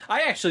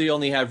I actually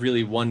only have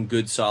really one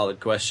good solid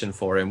question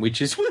for him,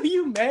 which is, will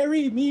you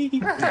marry me?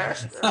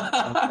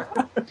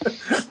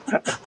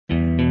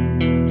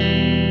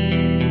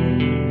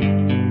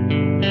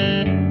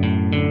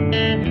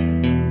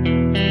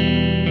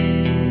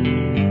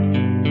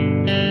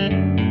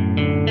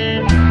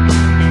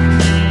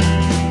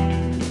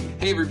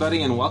 Hey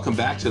everybody, and welcome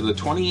back to the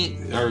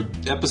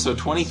episode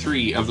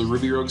 23 of the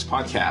Ruby Rogues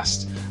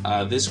podcast.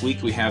 This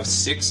week we have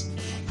 6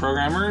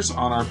 programmers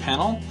on our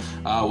panel.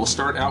 We'll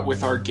start out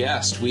with our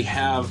guest. We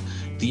have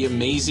the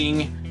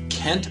amazing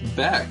Kent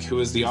Beck,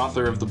 who is the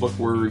author of the book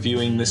we're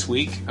reviewing this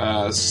week,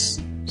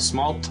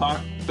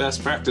 Smalltalk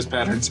Best Practice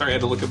Pattern. Sorry, I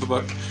had to look at the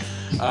book.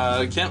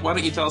 Kent, why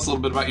don't you tell us a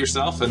little bit about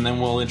yourself, and then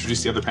we'll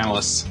introduce the other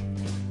panelists.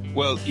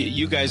 Well,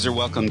 you guys are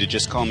welcome to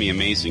just call me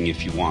amazing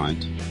if you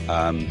want.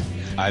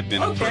 I've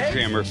been a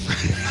programmer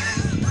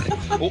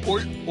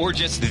or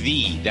just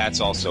that's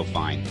also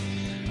fine.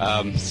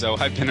 So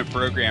I've been a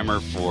programmer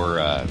for,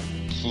 I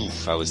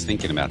was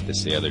thinking about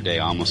this the other day,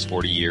 almost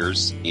 40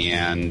 years.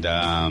 And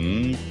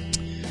I'm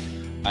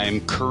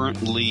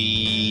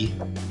currently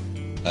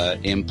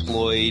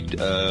employed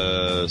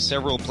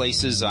several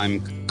places.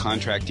 I'm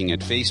contracting at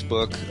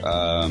Facebook.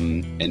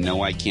 And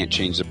no, I can't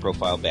change the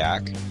profile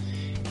back.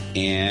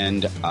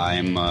 And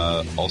I'm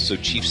also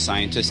chief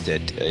scientist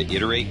at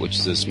Iterate, which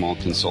is a small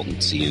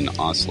consultancy in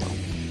Oslo.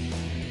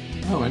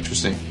 Oh,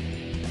 interesting.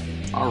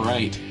 All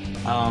right.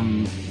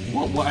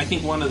 Well, I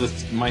think one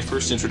of my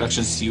first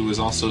introductions to you was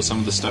also some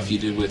of the stuff you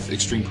did with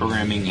extreme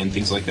programming and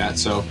things like that.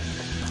 So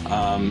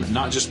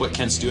not just what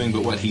Kent's doing,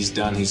 but what he's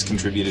done. He's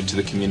contributed to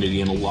the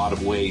community in a lot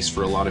of ways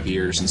for a lot of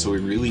years, and so we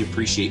really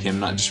appreciate him,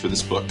 not just for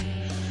this book.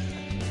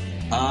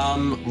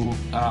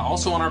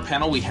 Also on our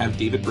panel, we have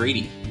David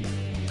Brady.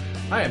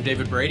 Hi, I'm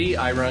David Brady.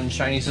 I run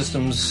Shiny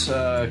Systems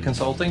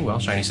Consulting, well,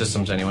 Shiny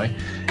Systems anyway,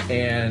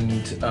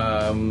 and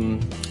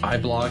I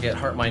blog at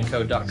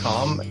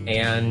heartmindcode.com,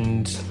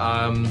 and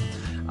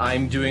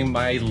I'm doing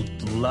my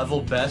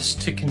level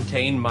best to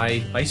contain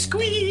my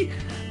squee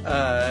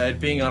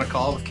being on a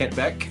call with Kent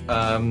Beck.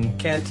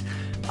 Kent,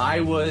 I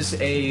was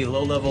a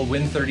low-level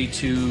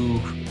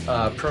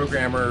Win32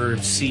 programmer,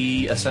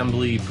 C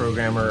assembly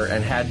programmer,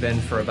 and had been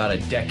for about a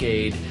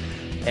decade.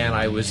 And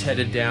I was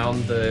headed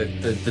down the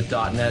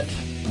 .NET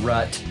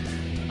rut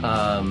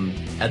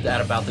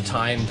at about the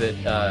time that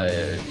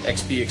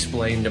XP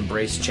Explained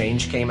Embrace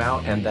Change came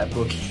out, and that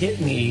book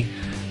hit me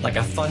like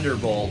a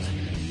thunderbolt.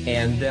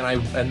 And then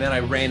I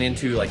ran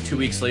into, like 2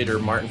 weeks later,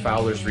 Martin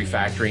Fowler's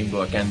refactoring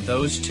book, and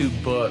those 2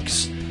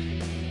 books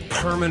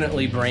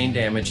permanently brain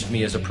damaged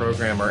me as a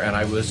programmer, and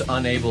I was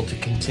unable to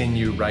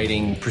continue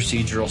writing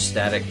procedural,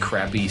 static,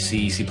 crappy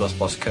C++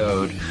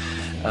 code.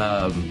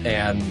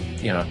 And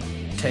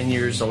 10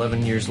 years,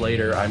 11 years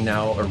later, I'm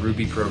now a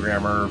Ruby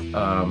programmer.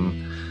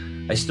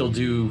 I still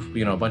do,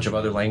 a bunch of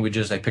other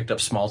languages. I picked up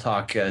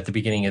Smalltalk at the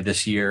beginning of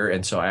this year,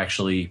 and so I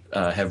actually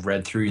have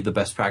read through the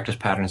Best Practice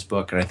Patterns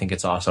book, and I think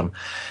it's awesome.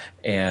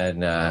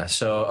 And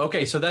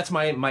so that's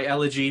my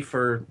elegy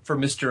for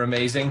Mr.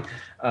 Amazing.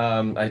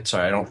 I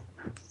don't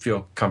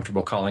feel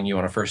comfortable calling you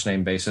on a first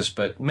name basis,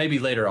 but maybe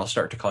later I'll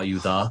start to call you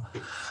the.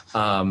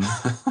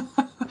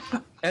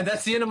 And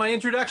that's the end of my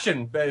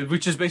introduction,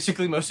 which is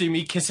basically mostly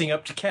me kissing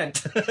up to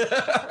Kent.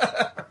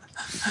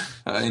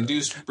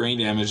 Induced brain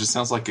damage. It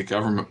sounds like a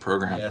government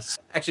program. Yes.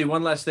 Actually,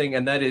 one last thing,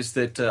 and that is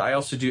that I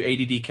also do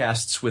ADD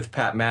casts with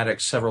Pat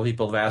Maddox. Several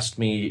people have asked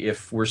me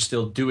if we're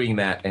still doing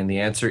that, and the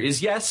answer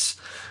is yes.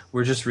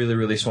 We're just really,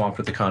 really swamped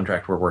with the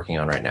contract we're working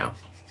on right now.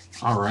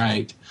 All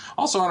right.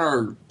 Also on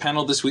our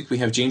panel this week, we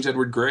have James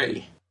Edward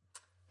Gray.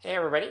 Hey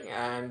everybody,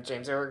 I'm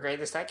James Edward Gray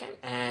II,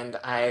 and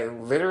I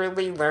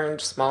literally learned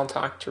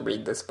Smalltalk to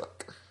read this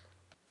book.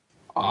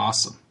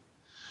 Awesome.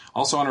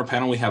 Also on our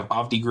panel, we have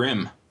Avdi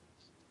Grimm.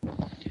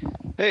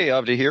 Hey,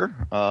 Avdi here.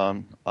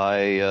 I'm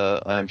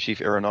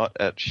Chief Aeronaut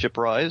at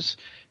Shiprise,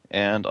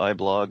 and I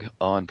blog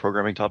on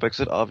programming topics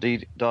at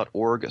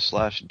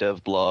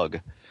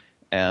avdi.org/devblog.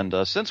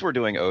 And since we're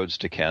doing odes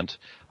to Kent,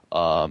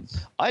 I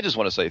just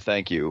want to say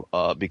thank you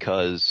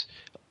because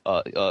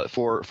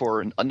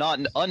for not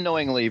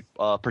unknowingly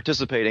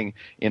participating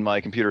in my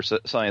computer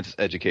science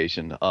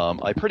education.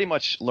 I pretty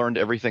much learned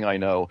everything I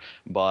know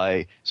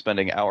by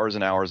spending hours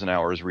and hours and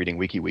hours reading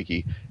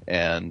WikiWiki,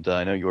 and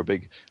I know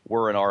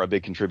were and are a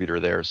big contributor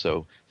there,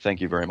 so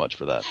thank you very much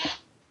for that.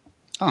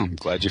 Oh, I'm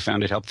glad you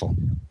found it helpful.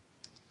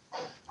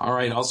 All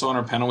right, also on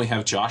our panel we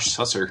have Josh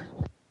Susser.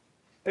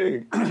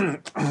 Hey,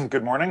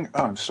 good morning.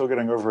 I'm still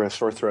getting over a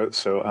sore throat,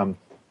 so I'm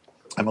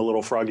a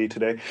little froggy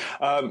today.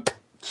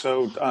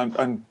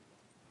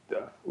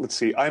 Let's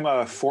see. I'm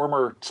a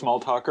former small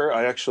talker.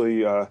 I actually,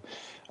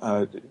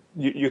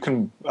 you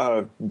can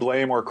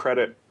blame or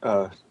credit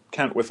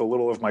Kent with a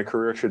little of my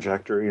career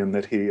trajectory in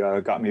that he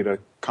got me to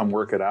come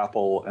work at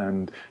Apple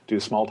and do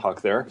small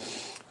talk there.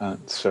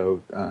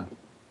 So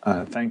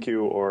thank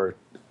you, or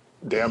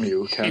damn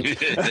you, Kent.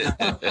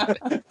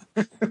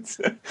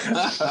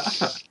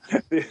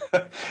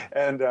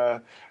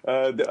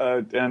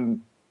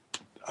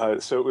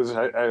 So it was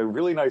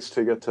really nice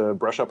to get to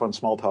brush up on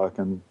small talk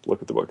and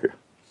look at the book here.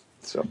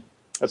 So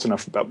that's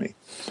enough about me.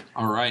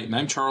 All right, and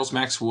I'm Charles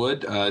Max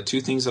Wood.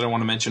 Two things that I want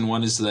to mention.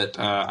 One is that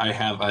I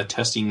have a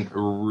testing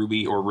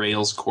Ruby or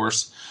Rails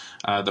course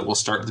that will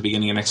start at the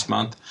beginning of next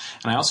month.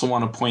 And I also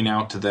want to point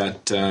out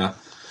that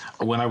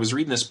when I was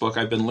reading this book,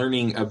 I've been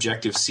learning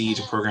Objective-C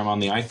to program on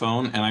the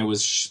iPhone, and I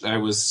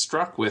was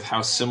struck with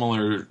how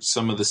similar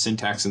some of the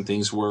syntax and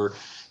things were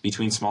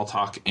between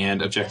Smalltalk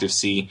and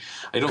Objective-C.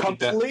 I don't think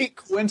that... Complete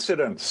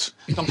coincidence.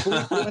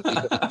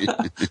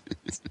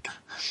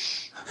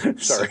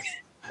 Sorry.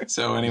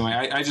 So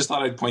anyway, I just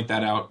thought I'd point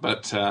that out.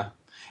 But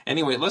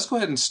anyway, let's go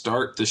ahead and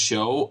start the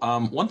show.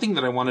 One thing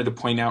that I wanted to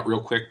point out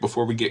real quick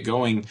before we get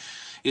going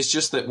is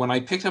just that when I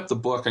picked up the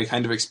book, I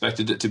kind of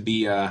expected it to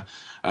be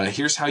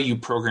here's how you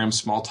program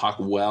Smalltalk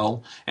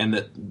well, and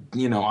that,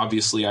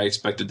 obviously I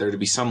expected there to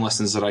be some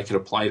lessons that I could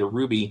apply to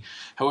Ruby.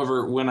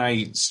 However, when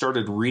I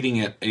started reading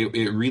it,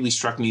 it really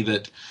struck me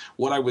that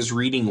what I was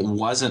reading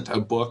wasn't a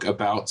book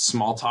about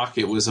Smalltalk.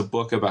 It was a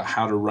book about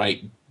how to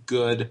write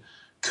good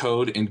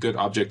code and good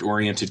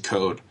object-oriented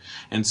code.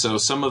 And so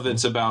some of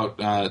it's about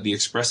the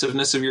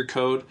expressiveness of your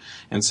code,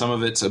 and some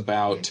of it's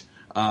about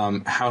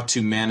how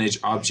to manage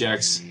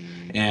objects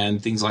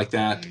and things like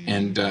that,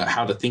 and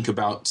how to think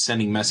about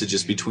sending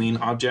messages between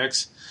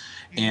objects.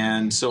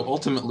 And so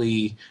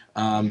ultimately,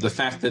 the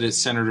fact that it's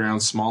centered around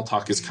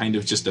Smalltalk is kind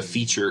of just a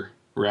feature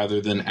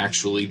rather than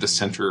actually the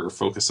center or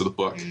focus of the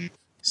book.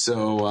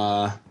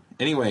 So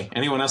anyway,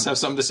 anyone else have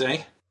something to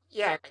say?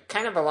 Yeah,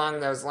 kind of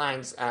along those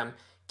lines.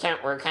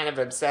 Kent, we're kind of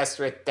obsessed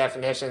with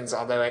definitions,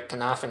 although it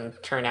can often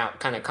turn out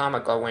kind of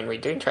comical when we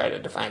do try to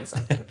define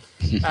something.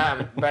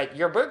 But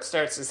your book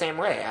starts the same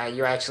way.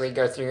 You actually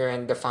go through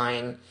and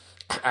define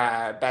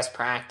best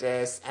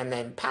practice and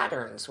then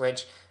patterns,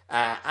 which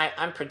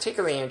I'm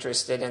particularly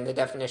interested in the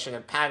definition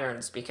of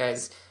patterns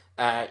because,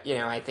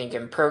 I think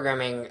in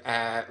programming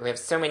we have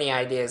so many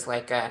ideas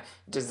like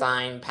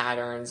design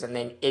patterns and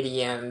then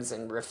idioms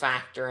and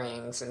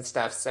refactorings and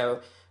stuff.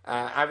 So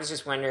I was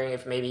just wondering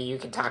if maybe you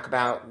could talk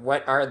about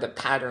what are the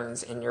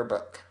patterns in your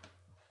book?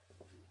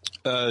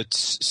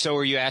 So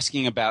are you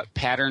asking about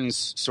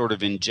patterns sort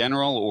of in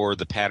general or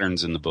the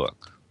patterns in the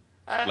book?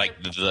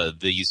 Like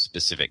the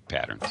specific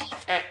patterns?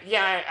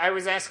 Yeah, I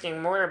was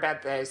asking more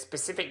about the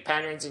specific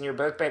patterns in your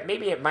book, but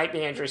maybe it might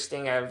be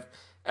interesting of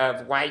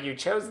why you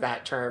chose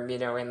that term,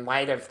 in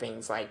light of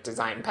things like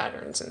design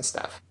patterns and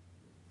stuff.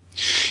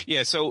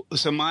 Yeah, so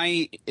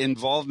my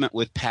involvement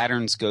with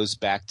patterns goes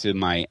back to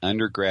my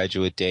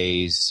undergraduate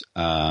days,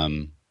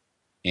 and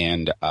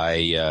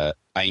I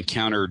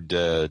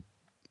encountered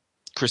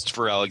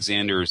Christopher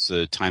Alexander's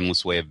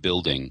Timeless Way of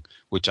Building,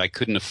 which I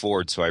couldn't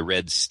afford, so I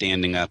read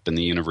standing up in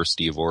the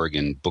University of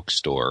Oregon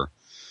bookstore,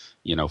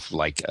 for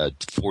like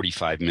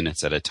 45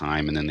 minutes at a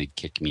time, and then they'd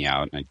kick me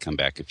out, and I'd come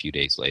back a few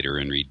days later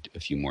and read a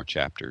few more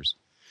chapters.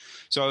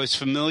 So I was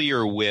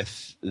familiar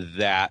with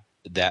that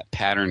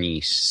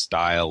patterny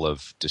style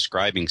of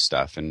describing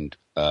stuff, and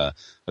a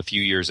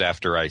few years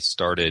after I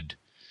started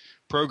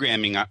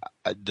programming,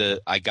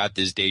 I got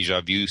this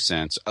deja vu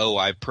sense. Oh,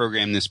 I've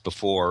programmed this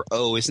before.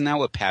 Oh, isn't that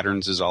what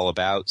patterns is all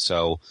about?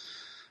 So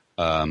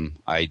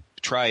I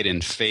tried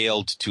and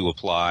failed to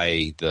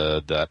apply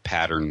the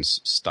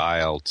patterns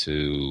style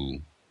to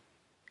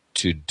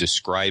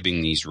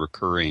describing these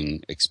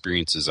recurring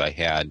experiences I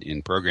had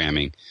in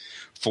programming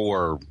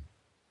for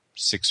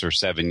 6 or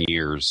 7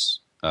 years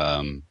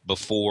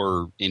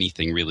before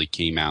anything really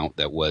came out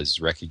that was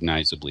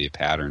recognizably a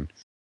pattern.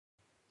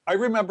 I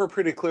remember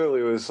pretty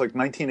clearly it was like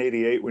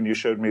 1988 when you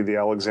showed me the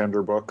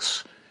Alexander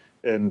books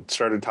and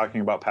started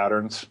talking about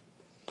patterns.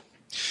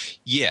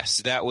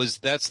 Yes,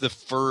 that's the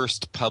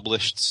first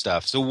published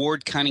stuff. So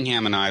Ward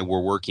Cunningham and I were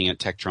working at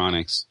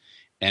Tektronix,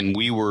 and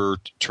we were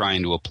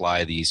trying to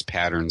apply these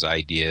patterns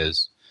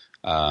ideas.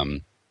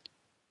 And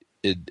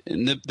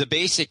the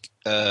basic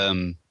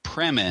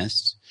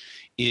premise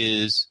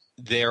is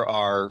there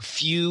are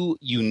few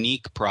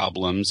unique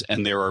problems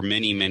and there are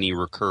many, many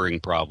recurring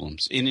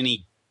problems in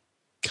any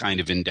kind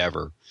of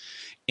endeavor.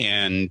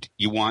 And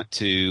you want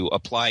to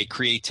apply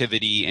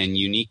creativity and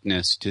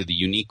uniqueness to the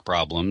unique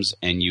problems,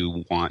 and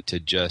you want to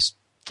just,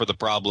 for the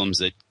problems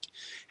that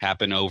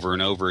happen over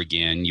and over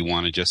again, you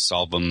want to just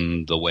solve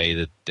them the way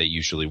that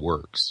usually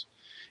works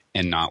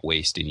and not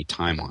waste any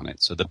time on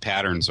it. So the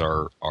patterns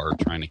are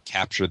trying to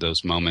capture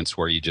those moments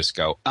where you just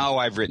go, oh,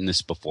 I've written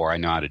this before, I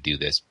know how to do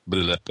this,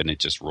 and it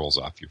just rolls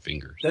off your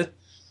fingers.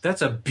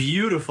 That's a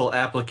beautiful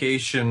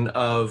application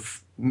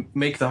of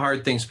make the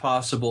hard things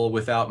possible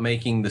without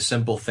making the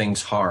simple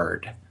things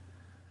hard.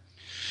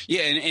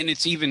 Yeah, and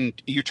it's even,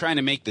 you're trying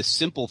to make the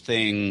simple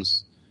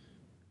things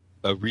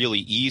really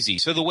easy.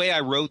 So the way I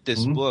wrote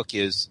this book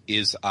is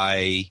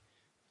I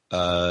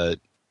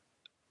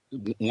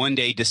one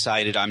day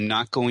decided I'm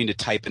not going to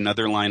type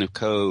another line of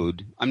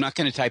code. I'm not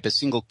going to type a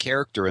single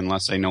character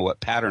unless I know what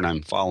pattern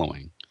I'm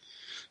following.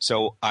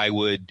 So I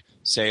would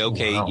say,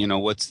 okay,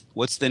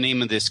 what's the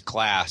name of this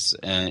class?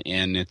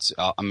 And it's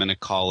I'm going to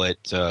call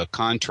it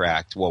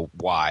contract. Well,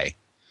 why?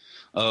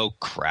 Oh,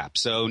 crap.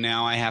 So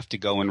now I have to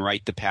go and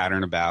write the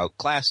pattern about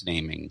class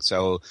naming.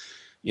 So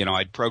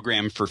I'd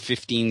program for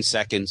 15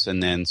 seconds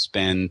and then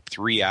spend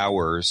 3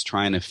 hours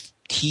trying to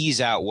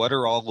tease out what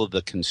are all of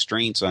the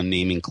constraints on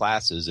naming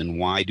classes and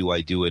why do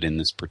I do it in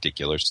this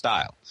particular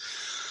style.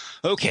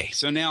 Okay,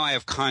 so now I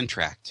have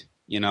contract,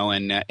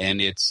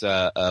 and it's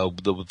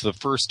the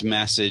first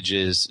message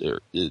is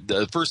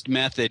the first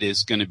method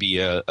is going to be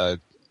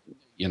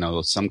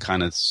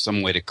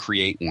some way to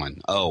create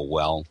one. Oh,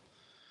 well.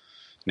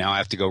 Now I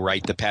have to go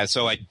write the pattern.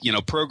 So I'd,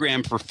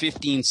 program for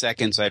 15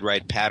 seconds. I'd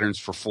write patterns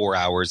for 4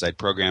 hours. I'd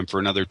program for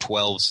another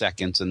 12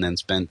 seconds and then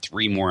spend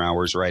 3 more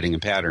hours writing a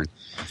pattern.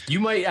 You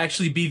might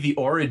actually be the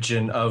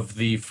origin of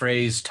the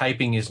phrase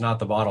 "typing is not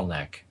the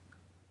bottleneck."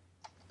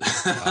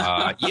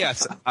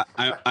 Yes,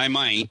 I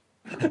might.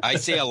 I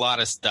say a lot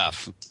of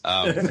stuff.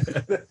 No,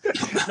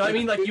 I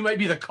mean, like, you might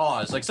be the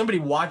cause. Like, somebody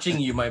watching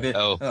you might be,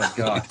 oh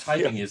God,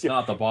 typing is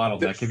not the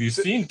bottleneck. Have you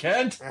seen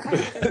Kent?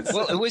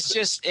 Well,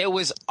 it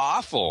was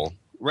awful.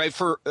 Right,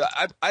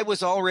 I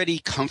was already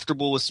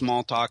comfortable with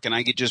Smalltalk, and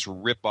I could just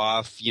rip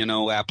off,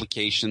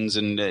 applications,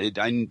 and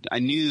I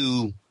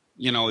knew,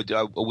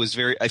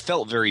 I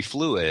felt very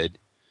fluid.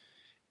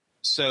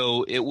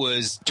 So it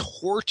was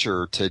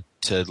torture to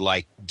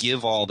like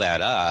give all that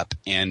up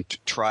and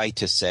try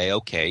to say,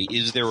 okay,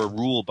 is there a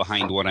rule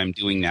behind what I'm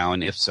doing now?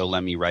 And if so,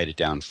 let me write it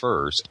down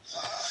first.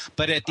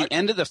 But at the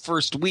end of the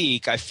first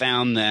week, I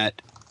found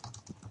that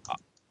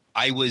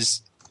I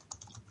was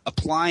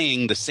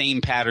applying the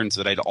same patterns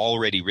that I'd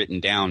already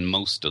written down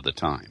most of the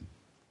time.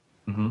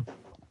 Mm-hmm.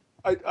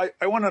 I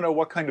want to know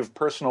what kind of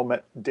personal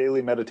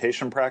daily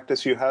meditation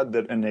practice you had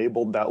that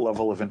enabled that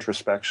level of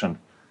introspection.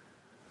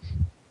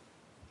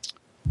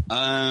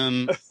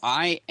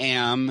 I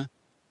am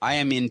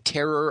in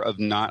terror of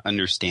not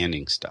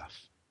understanding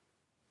stuff.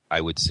 I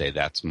would say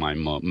that's my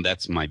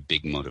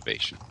big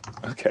motivation.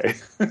 Okay.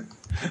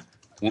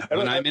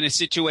 When I'm in a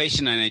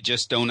situation and I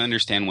just don't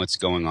understand what's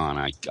going on,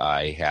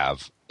 I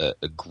have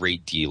a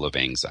great deal of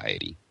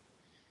anxiety.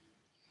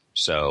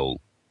 So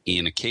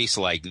in a case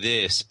like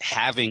this,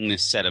 having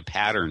this set of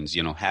patterns,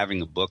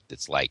 having a book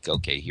that's like,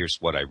 okay, here's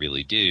what I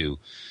really do,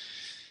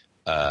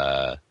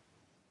 I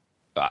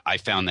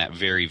found that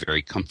very,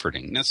 very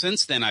comforting. Now,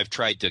 since then, I've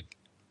tried to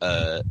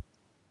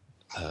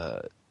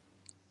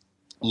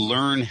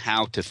learn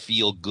how to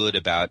feel good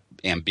about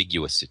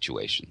ambiguous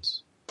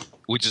situations,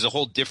 which is a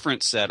whole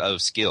different set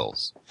of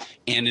skills.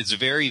 And it's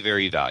very,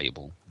 very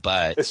valuable.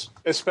 But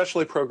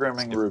especially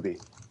programming Ruby.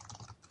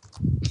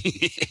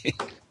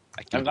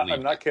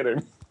 I'm not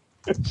kidding.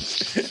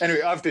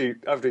 Anyway, after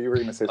you were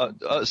going to say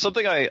something.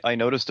 Something I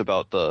noticed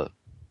about the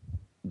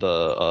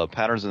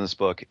patterns in this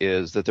book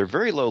is that they're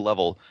very low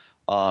level.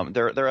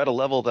 They're at a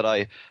level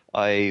that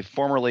I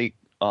formerly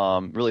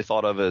really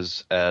thought of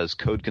as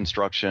code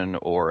construction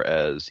or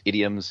as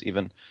idioms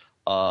even.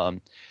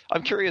 I'm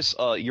curious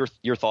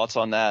your thoughts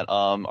on that.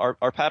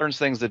 Are patterns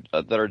things that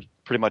are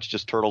pretty much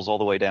just turtles all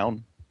the way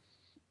down?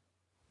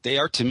 They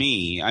are to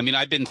me. I mean,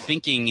 I've been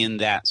thinking in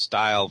that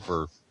style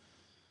for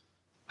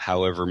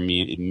however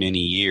many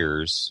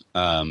years.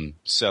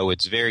 So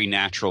it's very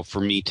natural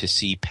for me to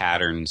see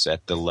patterns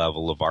at the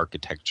level of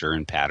architecture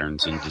and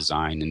patterns in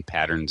design and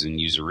patterns in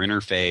user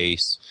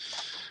interface,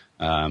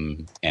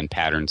 and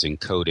patterns in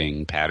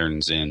coding,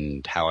 patterns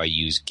in how I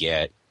use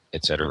Get,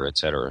 et cetera, et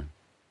cetera.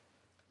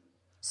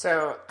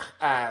 So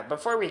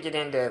before we get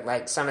into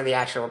like some of the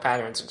actual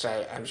patterns, which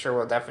I'm sure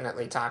we'll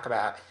definitely talk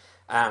about,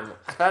 I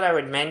thought I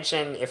would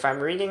mention, if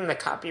I'm reading the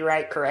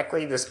copyright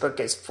correctly, this book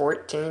is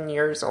 14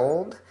 years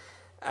old.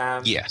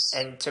 Yes.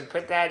 And to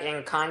put that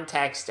in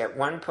context, at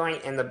one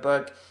point in the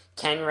book,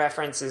 Ken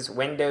references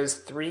Windows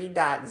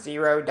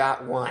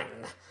 3.0.1.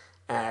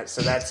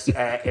 So that's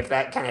if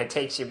that kind of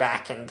takes you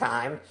back in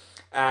time.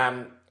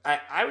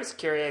 I was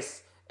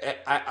curious.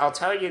 I'll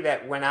tell you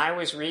that when I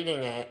was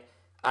reading it,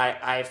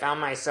 I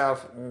found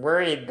myself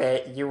worried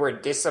that you were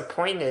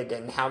disappointed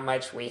in how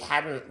much we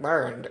hadn't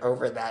learned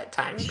over that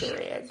time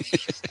period.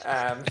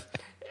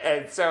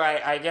 And so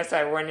I guess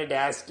I wanted to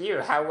ask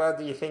you, how well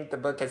do you think the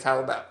book has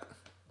held up?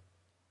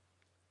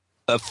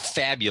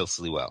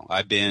 Fabulously well.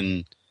 I've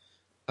been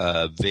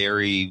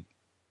very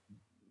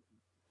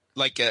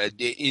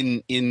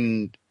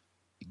in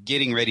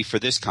getting ready for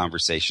this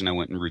conversation, I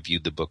went and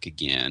reviewed the book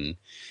again,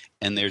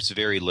 and there's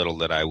very little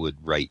that I would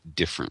write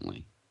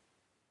differently,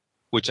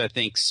 which I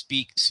think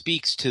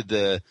speaks to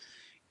the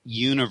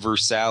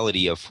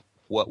universality of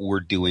what we're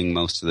doing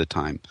most of the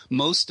time.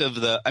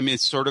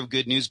 It's sort of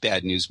good news,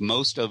 bad news.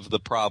 Most of the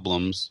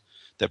problems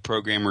that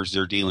programmers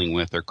are dealing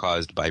with are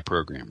caused by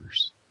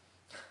programmers.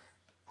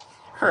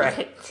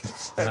 Right.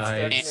 That's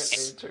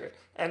definitely true.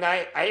 And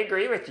I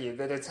agree with you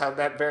that it's held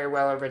up very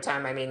well over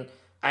time. I mean,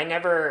 I'm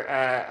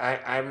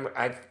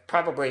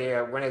probably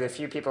one of the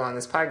few people on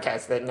this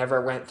podcast that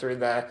never went through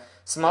the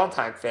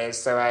Smalltalk phase,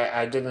 so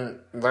I didn't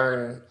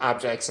learn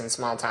objects in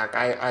Smalltalk.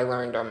 I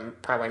learned them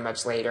probably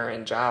much later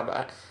in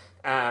Java.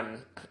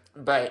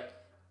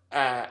 But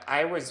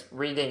I was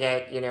reading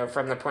it,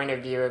 from the point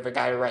of view of a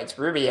guy who writes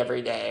Ruby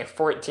every day,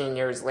 14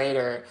 years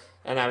later,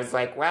 and I was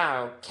like,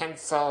 wow, Kent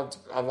solved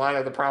a lot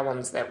of the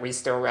problems that we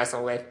still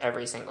wrestle with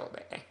every single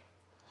day.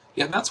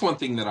 Yeah, that's one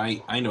thing that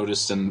I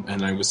noticed and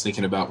I was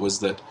thinking about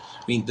was that,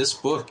 I mean, this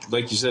book,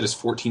 like you said, is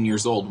 14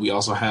 years old. We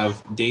also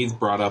have, Dave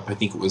brought up, I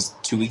think it was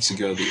 2 weeks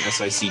ago, the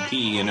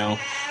SICP,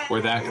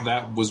 where that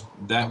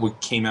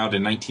came out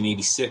in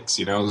 1986,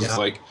 it was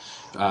like,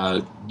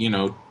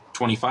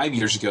 25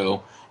 years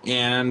ago.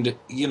 And,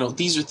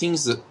 these are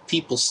things that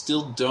people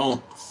still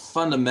don't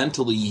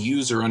fundamentally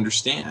use or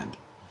understand.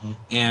 Mm-hmm.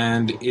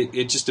 And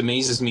it just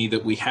amazes me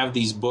that we have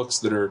these books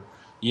that are,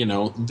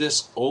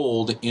 this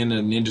old in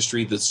an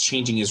industry that's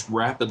changing as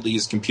rapidly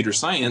as computer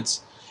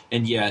science,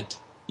 and yet,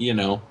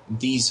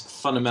 these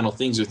fundamental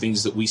things are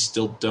things that we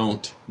still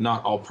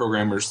not all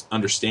programmers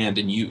understand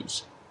and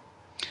use.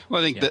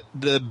 Well, I think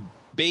the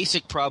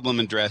basic problem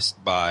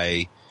addressed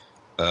by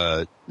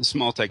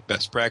Smalltalk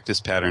best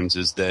practice patterns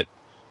is that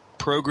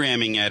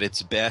programming at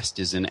its best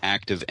is an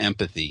act of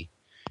empathy.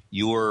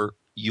 You're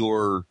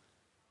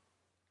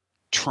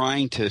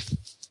trying to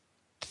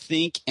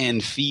think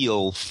and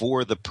feel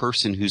for the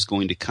person who's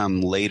going to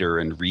come later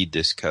and read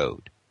this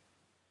code.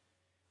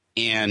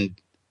 And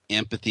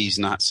empathy is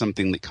not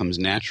something that comes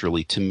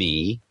naturally to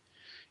me,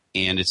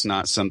 and it's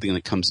not something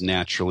that comes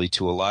naturally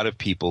to a lot of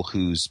people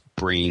whose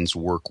brains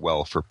work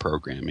well for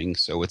programming.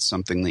 So it's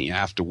something that you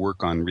have to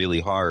work on really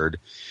hard.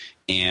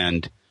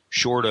 And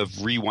short of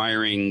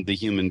rewiring the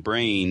human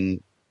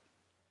brain,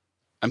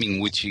 I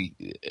mean, which you,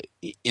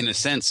 in a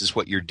sense is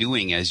what you're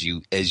doing as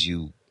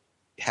you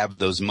have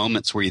those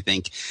moments where you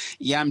think,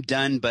 yeah, I'm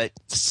done, but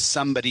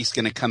somebody's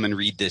going to come and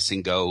read this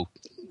and go,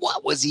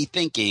 what was he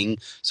thinking?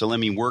 So let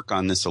me work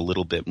on this a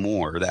little bit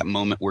more. That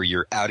moment where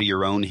you're out of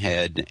your own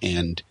head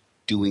and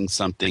doing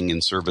something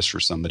in service for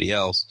somebody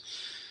else,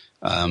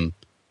 that's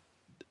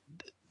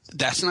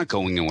not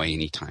going away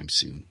anytime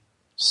soon.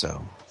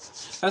 So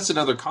that's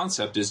another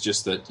concept, is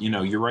just that,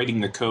 you're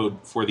writing the code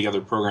for the other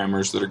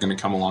programmers that are going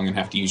to come along and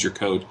have to use your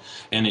code.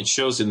 And it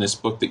shows in this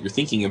book that you're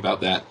thinking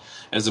about that,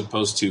 as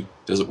opposed to,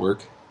 does it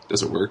work?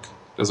 Does it work?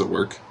 Does it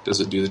work? Does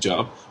it do the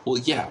job? Well,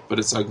 yeah, but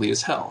it's ugly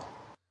as hell.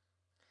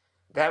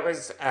 That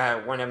was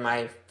one of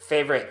my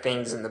favorite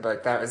things in the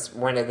book. That was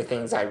one of the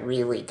things I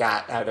really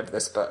got out of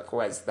this book,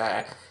 was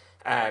the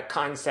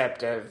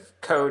concept of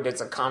code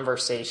as a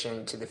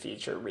conversation to the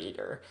future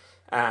reader.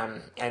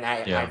 And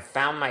I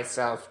found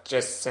myself,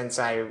 just since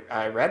I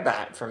read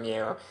that from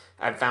you,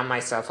 I found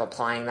myself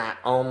applying that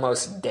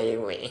almost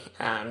daily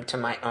to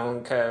my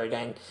own code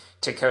and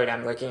to code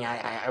I'm looking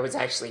at. I was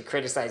actually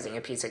criticizing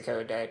a piece of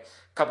code a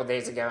couple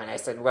days ago, and I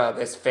said, well,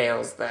 this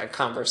fails the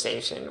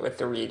conversation with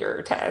the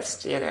reader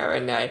test,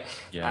 and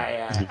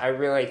I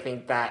really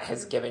think that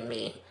has given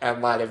me a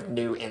lot of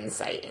new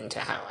insight into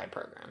how I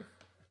program.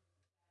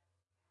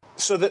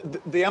 So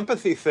the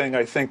empathy thing,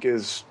 I think,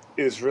 is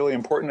really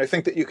important. I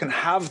think that you can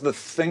have the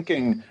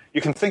thinking.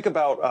 You can think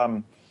about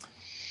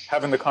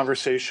having the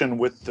conversation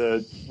with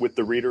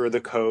the reader of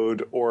the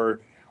code or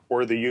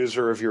the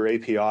user of your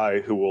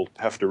API, who will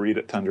have to read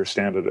it to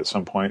understand it at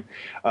some point,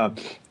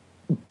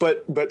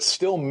 but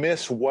still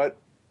miss what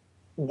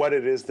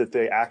it is that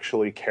they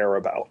actually care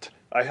about.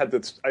 I had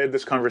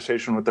this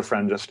conversation with a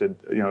friend just a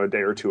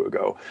day or two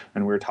ago,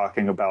 and we were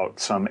talking about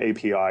some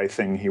API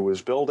thing he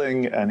was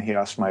building, and he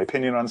asked my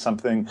opinion on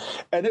something,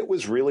 and it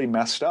was really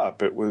messed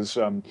up. It was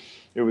a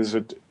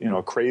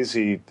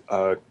crazy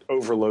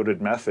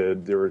overloaded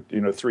method. There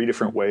were 3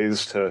 different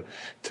ways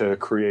to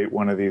create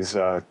one of these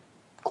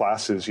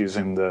classes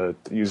using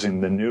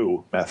the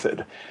new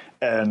method,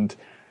 and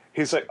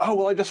he's like, oh,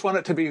 well, I just want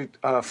it to be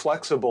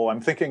flexible. I'm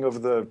thinking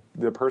of the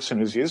person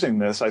who's using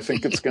this. I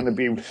think it's going to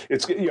be,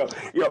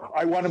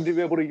 I want him to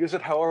be able to use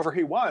it however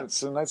he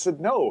wants. And I said,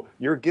 no,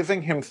 you're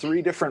giving him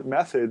 3 different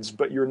methods,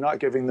 but you're not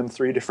giving them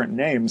 3 different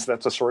names.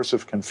 That's a source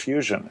of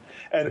confusion.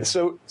 And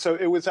so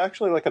it was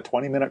actually like a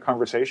 20-minute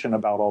conversation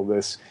about all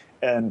this.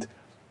 And,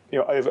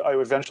 I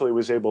eventually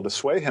was able to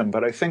sway him.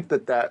 But I think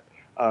that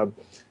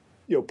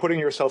putting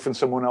yourself in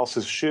someone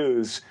else's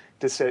shoes,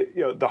 to say,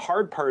 the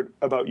hard part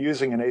about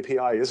using an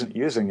API isn't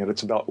using it;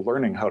 it's about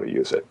learning how to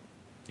use it.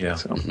 Yeah.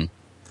 So,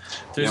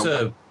 There's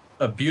a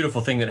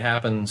beautiful thing that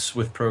happens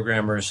with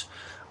programmers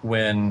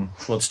when,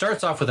 it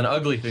starts off with an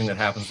ugly thing that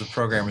happens with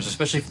programmers,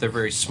 especially if they're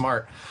very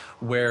smart,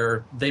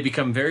 where they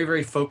become very,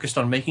 very focused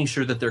on making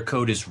sure that their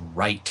code is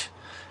right.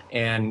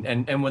 And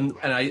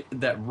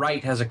that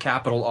right has a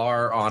capital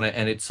R on it,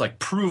 and it's like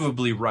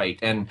provably right,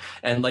 and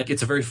like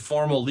it's a very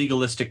formal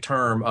legalistic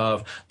term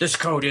of this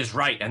code is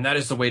right and that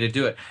is the way to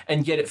do it,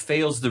 and yet it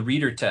fails the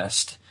reader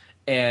test.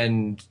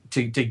 And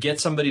to get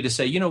somebody to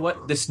say, you know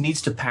what, this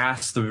needs to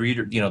pass the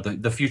reader,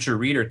 the future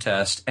reader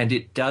test, and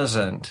it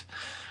doesn't.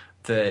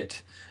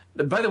 That,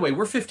 by the way,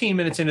 we're 15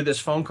 minutes into this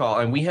phone call,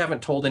 and we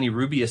haven't told any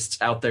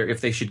Rubyists out there if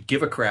they should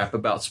give a crap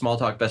about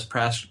Smalltalk best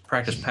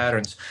practice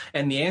patterns.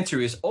 And the answer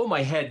is, oh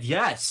my head,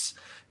 yes,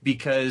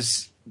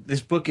 because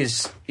this book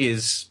is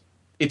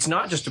it's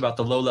not just about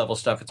the low-level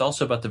stuff. It's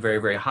also about the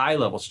very, very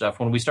high-level stuff.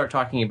 When we start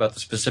talking about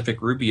the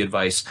specific Ruby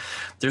advice,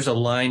 there's a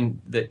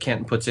line that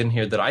Kent puts in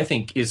here that I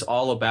think is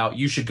all about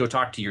you should go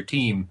talk to your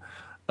team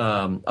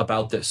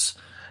about this.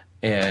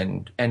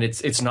 And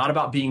it's not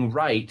about being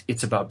right,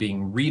 it's about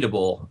being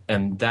readable,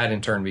 and that in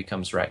turn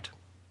becomes right.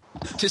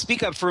 To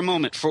speak up for a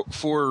moment,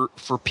 for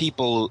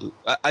people,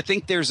 I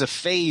think there's a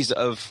phase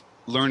of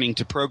learning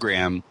to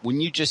program when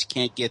you just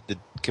can't get the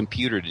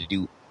computer to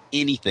do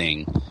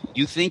anything.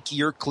 You think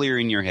you're clear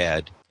in your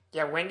head.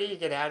 Yeah, when do you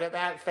get out of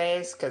that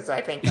phase? Because I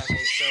think that may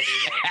still be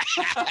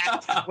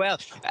there. Well,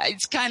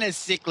 it's kind of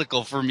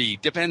cyclical for me.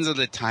 Depends on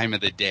the time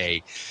of the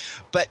day.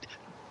 But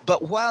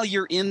while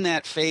you're in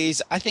that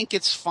phase, I think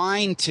it's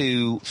fine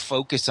to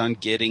focus on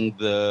getting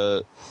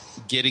the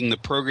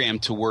program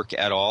to work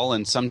at all,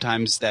 and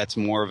sometimes that's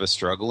more of a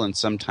struggle and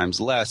sometimes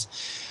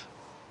less.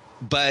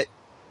 But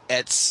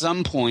at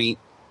some point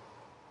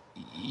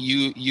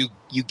you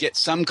get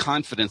some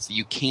confidence that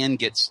you can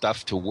get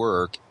stuff to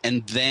work,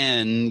 and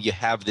then you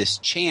have this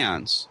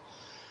chance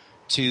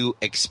to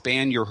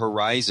expand your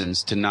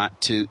horizons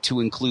to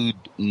include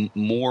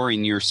more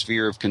in your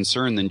sphere of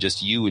concern than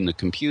just you and the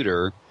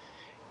computer.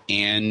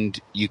 And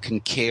you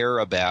can care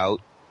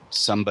about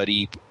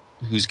somebody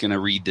who's going to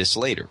read this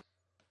later.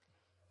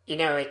 You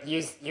know,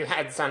 you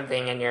had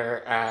something in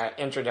your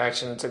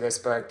introduction to this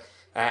book.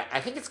 I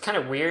think it's kind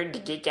of weird to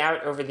geek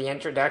out over the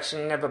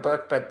introduction of a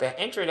book, but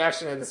the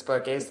introduction of this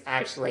book is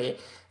actually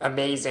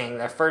amazing.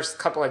 The first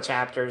couple of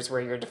chapters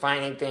where you're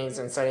defining things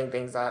and setting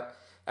things up.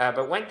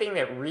 But one thing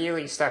that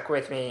really stuck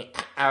with me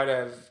out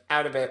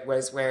of it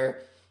was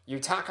where you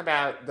talk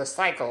about the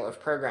cycle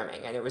of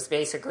programming, and it was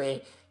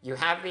basically you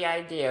have the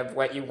idea of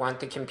what you want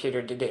the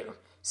computer to do.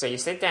 So you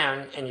sit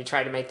down and you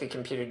try to make the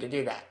computer to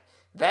do that.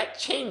 That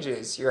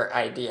changes your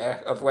idea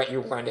of what you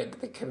wanted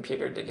the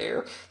computer to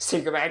do. So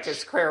you go back to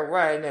square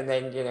one and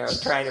then,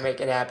 trying to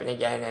make it happen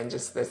again, and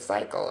just this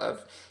cycle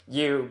of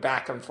you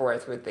back and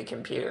forth with the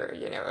computer,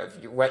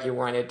 of what you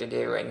wanted to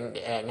do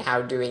and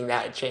how doing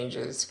that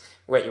changes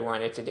what you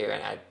wanted to do.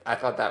 And I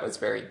thought that was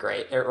very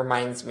great. It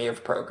reminds me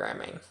of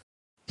programming.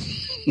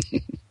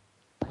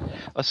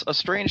 A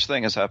strange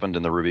thing has happened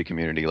in the Ruby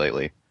community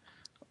lately,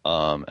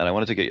 and I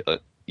wanted to get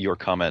your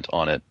comment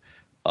on it.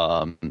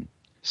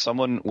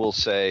 Someone will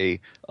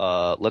say,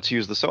 let's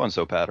use the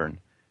so-and-so pattern,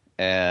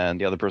 and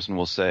the other person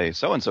will say,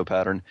 so-and-so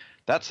pattern,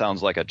 that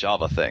sounds like a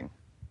Java thing.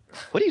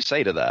 What do you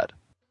say to that?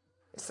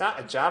 It's not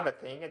a Java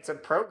thing, it's a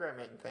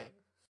programming thing.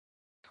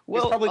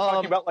 Well, he's probably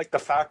talking about like the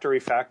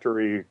factory,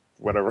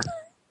 whatever.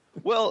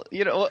 Well,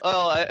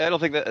 I don't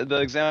think that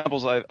the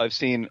examples I've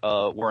seen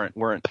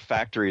weren't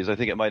factories. I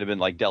think it might have been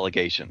like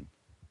delegation.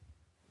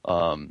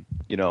 And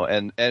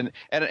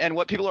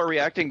what people are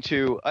reacting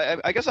to,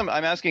 I guess I'm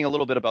asking a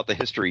little bit about the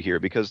history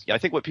here, because I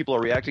think what people are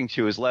reacting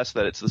to is less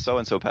that it's the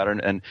so-and-so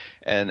pattern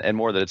and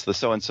more that it's the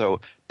so-and-so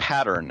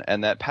pattern,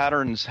 and that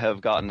patterns have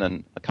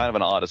gotten a kind of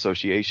an odd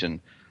association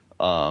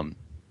in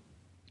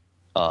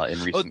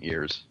recent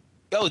years.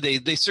 Oh,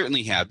 they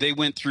certainly have. They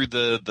went through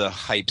the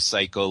hype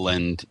cycle,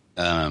 and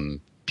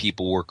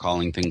people were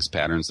calling things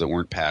patterns that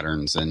weren't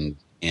patterns, and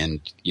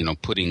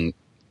putting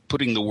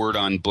the word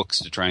on books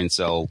to try and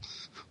sell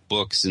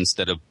books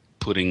instead of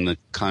putting the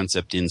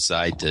concept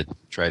inside to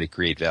try to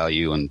create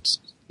value, and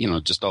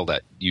just all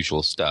that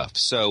usual stuff.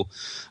 So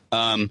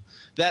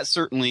that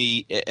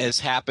certainly has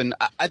happened.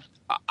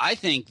 I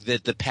think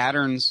that the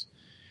patterns,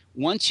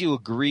 once you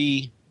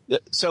agree,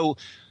 so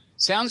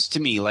sounds to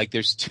me like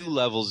there's two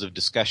levels of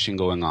discussion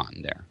going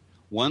on there.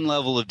 One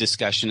level of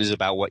discussion is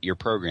about what you're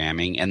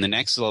programming, and the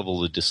next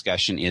level of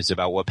discussion is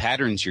about what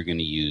patterns you're going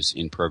to use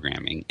in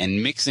programming.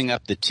 And mixing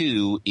up the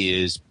two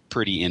is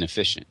pretty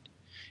inefficient.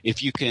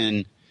 If you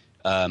can,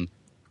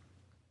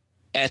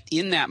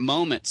 in that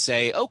moment,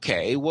 say,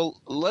 okay, well,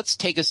 let's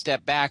take a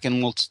step back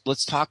and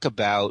let's talk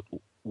about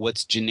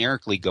what's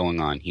generically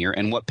going on here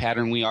and what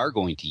pattern we are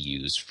going to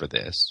use for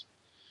this.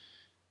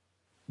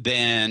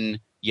 Then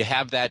you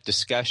have that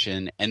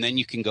discussion, and then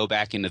you can go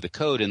back into the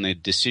code, and the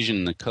decision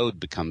in the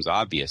code becomes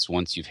obvious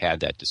once you've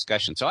had that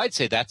discussion. So I'd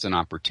say that's an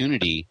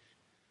opportunity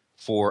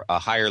for a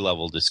higher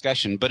level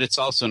discussion, but it's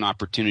also an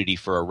opportunity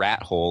for a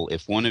rat hole.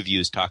 If one of you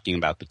is talking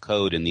about the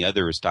code and the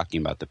other is talking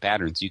about the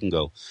patterns, you can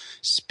go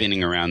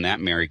spinning around that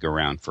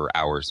merry-go-round for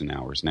hours and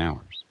hours and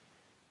hours.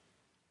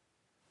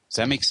 Does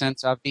that make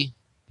sense, Avi?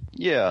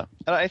 Yeah,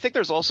 and I think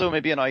there's also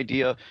maybe an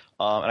idea,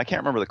 and I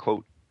can't remember the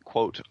quote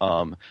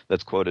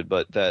that's quoted,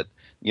 but that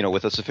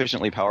with a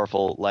sufficiently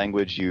powerful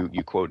language, you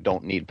quote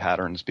don't need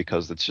patterns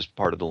because it's just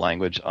part of the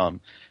language.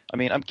 I'm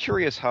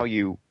curious how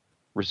you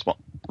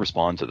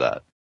respond to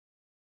that.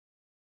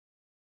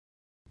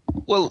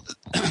 Well,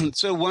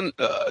 so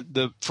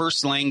the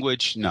first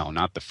language, no,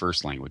 not the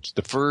first language.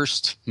 The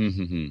first,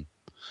 one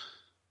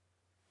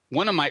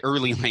of my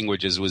early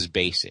languages was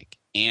BASIC,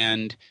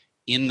 and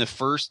in the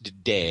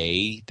first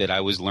day that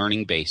I was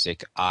learning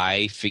BASIC,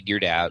 I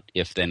figured out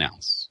if then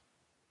else.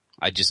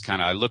 I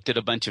looked at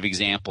a bunch of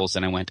examples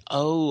and I went,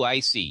 oh,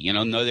 I see.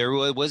 No, there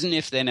wasn't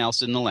if then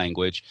else in the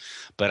language,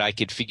 but I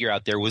could figure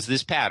out there was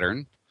this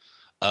pattern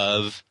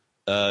of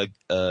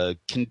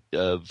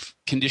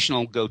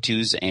conditional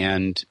go-tos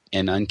and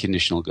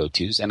unconditional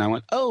go-tos, and I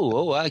went,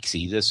 oh, I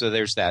see this. So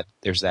there's that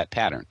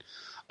pattern.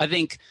 I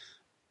think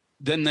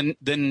then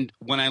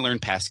when I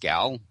learned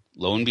Pascal,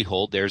 lo and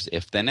behold, there's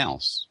if then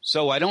else.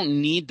 So I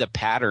don't need the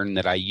pattern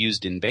that I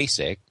used in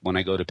BASIC when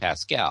I go to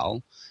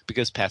Pascal,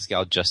 because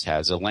Pascal just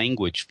has a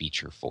language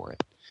feature for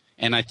it.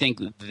 And I think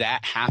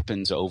that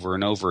happens over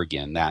and over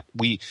again.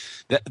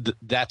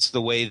 That's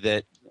the way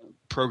that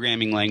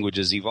programming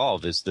languages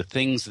evolve, is the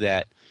things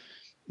that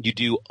you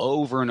do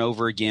over and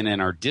over again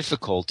and are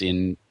difficult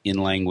in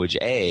language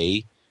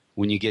A,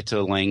 when you get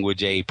to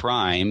language A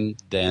prime,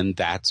 then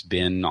that's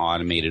been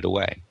automated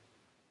away.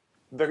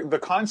 The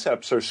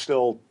concepts are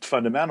still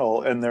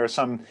fundamental, and there are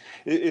some.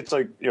 It's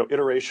like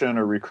iteration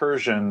or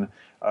recursion.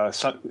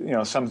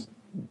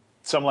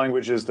 Some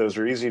languages those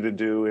are easy to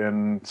do.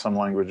 In some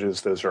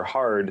languages those are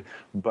hard.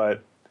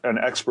 But an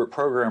expert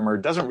programmer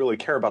doesn't really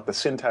care about the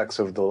syntax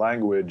of the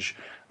language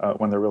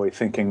when they're really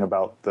thinking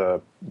about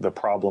the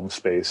problem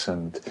space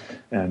and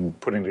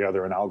putting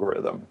together an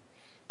algorithm.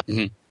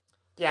 Mm-hmm.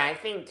 Yeah, I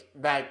think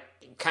that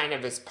kind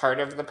of is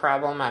part of the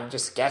problem. I'm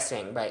just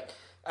guessing, but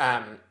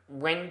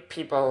when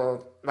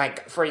people,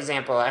 like, for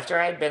example, after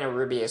I'd been a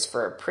Rubyist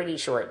for a pretty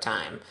short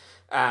time,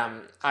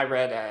 I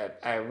read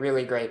a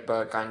really great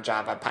book on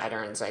Java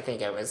patterns. I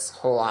think it was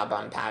Holab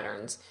on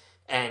patterns.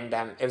 And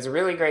it was a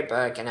really great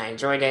book, and I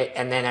enjoyed it.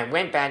 And then I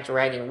went back to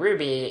writing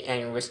Ruby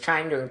and was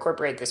trying to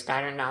incorporate this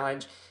pattern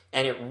knowledge,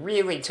 and it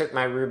really took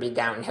my Ruby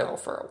downhill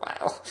for a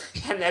while.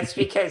 And that's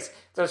because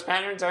those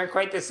patterns aren't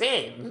quite the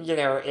same,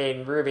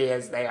 in Ruby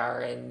as they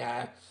are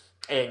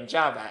in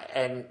Java.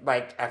 And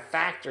like a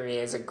factory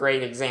is a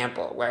great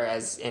example,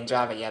 whereas in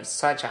Java you have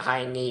such a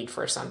high need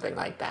for something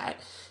like that.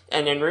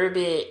 And in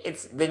Ruby,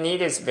 the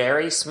need is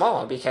very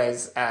small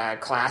because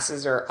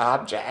classes are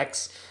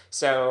objects.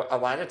 So a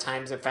lot of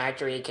times a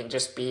factory can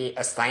just be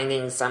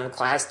assigning some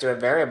class to a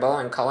variable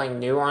and calling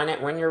new on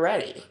it when you're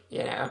ready,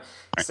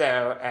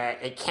 So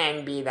it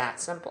can be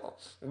that simple.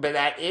 But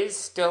that is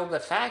still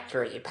the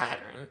factory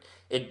pattern.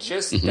 It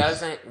just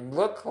doesn't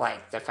look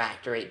like the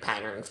factory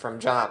pattern from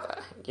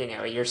Java.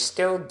 You're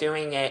still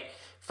doing it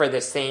for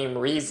the same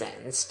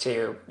reasons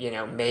to,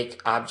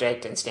 make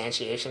object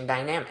instantiation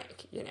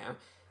dynamic,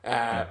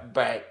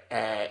 but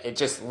it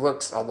just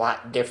looks a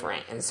lot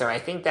different. And so I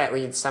think that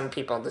leads some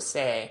people to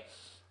say,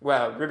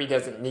 well, Ruby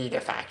doesn't need a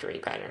factory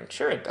pattern.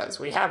 Sure it does.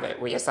 We have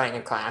it. We assign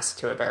a class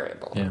to a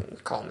variable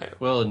and call new.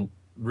 Well, and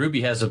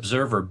Ruby has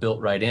observer built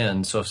right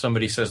in. So if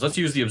somebody says, let's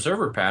use the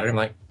observer pattern, I'm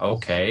like,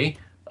 okay,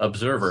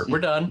 observer, we're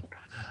done.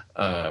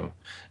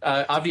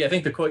 Avi, I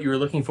think the quote you were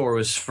looking for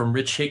was from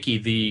Rich Hickey,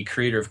 the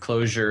creator of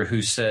Clojure,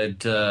 who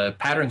said,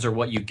 patterns are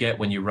what you get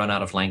when you run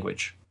out of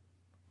language.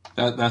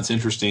 That's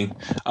interesting.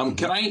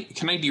 Can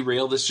I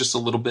derail this just a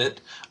little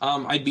bit?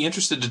 I'd be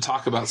interested to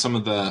talk about some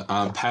of the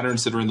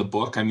patterns that are in the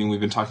book. I mean, we've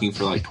been talking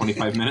for like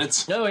 25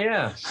 minutes. Oh,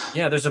 yeah.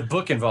 Yeah, there's a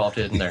book involved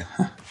in there.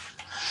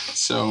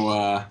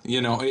 So,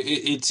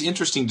 it's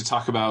interesting to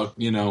talk about,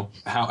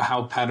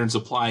 how patterns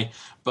apply.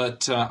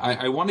 But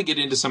I want to get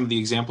into some of the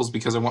examples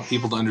because I want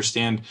people to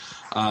understand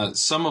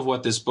some of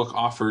what this book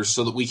offers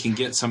so that we can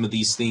get some of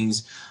these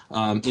things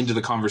into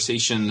the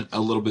conversation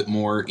a little bit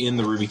more in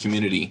the Ruby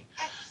community.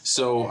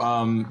 So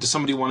does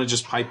somebody want to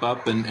just pipe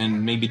up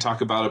and maybe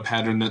talk about a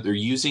pattern that they're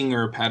using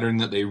or a pattern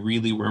that they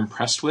really were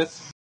impressed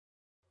with?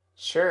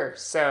 Sure.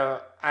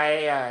 So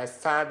I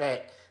saw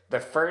that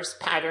the first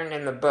pattern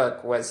in the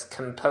book was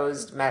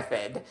composed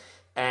method.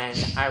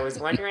 And I was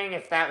wondering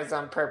if that was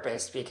on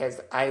purpose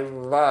because I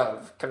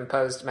love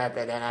composed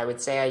method. And I would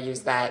say I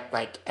use that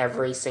like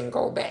every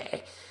single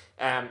day.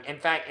 In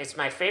fact, it's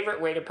my favorite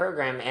way to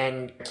program.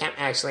 And Kent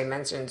actually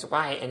mentions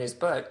why in his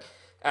book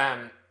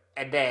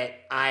that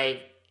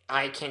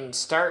I can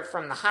start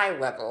from the high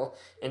level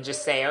and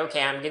just say,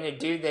 okay, I'm going to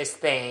do this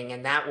thing,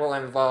 and that will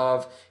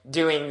involve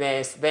doing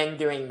this, then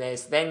doing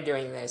this, then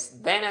doing this.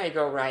 Then I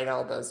go write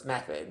all those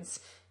methods.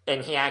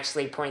 And he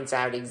actually points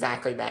out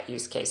exactly that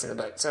use case in the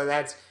book. So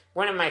that's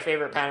one of my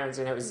favorite patterns,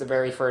 and it was the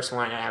very first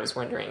one, and I was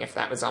wondering if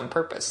that was on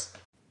purpose.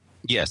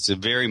 Yes,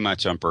 very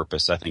much on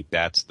purpose. I think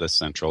that's the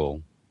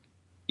central.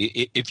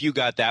 If you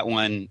got that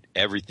one,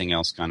 everything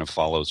else kind of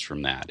follows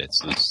from that. It's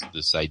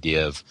this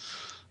idea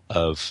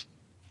of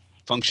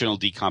functional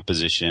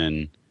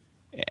decomposition,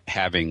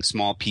 having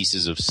small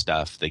pieces of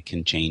stuff that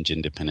can change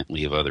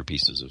independently of other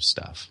pieces of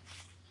stuff.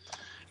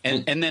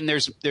 And then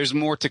there's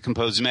more to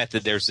composed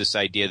method. There's this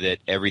idea that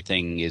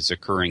everything is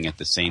occurring at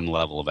the same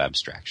level of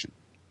abstraction.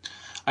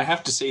 I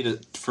have to say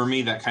that for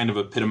me that kind of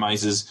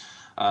epitomizes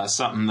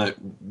something that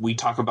we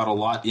talk about a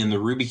lot in the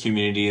Ruby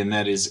community, and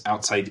that is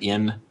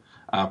outside-in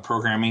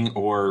programming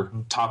or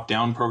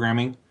top-down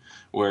programming,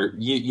 where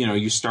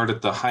you start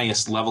at the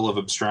highest level of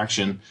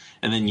abstraction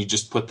and then you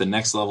just put the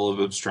next level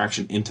of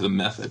abstraction into the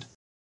method.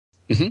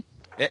 Mm-hmm.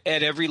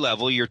 At every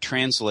level, you're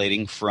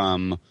translating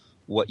from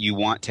what you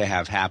want to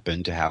have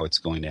happen to how it's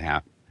going to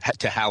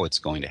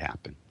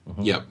happen.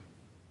 Mm-hmm. Yep.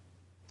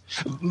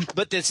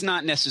 But that's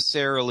not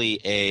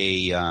necessarily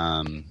a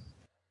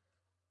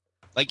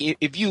like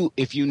if you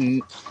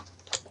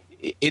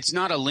it's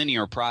not a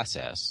linear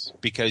process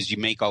because you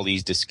make all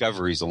these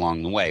discoveries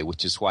along the way,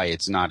 which is why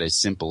it's not as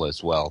simple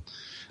as well.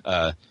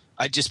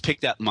 I just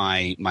picked up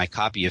my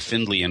copy of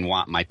Findley and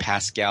Watt, my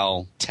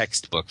Pascal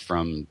textbook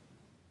from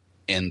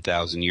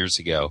N,000 years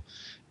ago,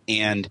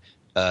 and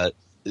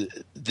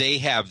they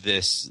have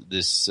this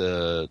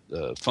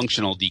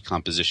functional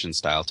decomposition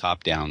style,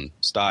 top-down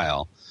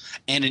style,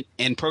 and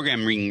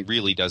programming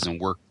really doesn't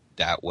work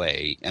that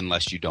way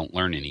unless you don't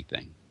learn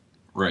anything.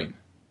 Right.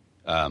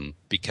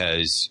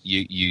 Because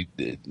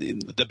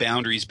the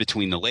boundaries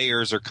between the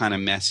layers are kind of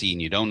messy,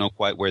 and you don't know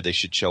quite where they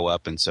should show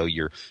up, and so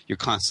you're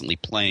constantly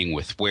playing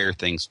with where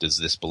things, does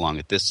this belong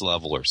at this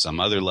level or some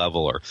other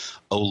level, or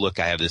oh look,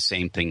 I have the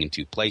same thing in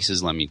two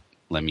places. Let me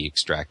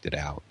extract it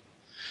out.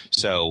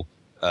 So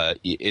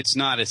it's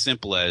not as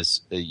simple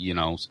as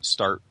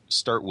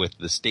start with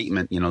the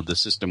statement, the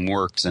system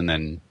works, and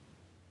then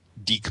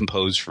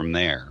decompose from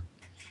there,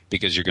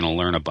 because you're going to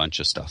learn a bunch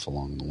of stuff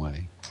along the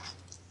way.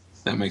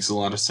 That makes a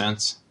lot of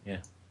sense. Yeah.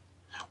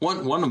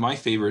 One of my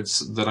favorites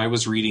that I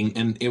was reading,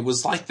 and it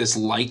was like this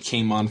light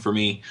came on for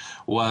me,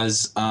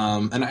 was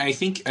and I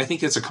think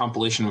it's a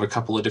compilation of a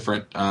couple of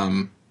different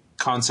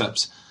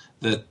concepts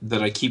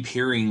that I keep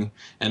hearing,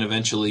 and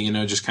eventually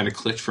just kind of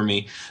clicked for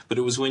me. But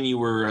it was when you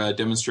were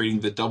demonstrating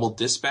the double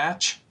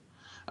dispatch,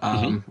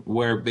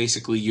 where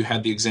basically you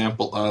had the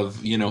example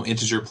of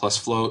integer plus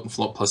float and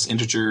float plus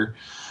integer.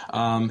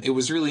 It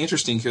was really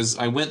interesting because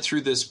I went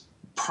through this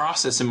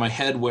process in my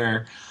head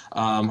where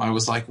I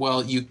was like,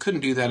 well, you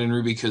couldn't do that in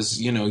Ruby because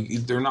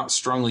they're not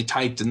strongly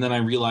typed. And then I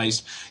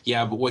realized,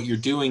 yeah, but what you're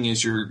doing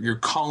is you're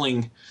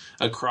calling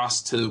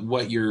across to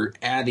what you're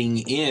adding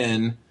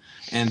in,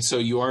 and so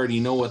you already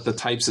know what the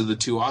types of the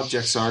two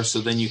objects are. So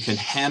then you can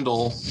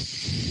handle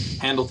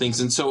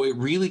things. And so it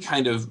really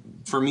kind of,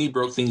 for me,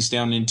 broke things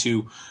down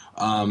into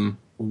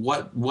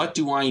what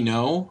do I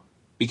know?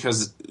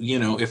 Because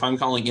if I'm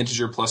calling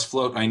integer plus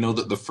float, I know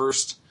that the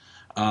first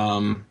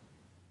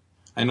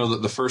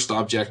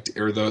object,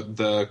 or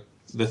the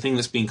thing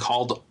that's being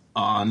called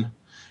on,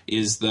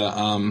 is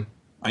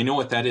I know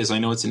what that is. I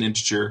know it's an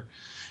integer.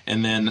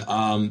 And then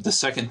the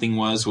second thing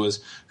was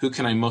who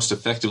can I most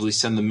effectively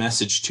send the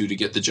message to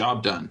get the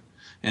job done?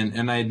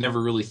 And I had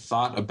never really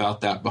thought about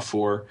that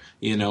before.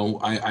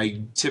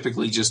 I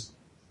typically just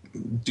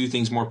do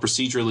things more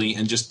procedurally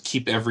and just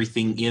keep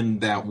everything in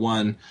that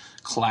one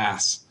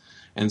class.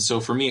 And so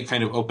for me, it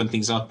kind of opened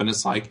things up, and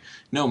it's like,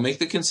 no, make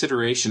the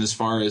consideration as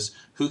far as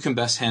who can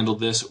best handle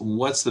this,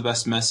 what's the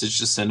best message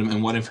to send them,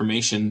 and what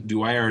information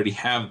do I already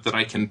have that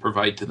I can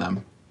provide to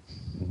them.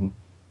 Mm-hmm.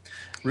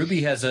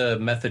 Ruby has a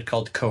method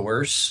called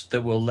coerce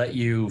that will let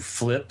you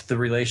flip the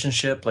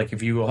relationship. Like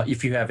if you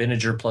have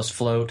integer plus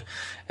float,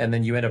 and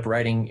then you end up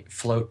writing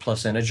float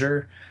plus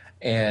integer,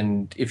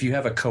 and if you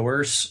have a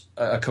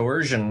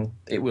coercion,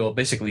 it will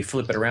basically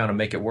flip it around and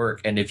make it work.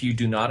 And if you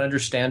do not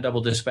understand double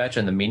dispatch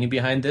and the meaning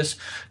behind this,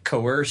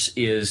 coerce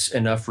is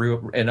enough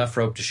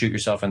rope to shoot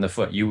yourself in the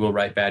foot. You will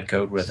write bad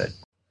code with it.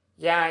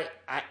 Yeah,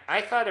 I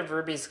thought of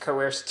Ruby's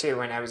coerce too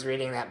when I was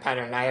reading that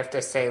pattern. I have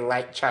to say,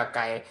 like Chuck,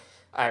 I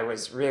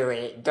was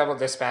really, double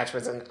dispatch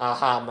was an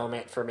aha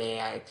moment for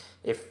me.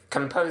 If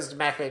composed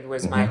method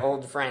was my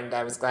old friend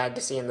I was glad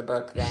to see in the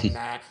book,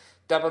 then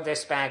double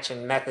dispatch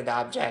and method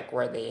object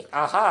were the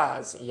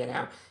ahas,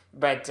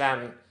 But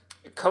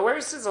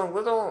coerce is a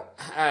little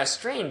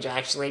strange,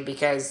 actually,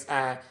 because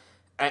I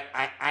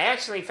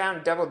actually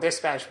found double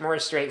dispatch more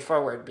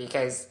straightforward,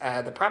 because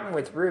the problem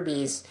with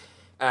Ruby's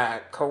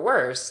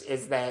coerce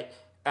is that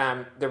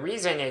the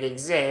reason it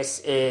exists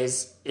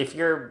is if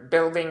you're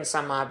building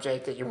some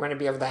object that you want to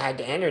be able to add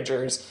to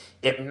integers,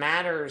 it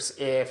matters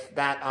if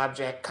that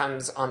object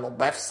comes on the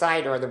left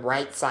side or the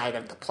right side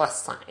of the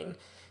plus sign.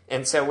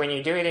 And so when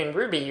you do it in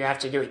Ruby, you have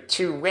to do it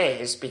two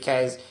ways,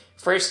 because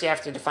first you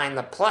have to define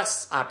the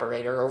plus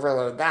operator,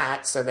 overload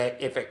that, so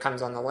that if it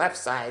comes on the left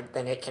side,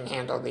 then it can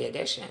handle the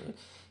addition.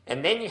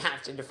 And then you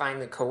have to define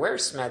the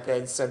coerce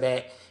method so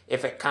that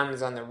if it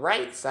comes on the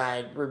right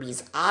side,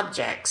 Ruby's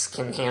objects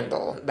can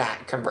handle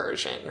that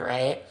conversion,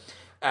 right?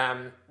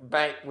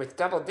 But with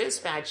double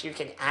dispatch, you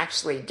can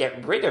actually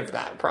get rid of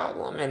that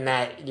problem, and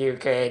that you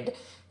could...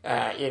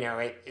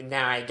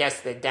 now I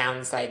guess the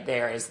downside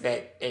there is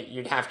that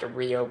you'd have to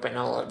reopen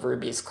all of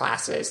Ruby's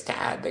classes to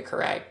add the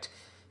correct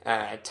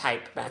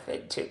type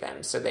method to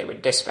them so they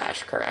would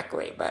dispatch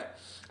correctly. But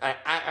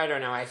I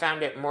don't know. I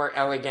found it more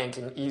elegant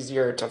and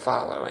easier to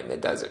follow in the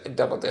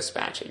double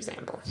dispatch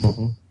example.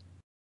 Mm-hmm.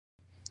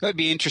 It would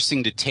be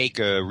interesting to take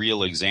a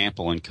real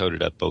example and code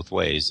it up both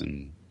ways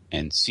and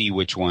see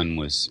which one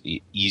was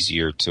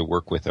easier to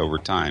work with over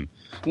time.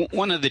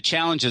 One of the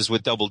challenges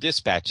with double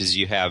dispatch is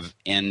you have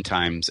n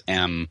times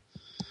m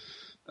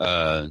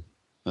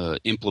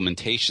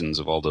implementations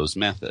of all those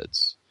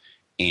methods,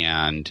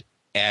 and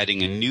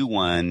adding a new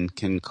one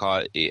can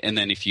cause. And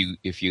then if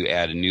you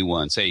add a new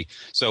one, say,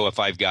 so if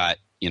I've got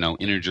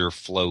integer,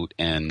 float,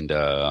 and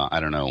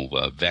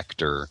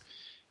vector,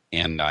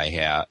 and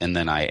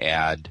then I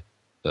add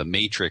the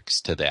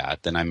matrix to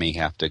that, then I may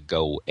have to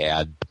go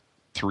add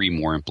 3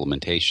 more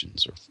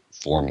implementations or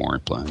 4 more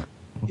implementations.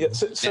 Yeah,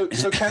 so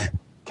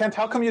Kent,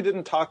 how come you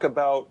didn't talk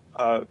about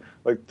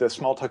like the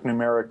Smalltalk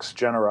numerics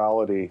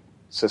generality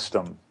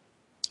system?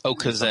 Oh,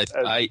 because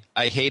I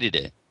hated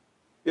it.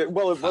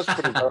 Well,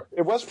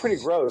 it was pretty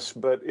gross,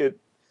 but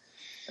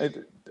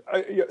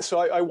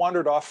I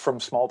wandered off from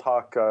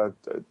Smalltalk,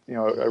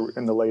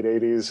 in the late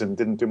 '80s, and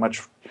didn't do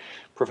much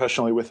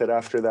professionally with it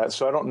after that.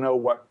 So I don't know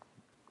what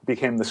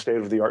became the state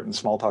of the art in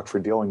Smalltalk for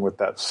dealing with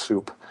that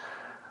soup.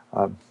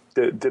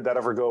 Did that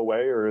ever go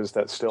away, or is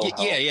that still?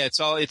 Yeah. It's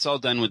all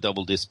done with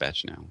double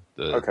dispatch now.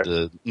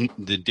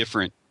 The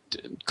different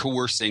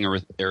coercing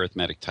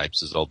arithmetic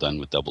types is all done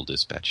with double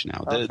dispatch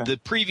now. The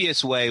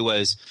previous way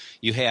was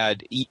you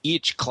had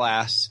each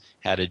class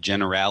had a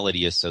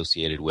generality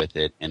associated with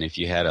it, and if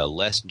you had a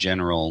less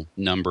general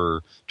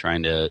number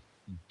trying to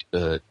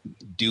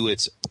do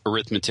its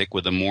arithmetic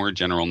with a more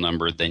general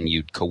number, then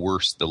you'd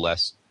coerce the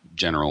less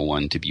general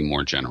one to be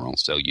more general.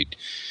 So you'd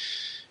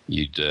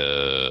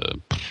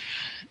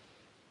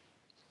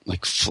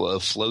like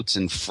floats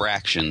and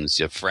fractions.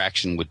 A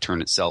fraction would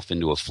turn itself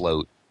into a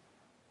float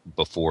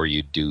before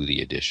you do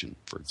the addition,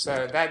 for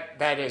example. So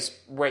that is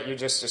what you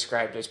just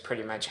described is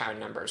pretty much how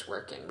numbers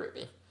work in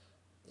Ruby.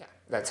 Yeah,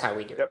 that's how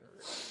we do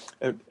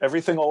it.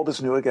 Everything old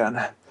is new again.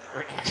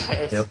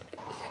 Yep.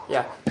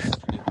 Yeah.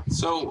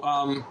 So,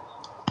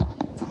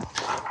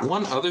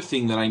 one other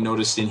thing that I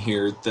noticed in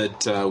here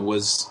that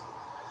was...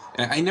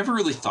 I never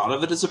really thought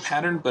of it as a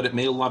pattern, but it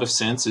made a lot of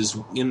sense, is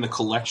in the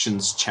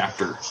collections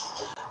chapter.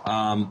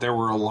 There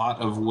were a lot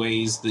of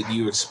ways that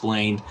you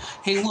explained,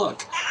 hey, look,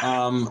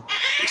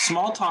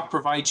 Smalltalk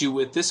provides you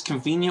with this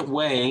convenient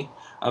way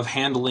of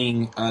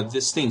handling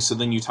this thing. So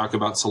then you talk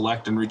about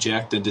select and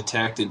reject and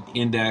detect and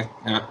index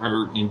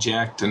or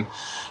inject and,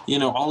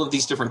 all of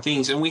these different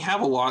things. And we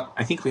have a lot.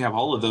 I think we have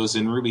all of those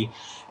in Ruby.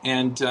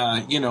 And,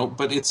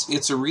 but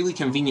it's a really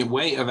convenient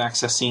way of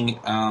accessing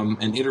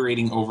and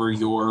iterating over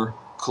your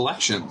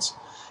collections.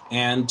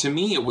 And to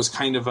me, it was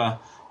kind of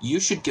you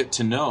should get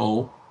to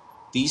know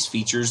these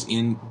features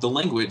in the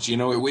language. It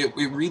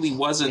really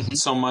wasn't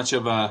so much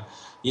of a,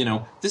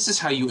 this is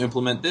how you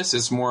implement this.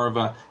 It's more of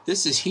a,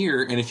 this is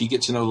here, and if you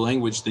get to know the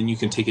language, then you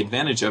can take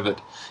advantage of it.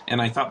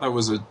 And I thought that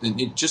was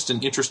just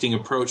an interesting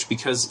approach,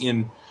 because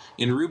in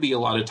Ruby, a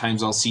lot of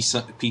times I'll see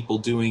some people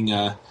doing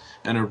an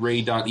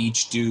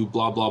array.each do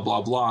blah, blah,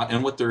 blah, blah,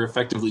 and what they're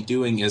effectively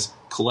doing is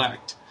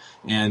collect.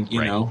 And,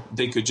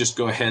 they could just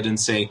go ahead and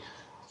say,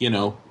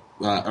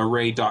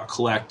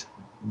 array.collect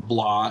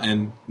blah,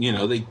 and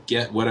they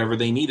get whatever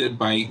they needed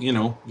by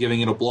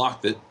giving it a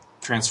block that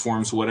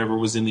transforms whatever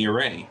was in the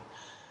array.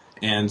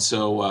 And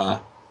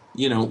so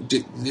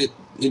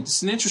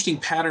it's an interesting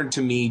pattern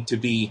to me to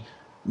be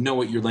know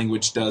what your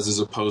language does as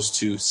opposed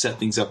to set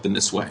things up in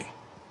this way.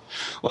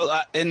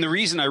 Well, and the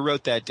reason I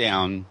wrote that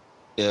down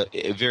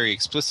very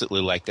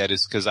explicitly like that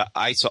is because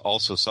I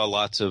also saw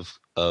lots of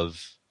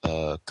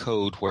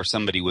code where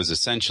somebody was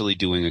essentially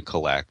doing a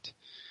collect,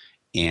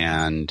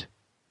 and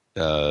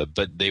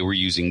but they were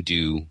using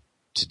do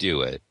to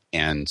do it.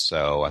 And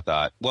so I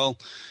thought, well,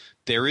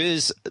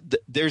 there's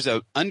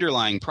an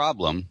underlying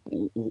problem.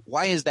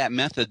 Why is that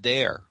method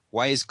there?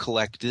 Why is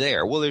collect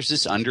there? Well, there's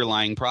this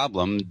underlying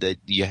problem that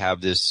you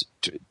have that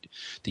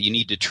you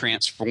need to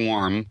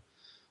transform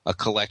a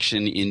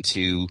collection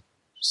into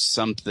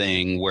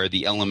something where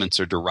the elements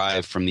are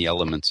derived from the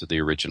elements of the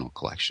original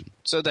collection.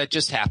 So that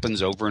just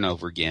happens over and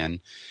over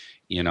again.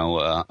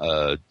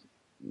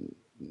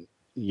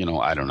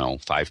 I don't know,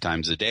 5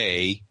 times a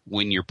day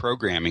when you're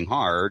programming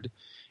hard.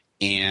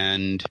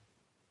 And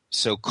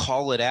so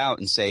call it out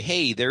and say,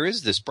 hey, there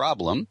is this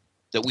problem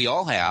that we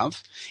all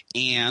have,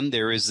 and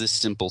there is this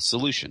simple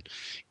solution.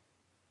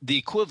 The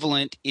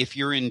equivalent, if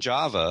you're in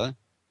Java,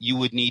 you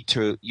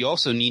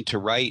also need to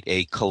write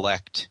a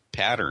collect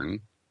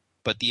pattern,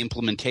 but the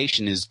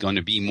implementation is going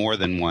to be more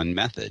than one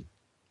method,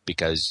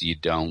 because you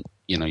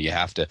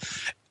have to...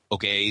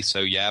 Okay,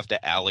 so you have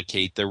to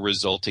allocate the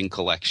resulting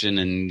collection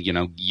and,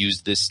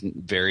 use this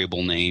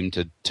variable name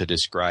to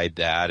describe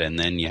that. And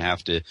then you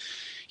have to,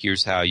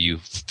 here's how you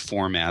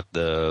format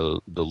the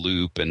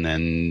loop. And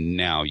then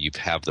now you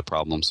have the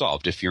problem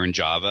solved. If you're in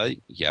Java,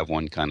 you have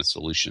one kind of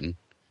solution.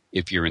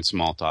 If you're in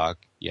Smalltalk,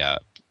 a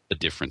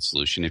different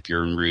solution. If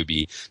you're in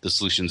Ruby, the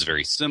solution is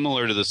very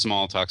similar to the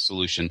Smalltalk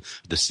solution.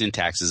 The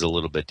syntax is a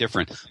little bit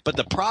different, but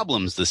the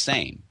problem's the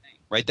same,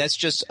 right? That's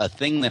just a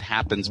thing that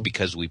happens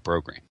because we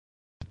program.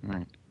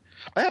 Right.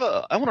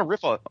 I want to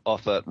riff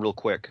off that real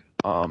quick,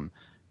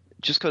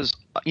 just because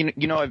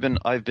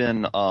I've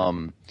been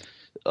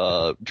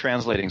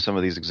translating some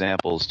of these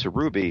examples to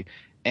Ruby,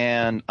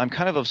 and I'm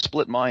kind of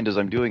split mind as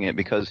I'm doing it,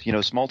 because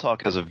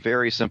Smalltalk has a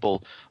very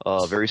simple,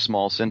 very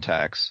small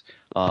syntax,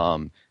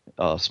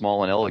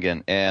 small and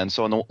elegant, and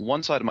so on the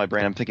one side of my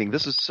brain I'm thinking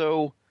this is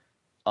so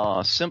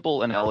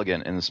simple and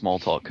elegant in the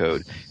Smalltalk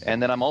code,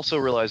 and then I'm also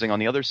realizing on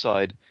the other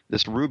side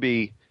this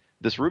Ruby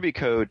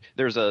code,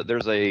 there's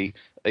a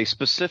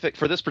specific,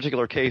 for this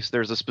particular case,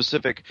 there's a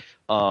specific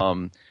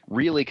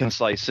really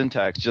concise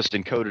syntax just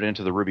encoded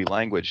into the Ruby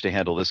language to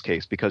handle this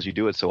case, because you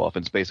do it so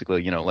often. It's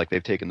basically, like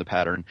they've taken the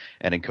pattern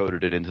and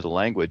encoded it into the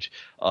language.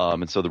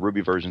 And so the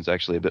Ruby version is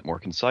actually a bit more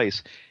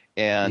concise.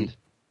 And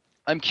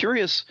I'm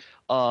curious,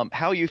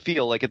 how you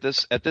feel, like at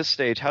this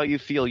stage, how you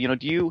feel.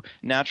 Do you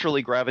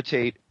naturally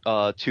gravitate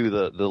to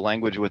the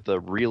language with the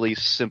really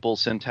simple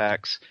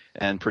syntax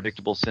and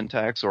predictable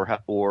syntax,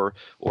 or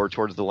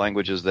towards the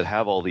languages that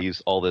have all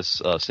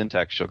this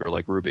syntax sugar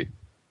like Ruby?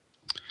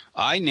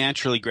 I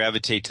naturally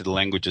gravitate to the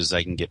languages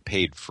I can get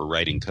paid for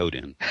writing code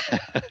in.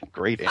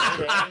 Great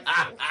answer.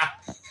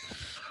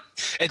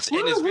 It's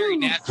very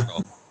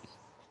natural.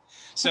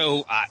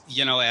 So,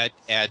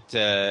 at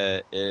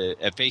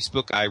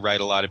Facebook, I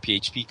write a lot of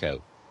PHP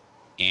code,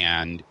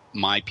 and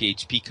my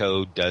PHP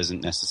code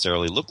doesn't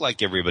necessarily look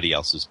like everybody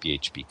else's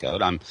PHP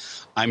code.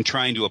 I'm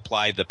trying to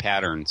apply the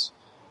patterns,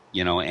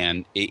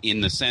 and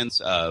in the sense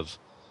of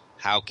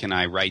how can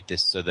I write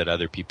this so that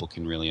other people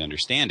can really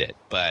understand it.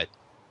 But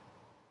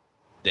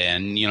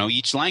then,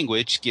 each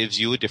language gives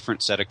you a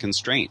different set of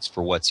constraints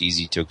for what's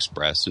easy to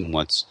express and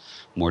what's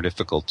more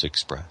difficult to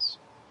express.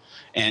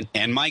 And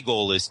my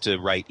goal is to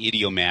write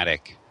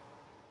idiomatic,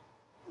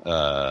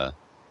 but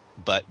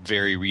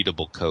very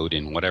readable code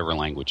in whatever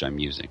language I'm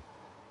using.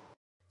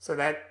 So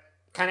that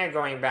kind of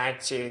going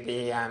back to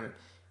the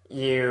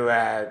you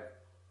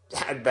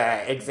had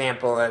the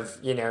example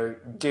of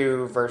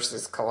do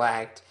versus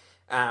collect.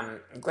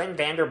 Glenn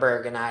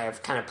Vanderberg and I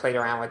have kind of played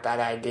around with that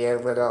idea a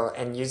little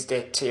and used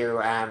it to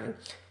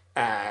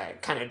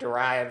kind of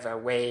derive a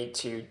way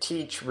to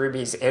teach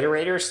Ruby's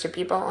iterators to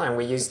people, and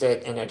we used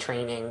it in a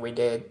training we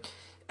did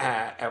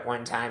at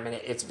one time, and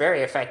it's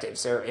very effective.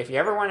 So if you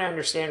ever want to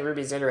understand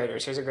Ruby's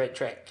iterators, here's a great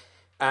trick.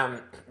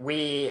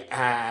 We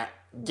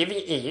give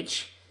you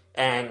each,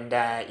 and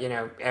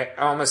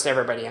almost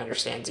everybody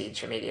understands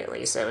each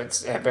immediately, so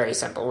it's very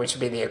simple, which would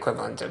be the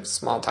equivalent of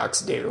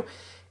Smalltalk's do.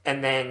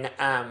 And then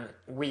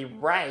we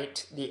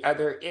write the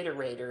other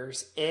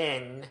iterators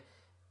in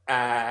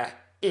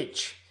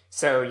each.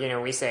 So,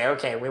 we say,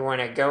 okay, we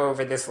want to go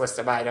over this list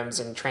of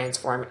items and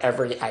transform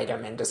every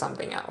item into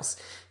something else.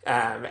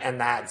 And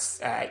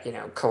that's,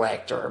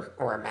 collect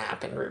or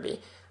map in Ruby.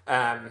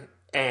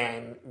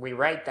 And we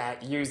write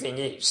that using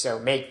each. So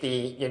make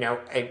the,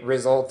 a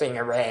resulting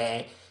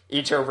array,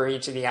 each over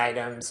each of the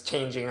items,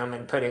 changing them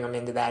and putting them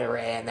into that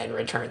array, and then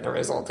return the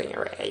resulting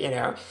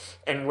array,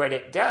 And what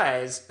it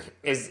does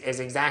is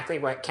exactly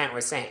what Kent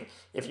was saying.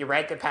 If you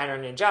write the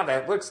pattern in Java,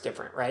 it looks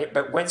different, right?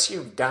 But once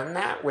you've done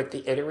that with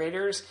the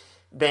iterators,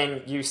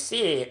 then you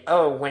see,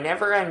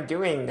 whenever I'm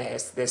doing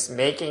this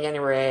making an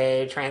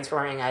array,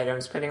 transforming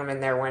items, putting them in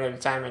there one at a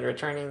time and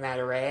returning that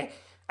array,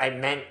 I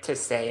meant to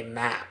say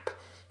map.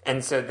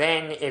 And so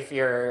then if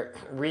you're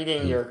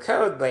reading your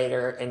code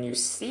later and you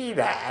see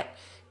that,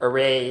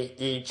 array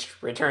each,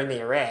 return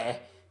the array,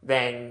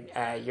 then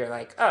you're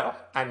like,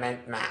 I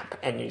meant map,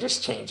 and you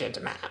just change it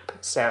to map.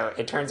 So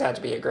it turns out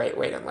to be a great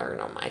way to learn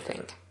them, I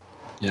think.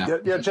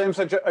 Yeah, James,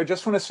 I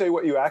just want to say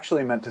what you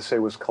actually meant to say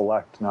was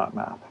collect, not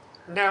map.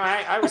 No,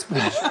 I was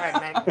pretty sure I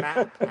meant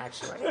map,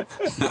 actually.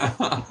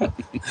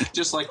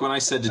 Just like when I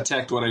said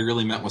detect, what I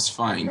really meant was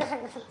find.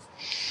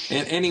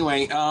 And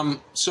anyway,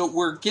 so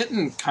we're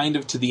getting kind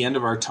of to the end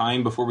of our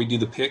time before we do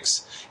the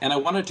picks, and I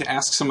wanted to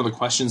ask some of the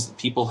questions that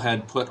people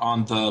had put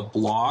on the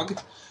blog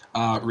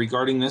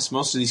regarding this.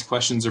 Most of these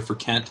questions are for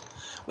Kent.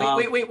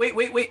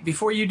 Wait.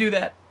 Before you do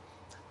that.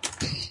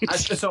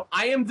 So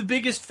I am the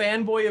biggest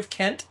fanboy of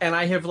Kent, and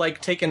I have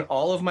taken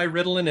all of my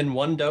Ritalin in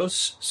one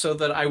dose so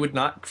that I would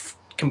not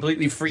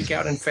completely freak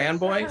out and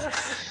fanboy.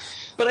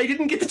 But I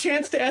didn't get the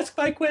chance to ask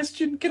my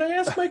question. Can I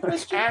ask my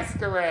question?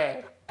 Ask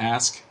away.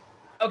 Ask.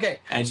 Okay.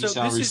 And you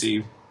shall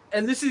receive.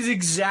 And this is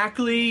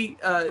exactly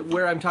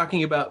where I'm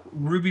talking about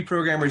Ruby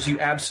programmers. You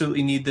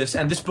absolutely need this.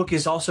 And this book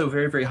is also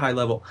very, very high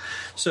level.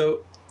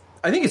 So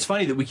I think it's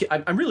funny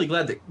that I'm really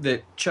glad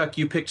that Chuck,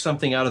 you picked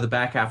something out of the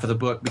back half of the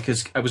book,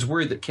 because I was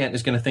worried that Kent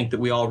is going to think that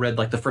we all read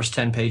the first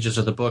 10 pages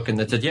of the book and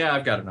that said, yeah,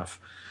 I've got enough.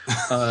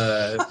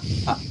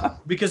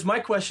 Because my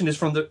question is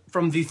from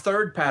the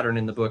third pattern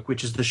in the book,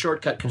 which is the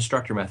shortcut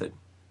constructor method.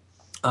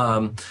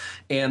 And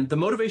the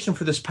motivation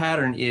for this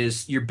pattern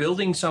is you're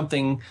building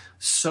something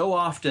so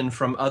often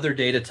from other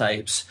data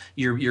types,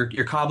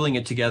 you're cobbling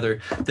it together,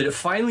 that it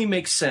finally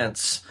makes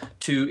sense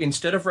to,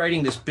 instead of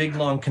writing this big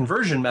long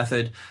conversion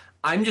method,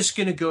 I'm just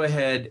going to go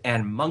ahead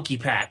and monkey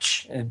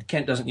patch. And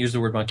Kent doesn't use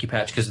the word monkey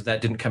patch because that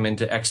didn't come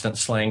into extant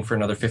slang for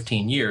another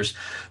 15 years.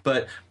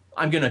 But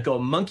I'm going to go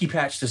monkey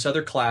patch this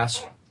other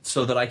class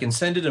so that I can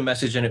send it a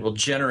message and it will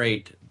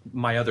generate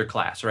my other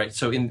class, right?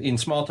 So in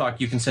Smalltalk,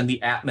 you can send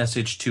the at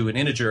message to an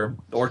integer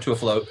or to a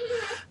float,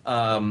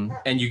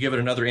 and you give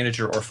it another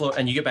integer or float,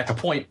 and you get back a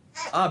point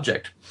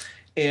object.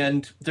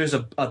 And there's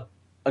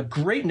a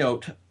great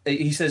note.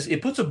 He says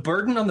it puts a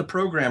burden on the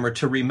programmer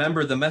to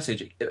remember the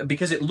message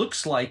because it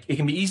looks like it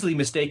can be easily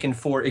mistaken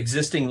for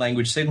existing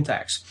language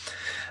syntax.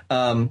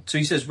 So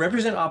he says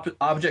represent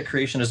object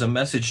creation as a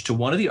message to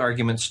one of the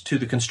arguments to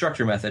the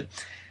constructor method.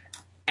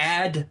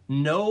 Add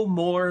no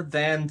more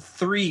than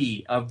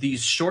 3 of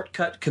these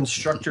shortcut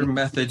constructor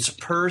methods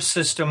per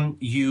system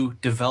you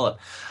develop.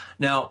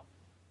 Now,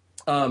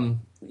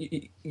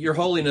 Your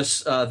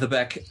Holiness, the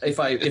Beck, if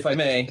I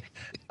may,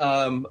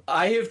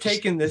 I have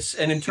taken this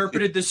and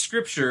interpreted this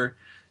scripture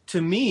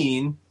to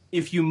mean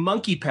if you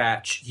monkey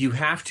patch, you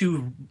have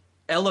to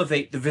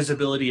elevate the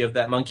visibility of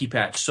that monkey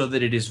patch so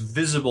that it is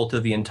visible to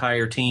the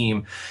entire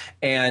team.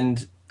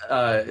 And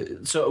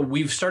so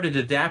we've started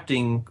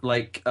adapting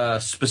like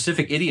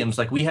specific idioms.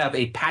 Like we have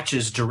a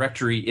patches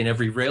directory in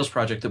every Rails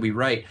project that we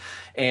write.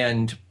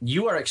 And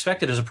you are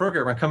expected as a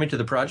programmer coming to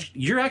the project,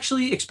 you're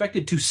actually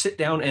expected to sit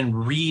down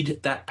and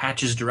read that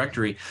patches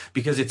directory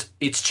because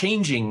it's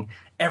changing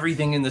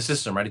everything in the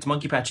system, right? It's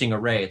monkey patching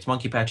array, it's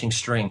monkey patching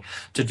string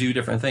to do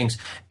different things.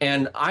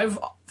 And I've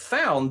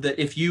found that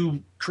if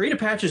you create a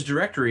patches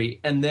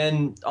directory and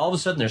then all of a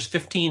sudden there's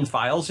 15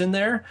 files in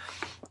there,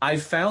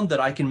 I've found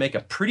that I can make a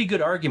pretty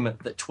good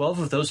argument that 12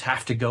 of those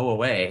have to go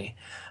away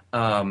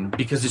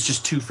because it's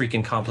just too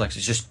freaking complex.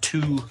 It's just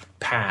too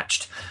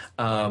patched.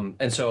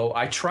 And so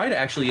I try to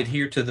actually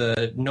adhere to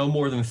the no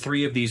more than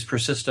 3 of these per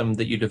system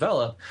that you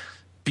develop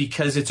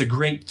because it's a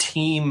great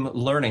team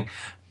learning.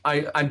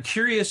 I'm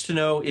curious to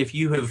know if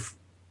you have,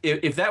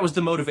 if that was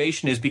the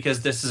motivation is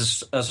because this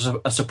is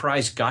a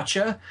surprise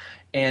gotcha,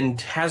 and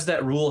has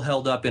that rule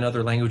held up in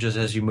other languages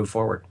as you move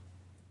forward?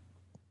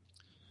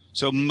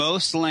 So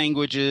most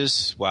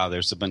languages, wow,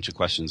 there's a bunch of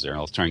questions there.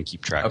 I'll try and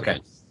keep track of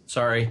it.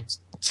 Sorry.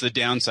 It's the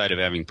downside of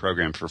having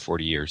programmed for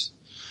 40 years.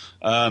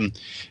 So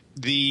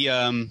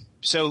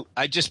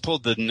I just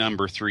pulled the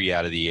number 3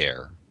 out of the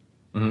air.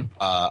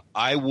 Mm-hmm.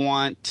 I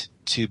want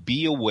to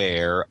be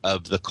aware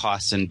of the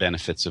costs and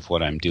benefits of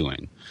what I'm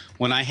doing.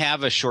 When I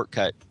have a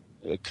shortcut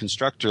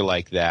constructor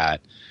like that,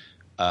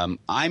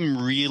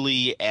 I'm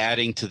really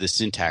adding to the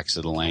syntax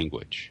of the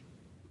language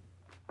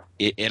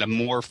in a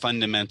more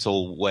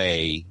fundamental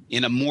way,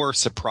 in a more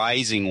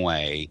surprising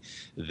way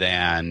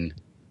than,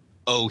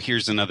 oh,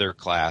 here's another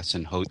class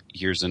and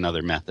here's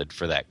another method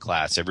for that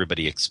class.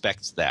 Everybody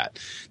expects that.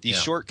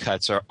 These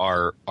shortcuts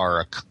are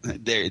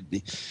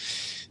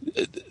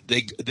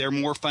they're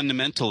more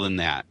fundamental than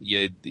that.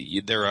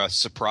 They're a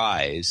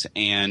surprise,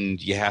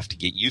 and you have to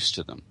get used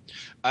to them.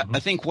 Mm-hmm. I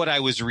think what I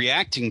was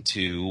reacting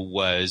to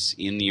was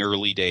in the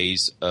early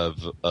days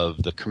of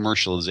the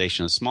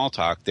commercialization of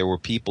Smalltalk, there were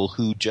people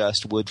who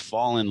just would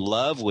fall in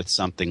love with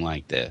something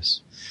like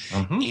this.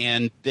 Mm-hmm.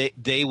 And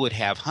they would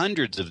have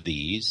hundreds of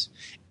these,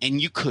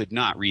 and you could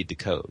not read the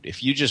code.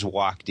 If you just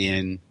walked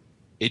in,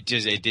 it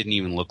didn't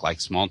even look like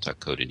Smalltalk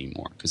code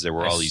anymore because there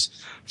were all these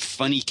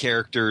funny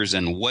characters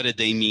and what did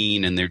they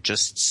mean, and they're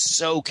just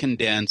so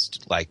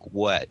condensed, like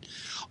what.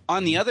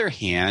 On the other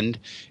hand,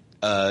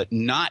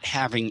 not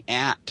having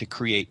to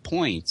create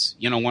points.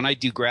 You know, when I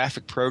do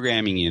graphic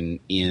programming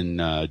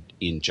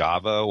in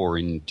Java or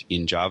in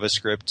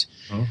JavaScript,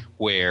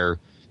 where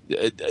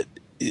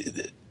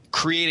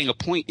creating a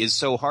point is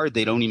so hard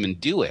they don't even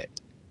do it.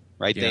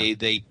 Right? Yeah.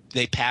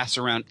 They pass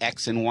around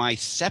X and Y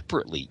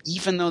separately,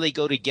 even though they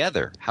go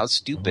together. How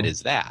stupid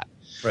is that?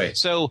 Right.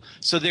 So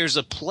there's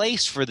a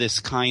place for this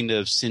kind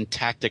of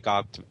syntactic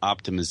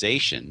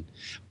optimization,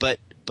 but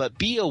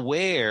be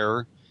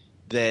aware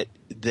that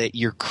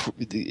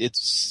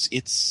it's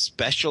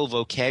special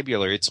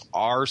vocabulary. It's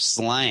our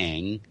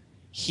slang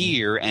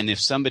here, and if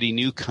somebody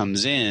new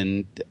comes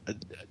in,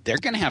 they're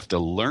going to have to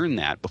learn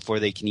that before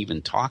they can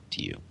even talk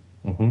to you.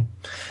 Mm-hmm.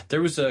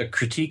 There was a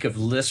critique of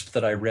Lisp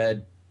that I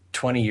read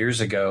 20 years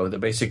ago that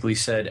basically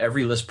said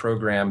every Lisp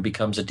program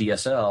becomes a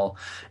DSL,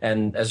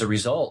 and as a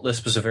result,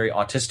 Lisp is a very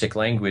autistic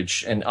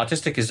language, and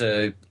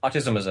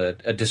autism is a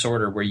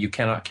disorder where you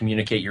cannot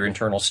communicate your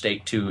internal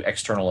state to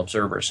external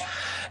observers.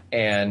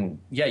 And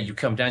you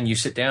come down, you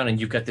sit down,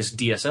 and you've got this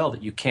DSL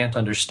that you can't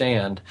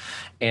understand.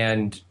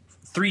 And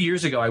 3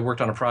 years ago, I worked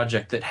on a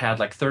project that had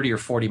like 30 or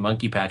 40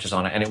 monkey patches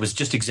on it, and it was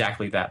just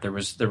exactly that. There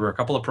were a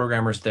couple of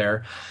programmers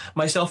there,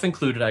 myself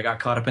included. I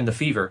got caught up in the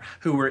fever,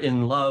 who were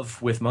in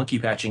love with monkey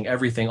patching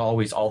everything,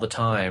 always, all the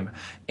time,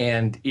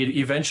 and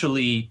it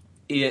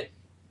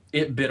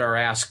bit our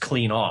ass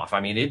clean off. I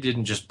mean, it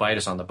didn't just bite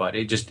us on the butt;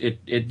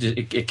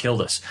 it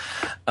killed us.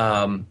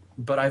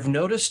 But I've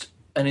noticed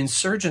an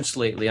insurgence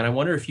lately, and I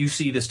wonder if you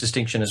see this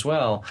distinction as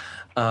well.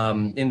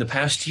 In the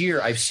past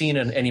year, I've seen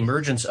an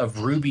emergence of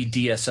Ruby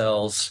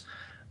DSLs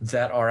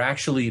that are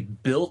actually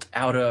built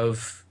out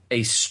of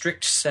a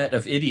strict set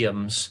of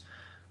idioms,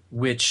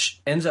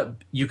 which ends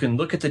up, you can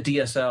look at the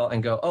DSL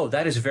and go, oh,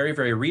 that is very,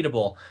 very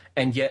readable,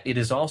 and yet it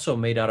is also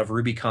made out of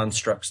Ruby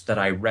constructs that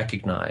I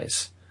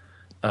recognize.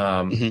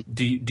 Mm-hmm.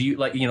 Do you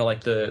like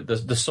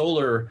the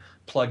Solar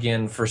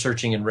plugin for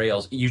searching in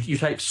Rails? You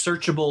type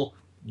searchable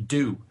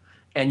do.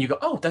 And you go,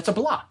 oh, that's a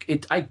block.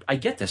 I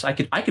get this. I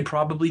could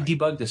probably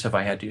debug this if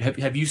I had to.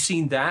 Have you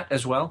seen that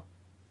as well?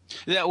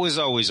 That was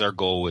always our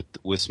goal with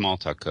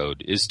Smalltalk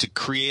code, is to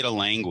create a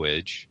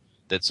language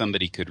that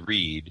somebody could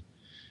read,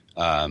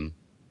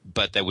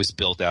 but that was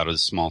built out of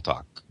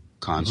Smalltalk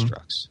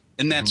constructs. Mm-hmm.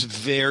 And that's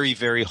very,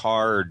 very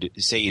hard,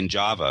 say, in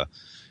Java,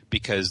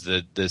 because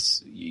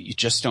you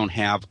just don't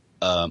have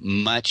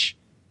much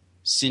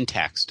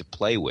syntax to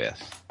play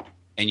with,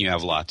 and you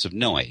have lots of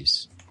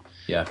noise.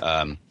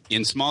 Yeah.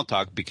 In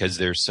Smalltalk, because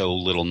there's so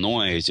little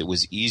noise, it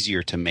was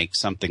easier to make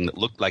something that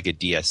looked like a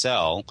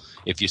DSL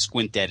if you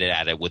squinted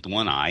at it with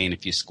one eye, and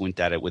if you squint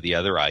at it with the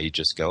other eye, you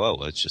just go, oh,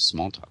 well, it's just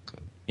Smalltalk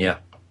code. Yeah.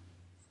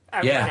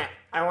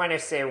 I want to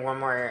say one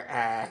more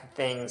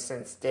thing,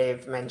 since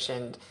Dave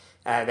mentioned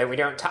that we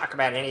don't talk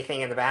about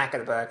anything in the back of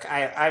the book.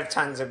 I have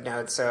tons of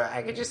notes, so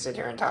I could just sit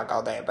here and talk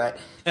all day. But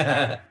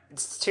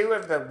two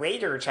of the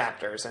later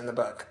chapters in the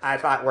book I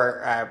thought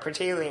were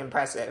particularly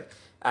impressive.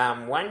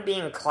 One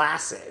being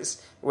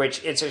classes,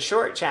 which it's a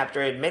short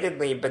chapter,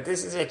 admittedly, but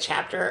this is a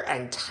chapter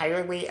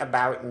entirely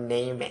about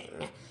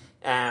naming.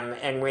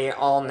 And we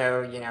all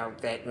know,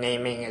 that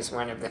naming is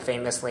one of the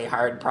famously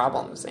hard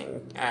problems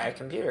in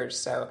computers.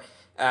 So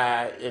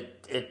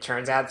it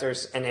turns out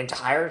there's an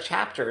entire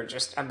chapter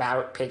just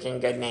about picking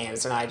good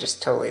names, and I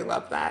just totally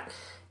love that.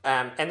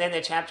 And then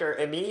the chapter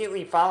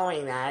immediately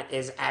following that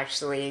is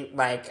actually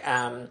like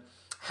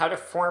how to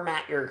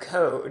format your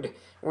code,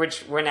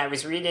 which when I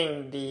was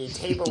reading the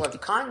table of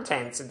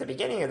contents at the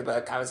beginning of the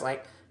book, I was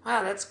like,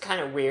 wow, that's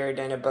kind of weird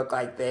in a book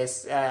like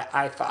this,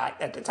 I thought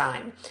at the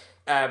time.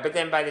 But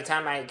then by the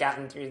time I had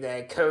gotten through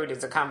the code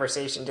as a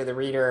conversation to the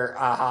reader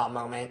aha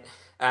moment,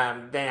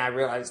 then I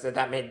realized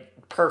that made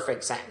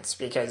perfect sense,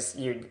 because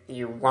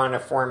you want to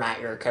format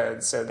your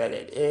code so that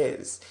it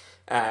is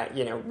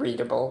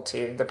readable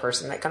to the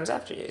person that comes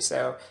after you.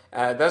 So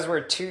those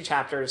were two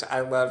chapters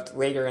I loved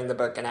later in the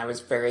book, and I was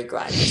very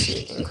glad to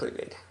see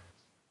included.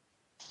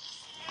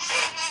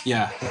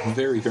 Yeah,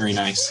 very, very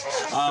nice.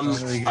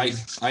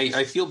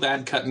 I feel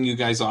bad cutting you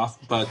guys off,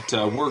 but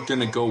we're going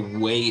to go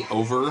way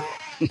over,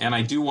 and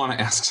I do want to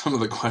ask some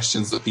of the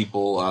questions that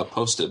people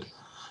posted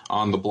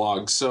on the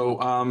blog.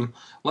 So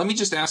let me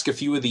just ask a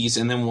few of these,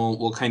 and then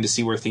we'll kind of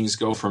see where things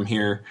go from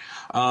here.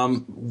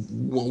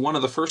 One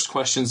of the first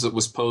questions that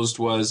was posed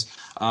was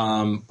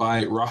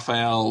by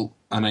Raphael,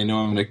 and I know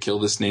I'm going to kill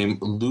this name,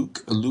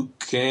 Luke.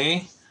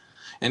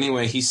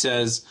 Anyway, he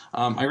says,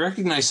 I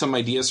recognize some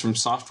ideas from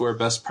software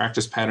best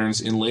practice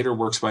patterns in later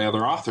works by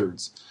other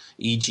authors.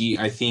 E.g.,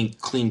 I think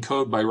Clean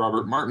Code by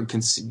Robert Martin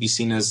can be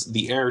seen as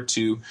the heir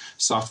to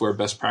software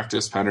best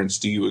practice patterns.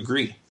 Do you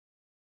agree?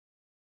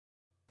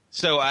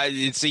 So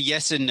it's a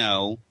yes and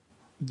no.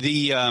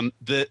 The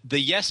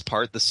yes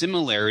part, the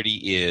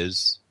similarity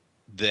is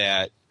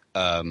that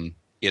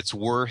it's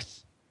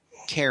worth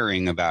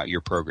caring about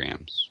your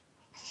programs.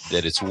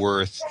 That it's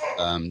worth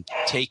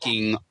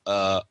taking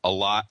a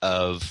lot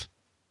of.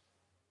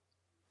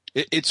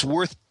 It's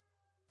worth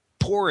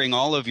pouring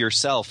all of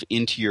yourself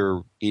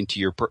into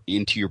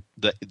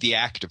the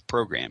act of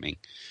programming.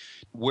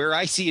 Where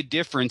I see a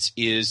difference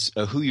is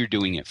who you're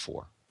doing it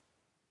for.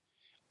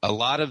 A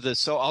lot of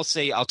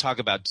I'll talk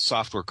about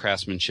software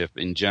craftsmanship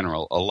in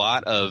general. A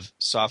lot of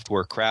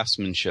software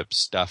craftsmanship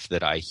stuff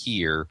that I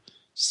hear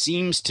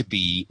seems to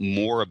be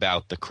more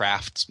about the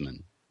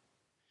craftsman.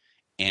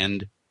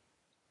 And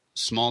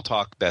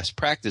Smalltalk best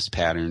practice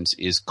patterns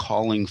is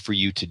calling for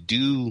you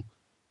to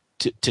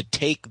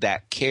take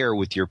that care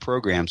with your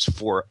programs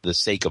for the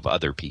sake of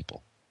other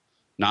people,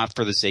 not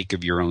for the sake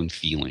of your own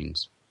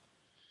feelings.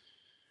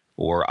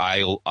 Or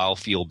I'll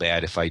feel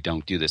bad if I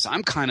don't do this.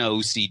 I'm kind of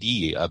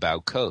OCD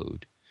about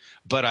code,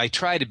 but I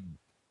try to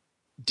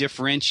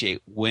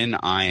differentiate when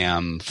I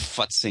am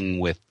futzing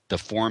with the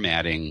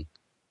formatting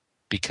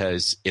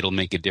because it'll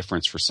make a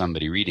difference for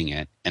somebody reading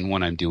it, and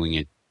when I'm doing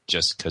it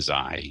just because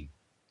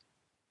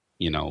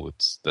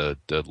it's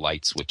the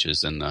light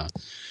switches and the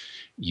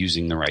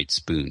using the right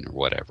spoon or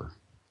whatever.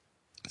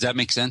 Does that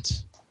make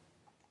sense?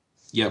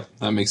 Yep,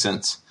 that makes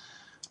sense.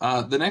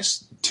 The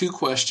next two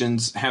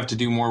questions have to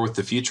do more with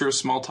the future of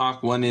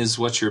Smalltalk. One is,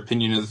 what's your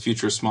opinion of the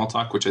future of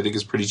Smalltalk, which I think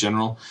is pretty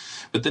general.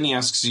 But then he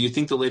asks, do you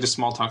think the latest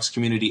Smalltalk's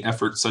community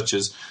efforts such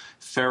as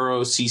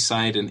Faro,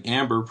 Seaside, and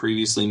Amber,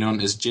 previously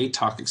known as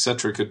JTalk,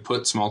 etc., could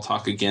put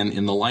Smalltalk again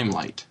in the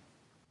limelight?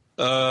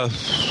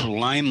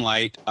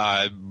 Limelight,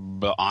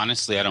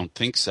 honestly, I don't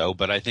think so.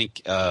 But I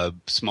think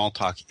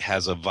Smalltalk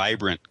has a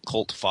vibrant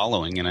cult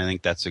following, and I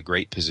think that's a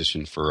great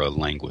position for a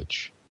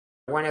language.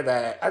 One of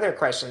the other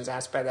questions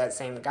asked by that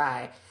same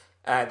guy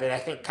that I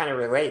think kind of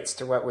relates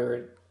to what we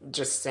were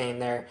just saying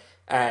there.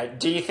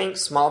 Do you think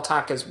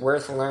Smalltalk is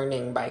worth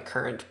learning by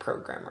current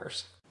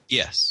programmers?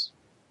 Yes.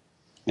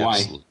 Why?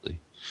 Absolutely.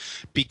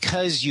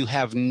 Because you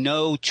have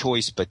no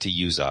choice but to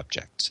use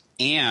objects.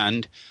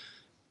 And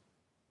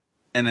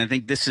I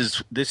think this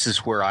is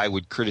where I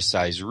would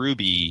criticize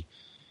Ruby.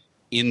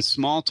 In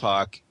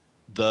Smalltalk,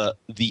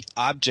 the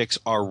objects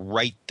are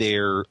right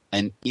there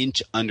an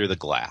inch under the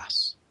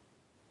glass.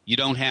 You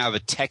don't have a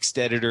text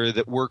editor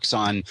that works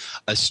on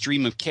a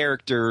stream of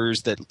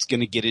characters that's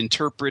going to get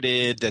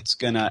interpreted, that's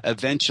going to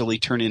eventually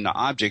turn into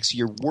objects.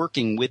 You're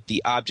working with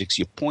the objects.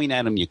 You point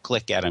at them, you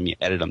click at them, you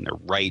edit them. They're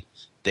right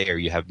there.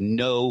 You have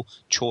no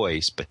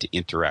choice but to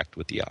interact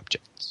with the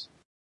objects.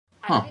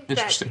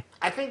 Interesting.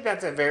 I think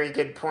that's a very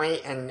good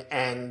point,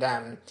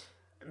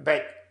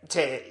 but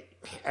to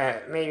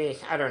maybe,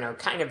 I don't know,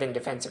 kind of in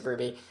defense of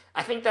Ruby,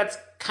 I think that's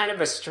kind of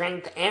a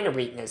strength and a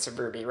weakness of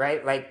Ruby,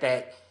 right? Like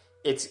that.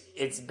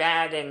 It's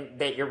bad, and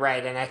that you're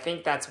right, and I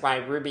think that's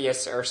why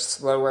Rubyists are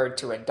slower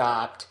to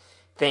adopt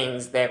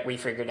things that we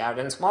figured out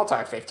in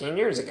Smalltalk 15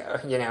 years ago,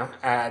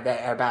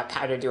 about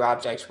how to do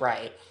objects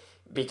right,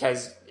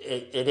 because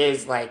it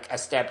is like a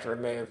step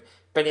removed.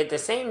 But at the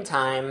same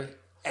time,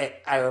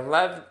 I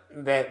love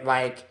that,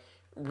 like,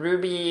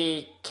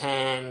 Ruby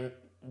can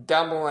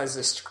double as a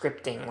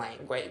scripting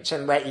language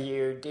and let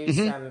you do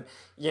some,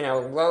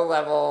 low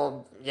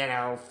level,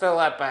 fill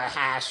up a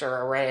hash or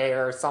array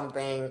or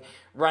something,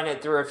 run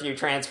it through a few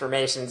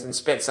transformations and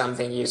spit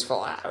something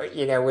useful out,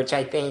 which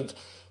I think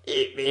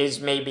it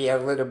is maybe a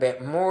little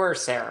bit more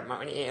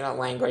ceremony in a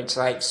language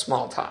like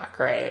Smalltalk,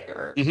 right?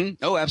 Or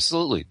Oh,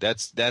 absolutely.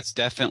 That's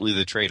definitely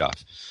the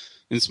trade-off.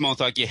 In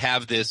Smalltalk, you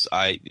have this,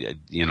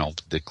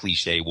 the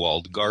cliche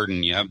walled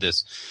garden. You have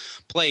this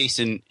place,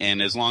 and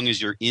as long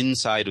as you're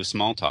inside of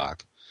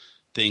Smalltalk,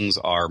 things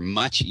are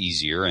much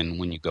easier. And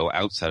when you go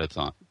outside of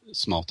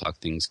Smalltalk,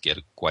 things get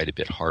quite a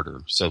bit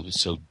harder. So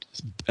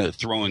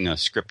throwing a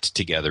script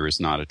together is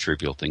not a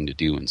trivial thing to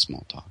do in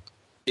Smalltalk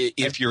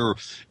if you're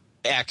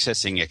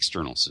accessing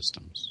external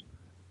systems.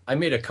 I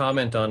made a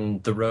comment on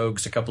the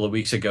Rogues a couple of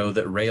weeks ago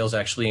that Rails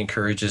actually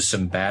encourages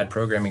some bad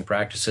programming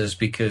practices,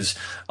 because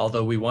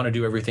although we want to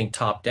do everything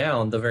top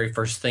down, the very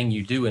first thing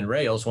you do in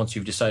Rails once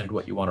you've decided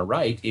what you want to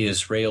write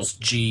is Rails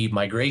G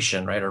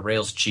migration, right, or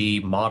Rails G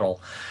model,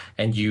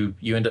 and you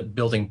end up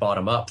building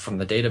bottom up from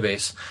the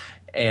database.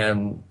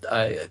 And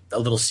a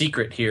little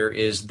secret here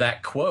is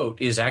that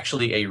quote is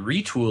actually a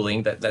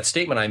retooling. That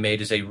statement I made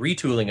is a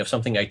retooling of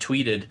something I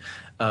tweeted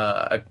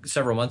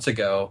several months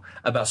ago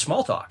about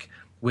Smalltalk,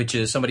 which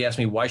is somebody asked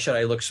me, why should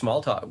I look at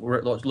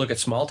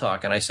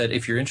Smalltalk? And I said,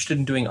 if you're interested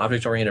in doing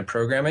object-oriented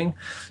programming,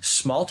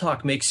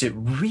 Smalltalk makes it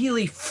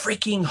really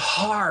freaking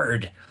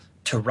hard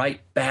to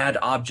write bad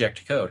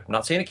object code. I'm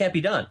not saying it can't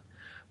be done,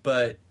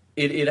 but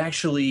it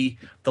actually,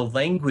 the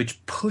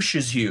language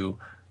pushes you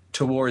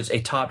towards a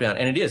top-down.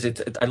 And it is.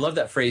 I love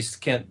that phrase,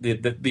 Kent,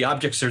 the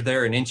objects are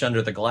there an inch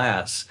under the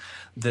glass,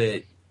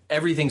 that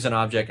everything's an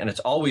object and it's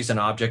always an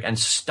object, and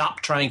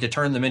stop trying to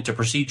turn them into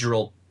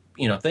procedural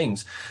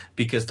things,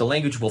 because the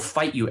language will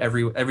fight you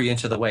every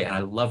inch of the way. And I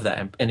love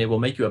that. And it will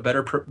make you a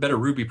better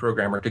Ruby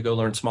programmer to go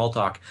learn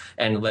Smalltalk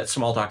and let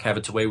Smalltalk have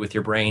its way with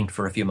your brain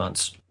for a few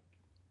months.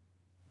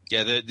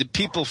 Yeah, the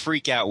people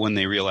freak out when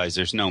they realize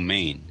there's no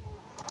main.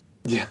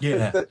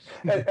 Yeah.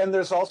 And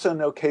there's also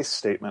no case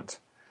statement,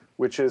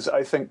 which is,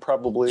 I think,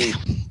 probably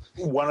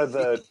one of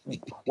the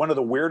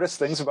weirdest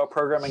things about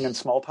programming in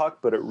Smalltalk,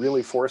 but it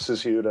really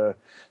forces you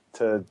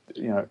to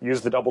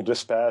use the double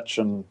dispatch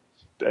and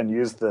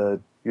use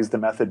the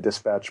method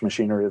dispatch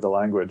machinery of the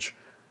language.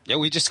 Yeah,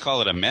 we just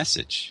call it a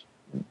message.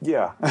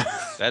 Yeah.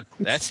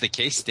 That's the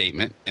case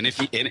statement. And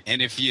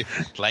if you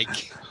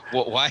like,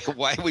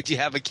 why would you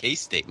have a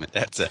case statement?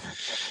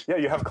 Yeah,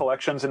 you have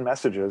collections and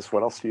messages.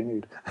 What else do you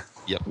need?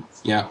 Yep.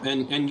 Yeah,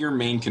 and your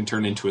main can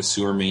turn into a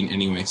sewer main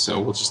anyway,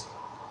 so we'll just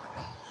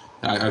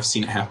I've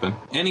seen it happen.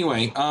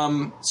 Anyway,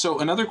 so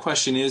another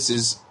question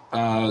is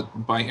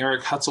by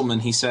Eric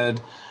Hutzelman. He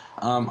said,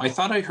 I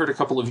thought I heard a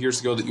couple of years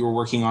ago that you were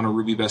working on a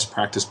Ruby Best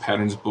Practice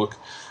Patterns book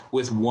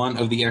with one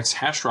of the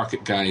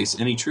ex-HashRocket guys.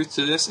 Any truth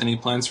to this? Any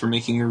plans for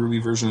making a Ruby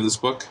version of this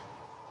book?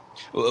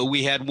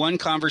 We had one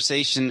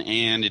conversation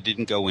and it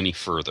didn't go any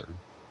further.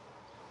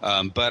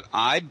 But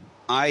I,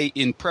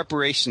 in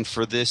preparation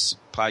for this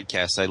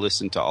podcast, I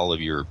listened to all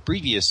of your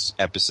previous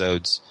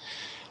episodes,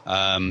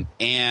 and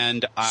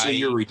So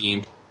you're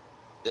redeemed.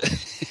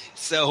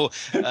 So,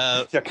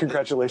 yeah,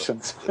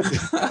 congratulations.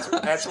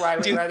 That's why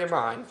we let him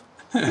on.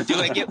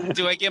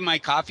 Do I get my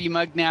coffee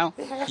mug now?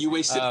 You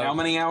wasted how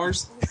many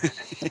hours?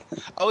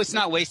 Oh, it's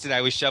not wasted.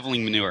 I was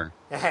shoveling manure.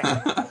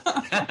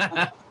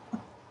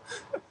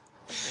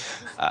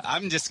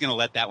 I'm just going to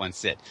let that one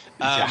sit.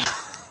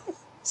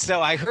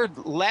 So I heard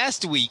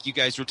last week you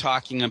guys were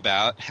talking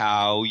about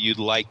how you'd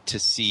like to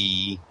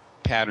see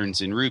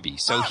patterns in Ruby.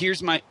 So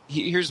here's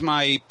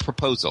my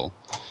proposal.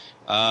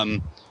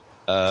 I'll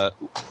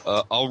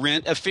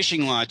rent a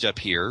fishing lodge up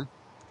here,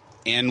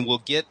 and we'll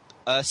get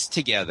us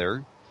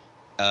together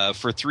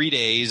for 3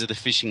 days at the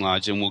fishing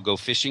lodge, and we'll go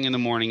fishing in the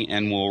morning,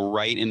 and we'll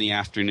write in the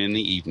afternoon and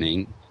the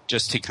evening,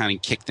 just to kind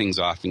of kick things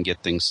off and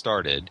get things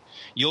started.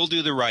 You'll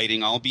do the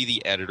writing, I'll be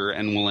the editor,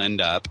 and we'll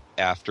end up,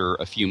 after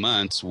a few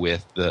months,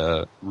 with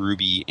the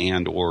Ruby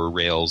and or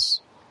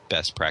Rails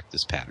best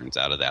practice patterns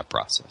out of that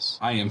process.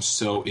 I am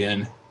so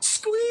in.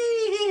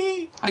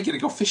 Squee! I get to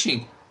go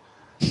fishing.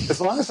 As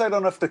long as I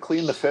don't have to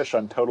clean the fish,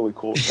 I'm totally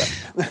cool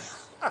with that.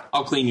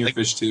 I'll clean your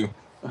fish too.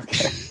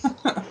 Okay.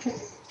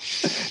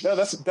 No,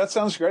 that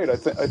sounds great. I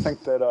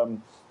think that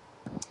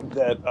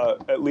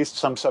at least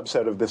some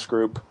subset of this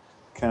group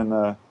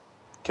can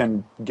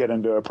get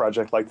into a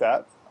project like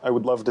that. I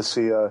would love to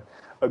see a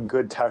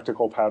good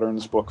tactical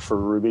patterns book for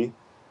Ruby.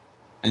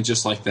 And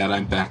just like that,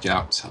 I'm back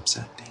out.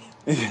 Subset.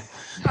 Damn.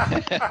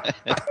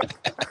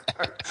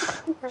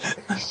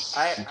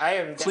 I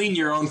am clean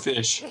your own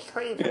fish.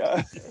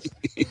 Yeah.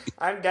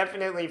 I'm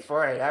definitely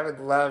for it. I would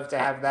love to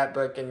have that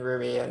book in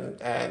Ruby,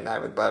 and I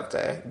would love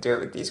to do it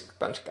with these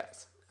bunch of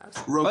guys.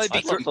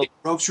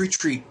 Rogues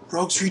retreat.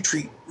 Oh,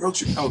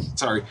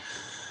 sorry.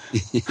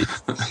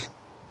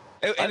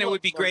 And it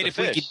would be great if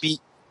we could be.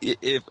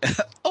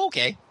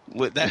 Okay,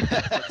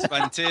 that's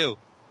fun too.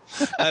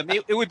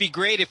 It would be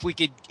great if we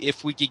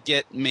could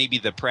get maybe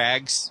the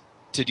Prags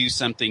to do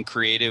something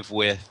creative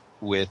with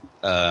with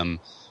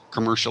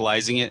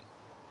commercializing it.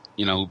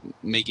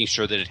 Making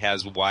sure that it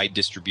has wide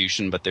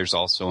distribution, but there's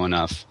also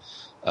enough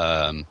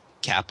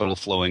capital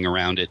flowing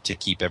around it to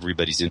keep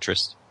everybody's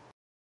interest.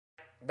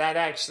 That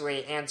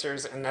actually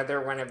answers another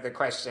one of the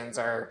questions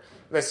our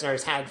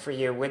listeners had for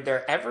you. Would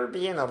there ever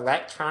be an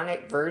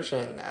electronic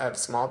version of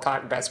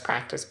Smalltalk best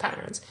practice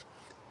patterns?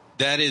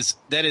 That is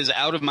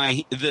out of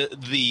my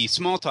the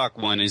Smalltalk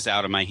one is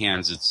out of my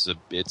hands.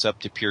 It's up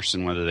to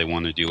Pearson whether they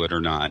want to do it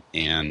or not.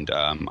 And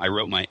I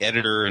wrote my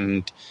editor,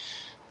 and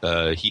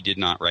he did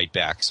not write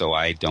back, so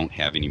I don't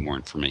have any more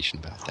information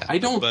about that. I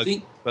don't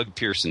think bug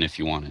Pearson if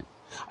you want it.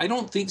 I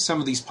don't think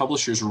some of these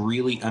publishers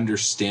really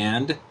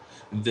understand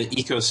the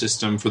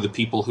ecosystem for the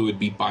people who would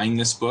be buying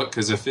this book,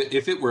 because if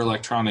it were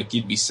electronic,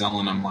 you'd be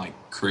selling them like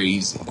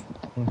crazy.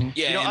 Mm-hmm.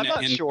 Yeah, I'm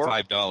not sure.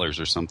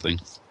 $5 or something.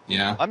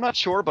 Yeah, I'm not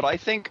sure, but I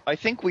think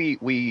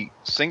we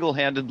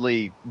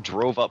single-handedly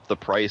drove up the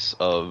price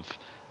of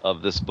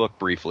this book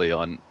briefly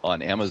on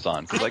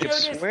Amazon, because I could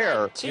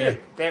swear that too,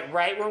 that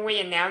right when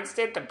we announced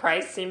it, the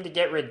price seemed to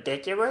get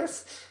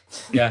ridiculous.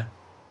 Yeah,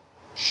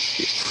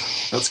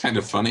 that's kind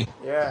of funny.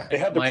 Yeah, They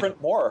had to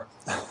print more.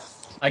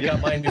 I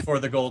got mine before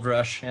the gold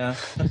rush. Yeah.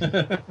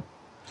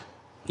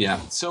 Yeah.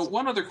 So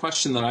one other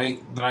question that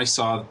I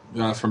saw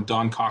from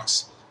Don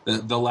Cox,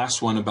 the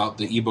last one about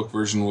the ebook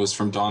version was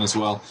from Don as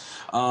well.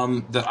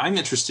 That I'm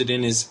interested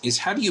in is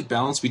how do you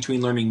balance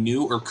between learning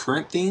new or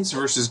current things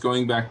versus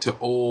going back to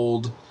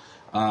old,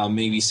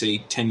 maybe say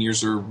 10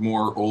 years or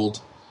more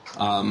old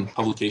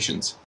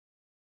publications?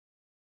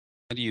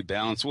 How do you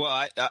balance?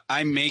 Well,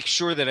 I make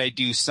sure that I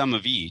do some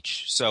of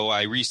each. So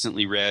I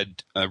recently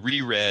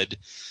reread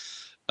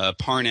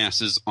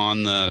Parnassus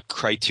on the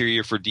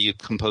criteria for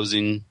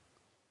decomposing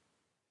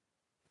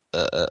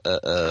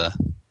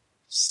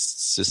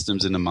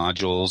systems into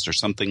modules or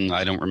something.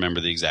 I don't remember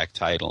the exact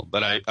title,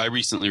 but I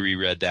recently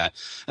reread that.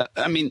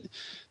 I mean,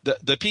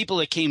 the people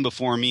that came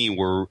before me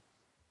were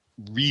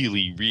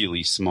really,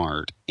 really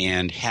smart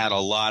and had a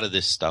lot of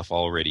this stuff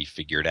already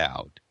figured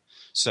out.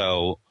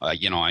 So,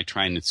 I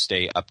try and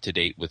stay up to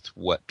date with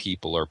what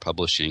people are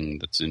publishing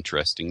that's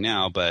interesting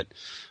now, but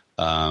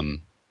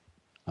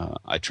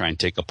I try and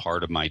take a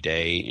part of my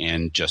day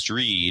and just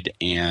read,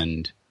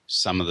 and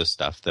some of the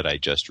stuff that I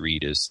just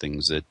read is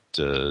things that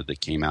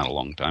came out a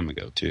long time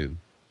ago too.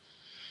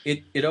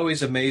 It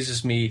always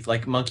amazes me,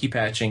 like monkey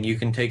patching. You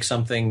can take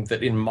something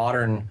that in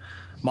modern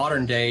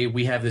day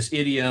we have this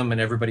idiom and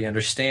everybody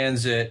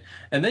understands it,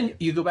 and then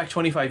you go back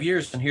 25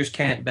 years and here's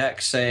Kent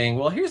Beck saying,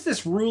 well, here's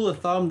this rule of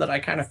thumb that I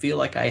kind of feel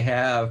like I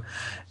have,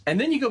 and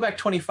then you go back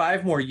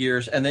 25 more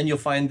years and then you'll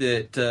find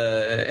that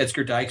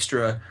Edgar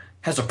Dijkstra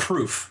has a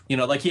proof,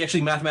 like he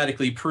actually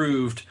mathematically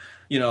proved,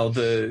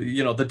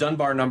 the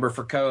Dunbar number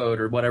for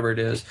code or whatever it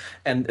is.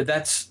 And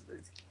that's,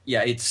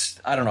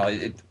 I don't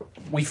know.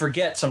 We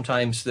forget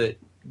sometimes that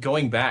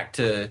going back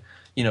to,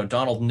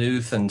 Donald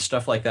Knuth and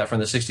stuff like that from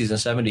the 60s and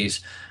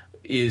 70s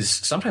is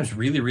sometimes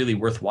really, really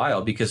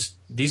worthwhile, because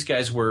these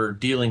guys were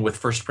dealing with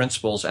first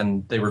principles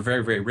and they were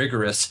very, very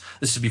rigorous.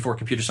 This is before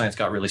computer science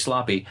got really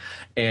sloppy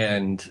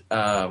and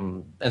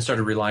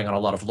started relying on a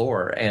lot of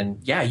lore. And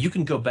you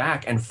can go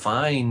back and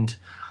find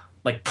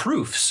like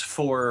proofs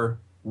for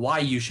why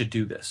you should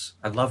do this.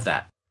 I love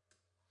that.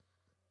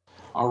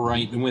 All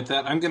right. And with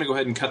that, I'm going to go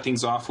ahead and cut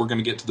things off. We're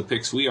going to get to the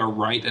picks. We are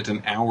right at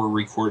an hour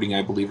recording,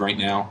 I believe, right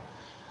now.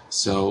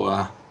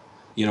 So,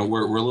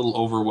 we're a little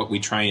over what we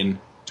try and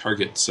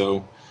target.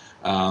 So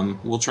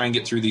we'll try and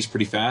get through these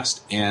pretty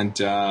fast. And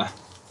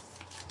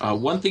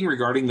one thing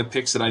regarding the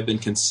picks that I've been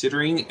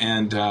considering,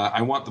 and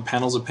I want the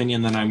panel's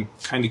opinion, then I'm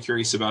kind of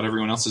curious about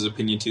everyone else's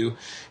opinion too,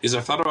 is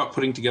I've thought about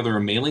putting together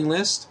a mailing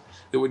list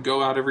that would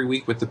go out every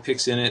week with the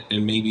picks in it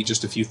and maybe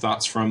just a few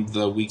thoughts from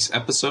the week's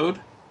episode.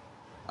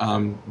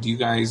 Do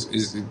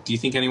you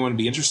think anyone would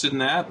be interested in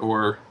that?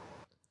 Or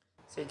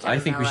So I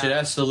think we should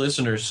ask the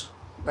listeners.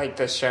 Like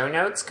the show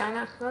notes, kind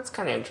of? That's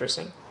kind of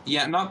interesting.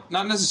 Yeah, not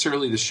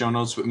necessarily the show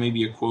notes, but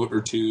maybe a quote or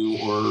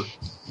two,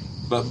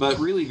 but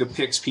really the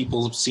picks,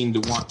 people seem to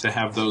want to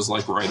have those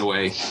like right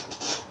away.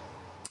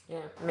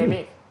 Yeah,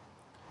 maybe.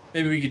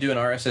 Maybe we could do an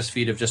RSS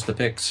feed of just the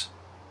picks.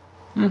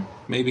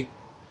 Maybe.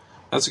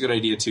 That's a good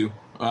idea too.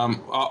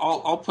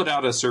 I'll put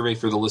out a survey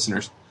for the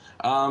listeners.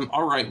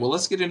 All right, well,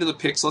 let's get into the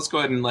picks. Let's go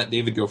ahead and let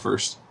David go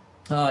first.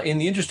 In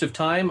the interest of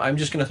time, I'm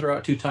just going to throw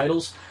out two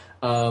titles.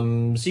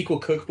 Sequel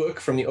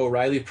Cookbook from the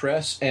O'Reilly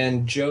Press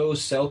and Joe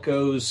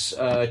Selko's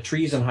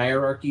Trees and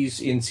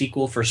Hierarchies in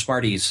Sequel for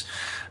Smarties.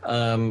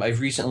 I've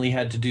recently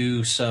had to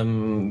do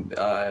some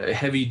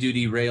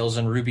heavy-duty Rails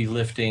and Ruby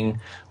lifting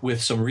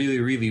with some really,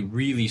 really,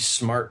 really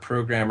smart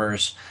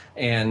programmers,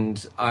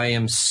 and I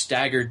am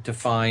staggered to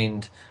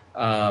find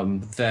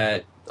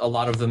that a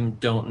lot of them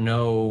don't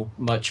know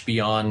much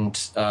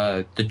beyond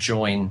the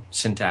join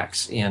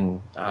syntax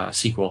in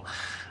SQL.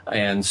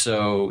 And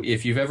so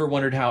if you've ever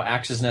wondered how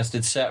Axis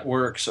Nested Set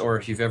works, or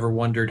if you've ever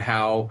wondered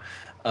how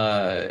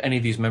any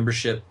of these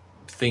membership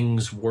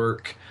things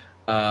work,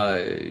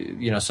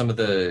 some of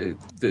the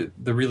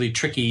really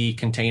tricky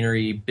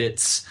containery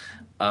bits.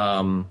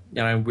 And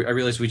I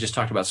realize we just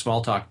talked about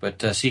Smalltalk, but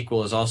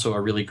SQL is also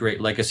a really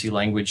great legacy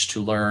language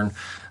to learn.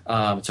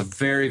 It's a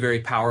very, very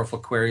powerful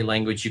query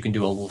language. You can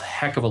do a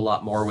heck of a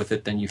lot more with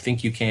it than you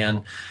think you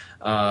can.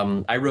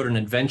 I wrote an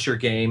adventure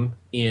game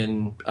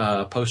in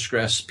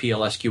Postgres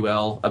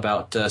PLSQL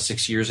about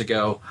 6 years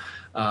ago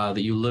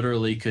that you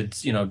literally could,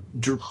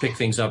 pick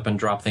things up and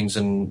drop things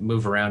and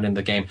move around in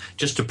the game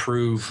just to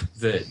prove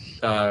that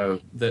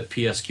that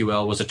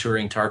PSQL was a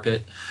Turing tar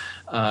pit.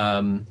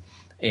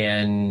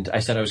 And I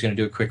said I was going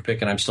to do a quick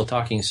pick, and I'm still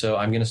talking, so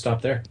I'm going to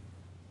stop there.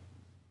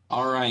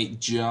 All right,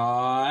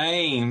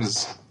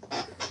 James.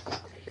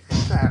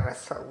 That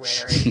was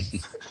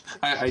hilarious.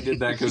 I did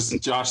that because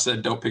Josh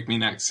said, "Don't pick me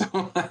next."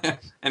 So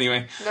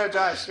anyway. No,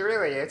 Josh,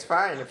 really, it's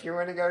fine if you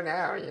want to go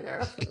now.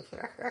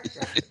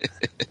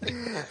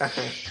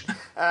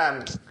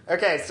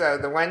 Okay, so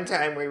the one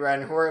time we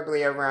run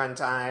horribly over on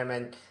time,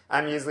 and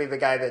I'm usually the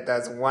guy that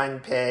does one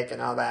pick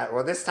and all that.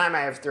 Well, this time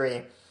I have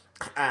three.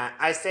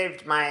 I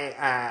saved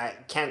my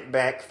Kent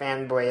Beck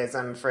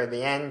fanboyism for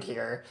the end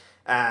here,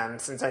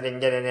 since I didn't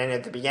get it in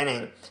at the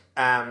beginning.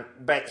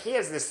 But he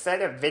has this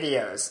set of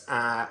videos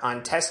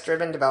on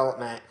test-driven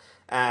development.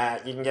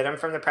 You can get them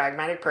from the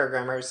Pragmatic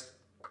Programmers.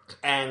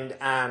 And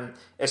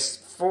it's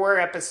 4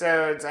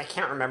 episodes. I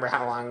can't remember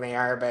how long they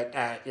are, but,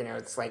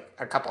 it's like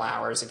a couple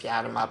hours if you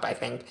add them up, I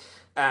think.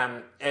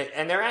 And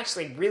they're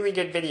actually really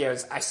good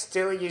videos. I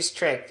still use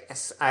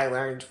tricks I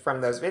learned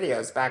from those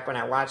videos back when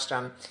I watched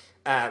them.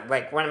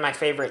 Like one of my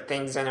favorite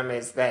things in them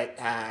is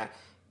that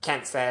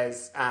Kent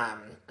says,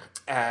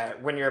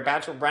 when you're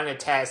about to run a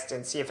test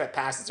and see if it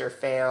passes or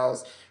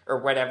fails or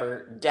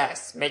whatever,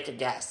 make a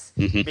guess.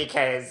 Mm-hmm.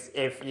 Because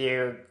if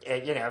you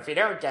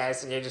don't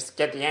guess and you just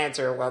get the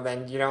answer, well,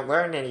 then you don't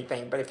learn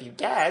anything. But if you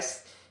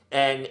guess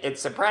and it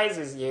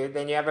surprises you,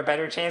 then you have a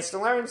better chance to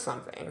learn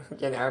something,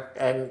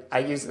 and I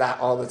use that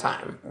all the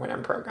time when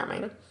I'm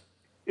programming.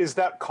 Is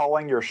that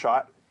calling your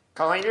shot?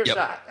 Calling your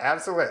shot,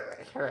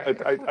 absolutely.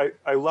 Right.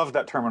 I love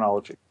that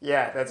terminology.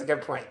 Yeah, that's a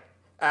good point.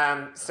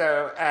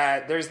 So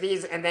there's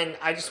these, and then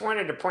I just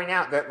wanted to point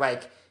out that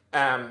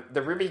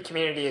the Ruby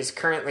community is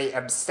currently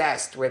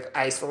obsessed with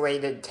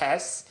isolated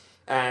tests,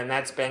 and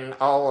that's been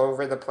all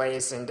over the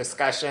place in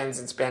discussions.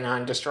 It's been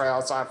on Destroy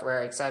All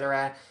Software,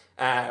 etc.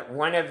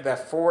 One of the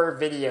 4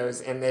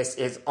 videos in this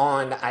is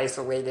on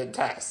isolated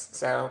tests.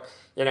 So,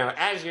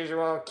 as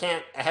usual,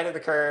 Kent ahead of the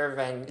curve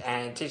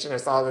and teaching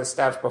us all this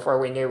stuff before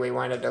we knew we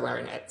wanted to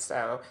learn it.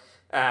 So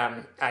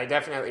I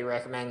definitely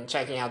recommend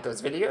checking out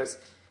those videos.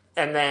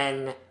 And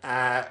then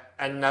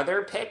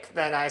another pick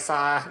that I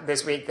saw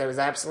this week that was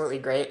absolutely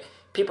great.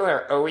 People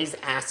are always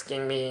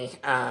asking me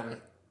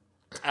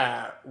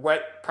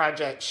what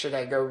project should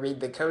I go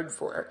read the code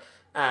for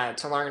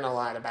to learn a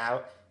lot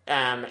about.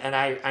 And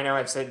I know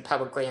I've said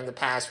publicly in the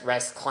past,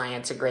 REST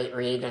Client's a great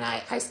read, and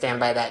I stand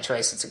by that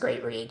choice. It's a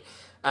great read.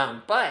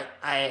 But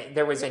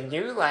there was a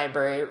new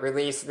library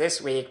released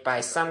this week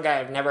by some guy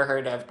I've never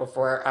heard of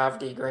before,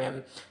 Avdi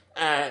Grimm,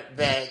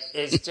 that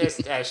is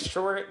just a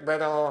short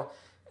little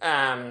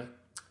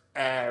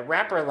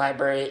wrapper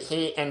library.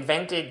 He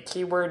invented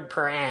keyword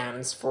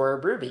params for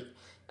Ruby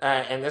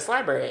in this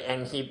library,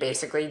 and he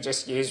basically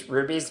just used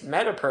Ruby's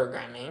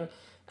metaprogramming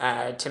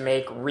to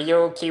make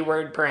real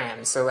keyword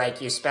params. So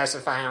you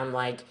specify them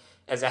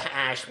as a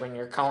hash when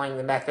you're calling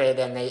the method,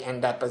 and they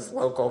end up as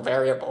local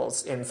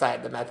variables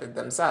inside the method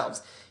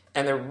themselves.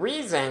 And the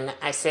reason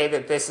I say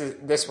that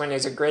this one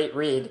is a great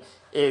read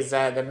is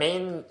the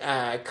main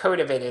code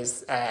of it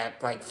is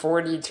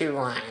 42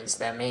 lines,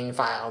 the main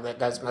file that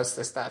does most of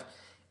the stuff.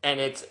 And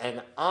it's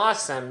an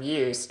awesome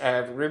use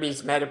of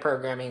Ruby's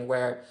metaprogramming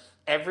where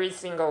every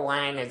single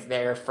line is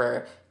there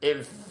for a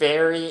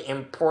very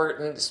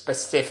important,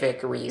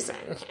 specific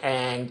reason.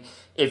 And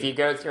if you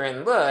go through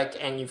and look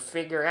and you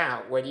figure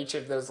out what each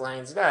of those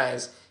lines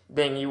does,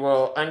 then you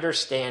will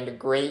understand a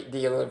great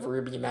deal of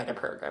Ruby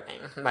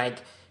metaprogramming.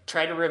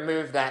 Try to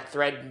remove that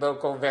thread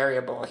local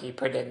variable he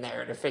put in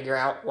there to figure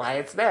out why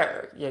it's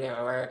there,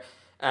 or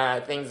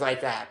things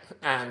like that.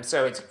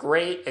 So it's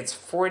great. It's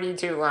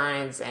 42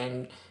 lines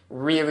and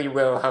really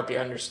will help you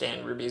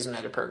understand Ruby's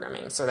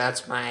metaprogramming. So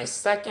that's my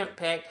second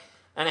pick.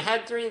 And I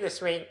had 3 this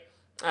week.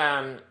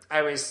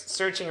 I was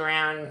searching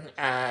around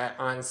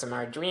on some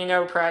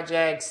Arduino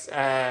projects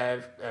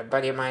a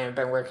buddy of mine had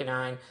been working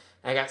on.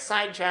 I got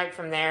sidetracked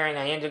from there, and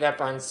I ended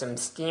up on some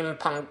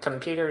steampunk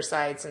computer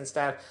sites and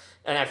stuff.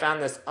 And I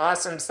found this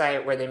awesome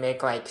site where they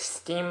make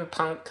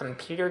steampunk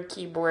computer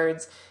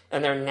keyboards,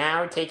 and they're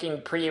now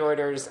taking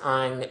pre-orders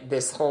on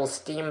this whole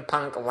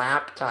steampunk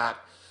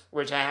laptop,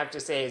 which I have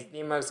to say is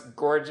the most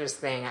gorgeous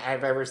thing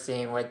I've ever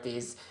seen with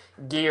these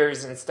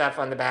gears and stuff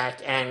on the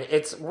back, and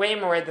it's way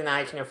more than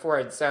I can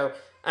afford. So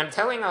I'm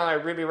telling all our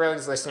Ruby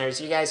Rogues listeners,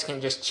 you guys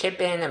can just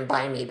chip in and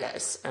buy me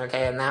this,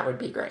 okay? And that would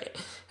be great.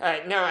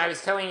 No, I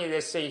was telling you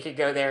this so you could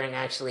go there and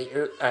actually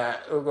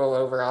oogle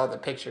over all the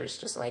pictures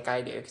just like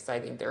I do, because I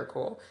think they're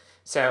cool.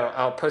 So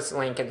I'll post a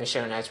link in the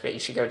show notes, but you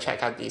should go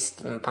check out these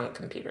steampunk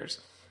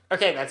computers.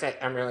 Okay, that's it.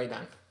 I'm really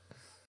done.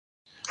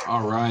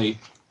 All right.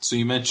 So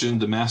you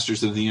mentioned the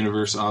Masters of the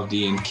Universe,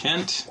 Avdi and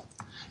Kent,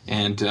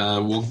 and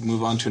we'll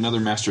move on to another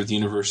Master of the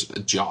Universe,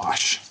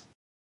 Josh.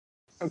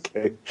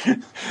 Okay.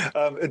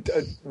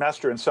 A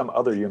master in some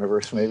other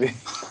universe, maybe.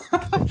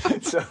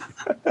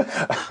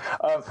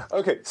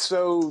 Okay,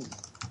 so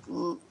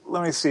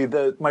let me see.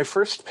 My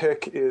first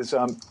pick is,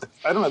 I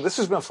don't know, this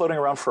has been floating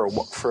around for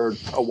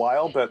a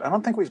while, but I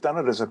don't think we've done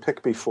it as a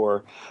pick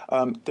before.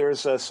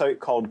 There's a site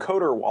called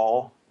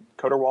CoderWall,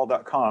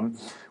 coderwall.com,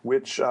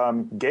 which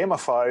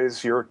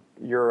gamifies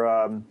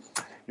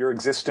your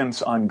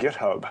existence on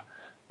GitHub.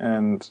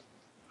 And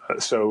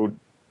so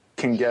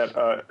can get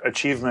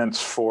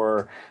achievements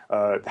for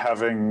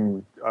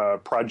having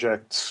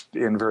projects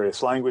in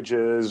various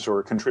languages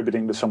or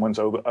contributing to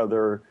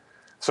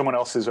someone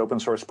else's open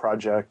source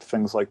project,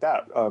 things like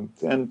that.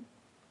 And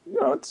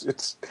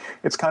it's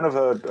kind of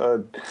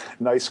a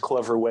nice,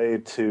 clever way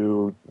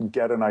to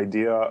get an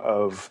idea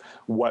of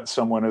what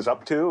someone is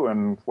up to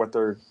and what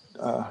their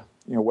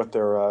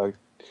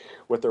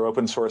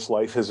open source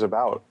life is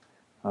about.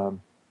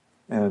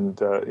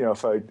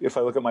 If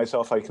I look at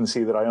myself, I can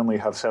see that I only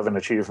have 7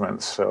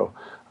 achievements, so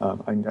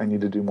I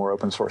need to do more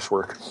open source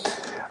work.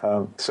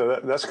 So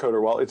that's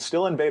CoderWall. It's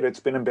still in beta. It's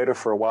been in beta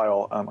for a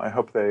while. I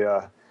hope they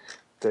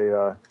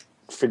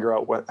figure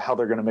out how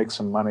they're going to make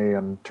some money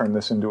and turn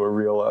this into a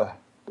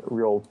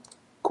real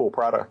cool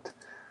product.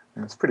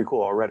 And it's pretty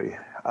cool already.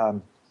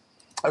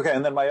 Okay,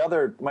 and then my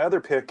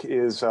other pick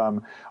is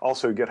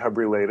also GitHub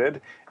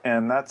related,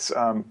 and that's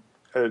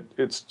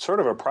it's sort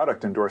of a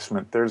product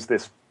endorsement. There's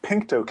this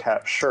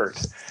Pinktocat shirt.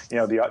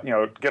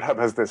 GitHub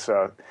has this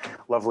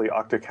lovely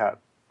Octocat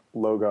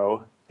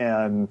logo,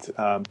 and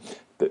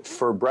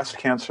for Breast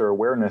Cancer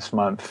Awareness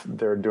Month,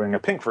 they're doing a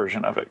pink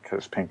version of it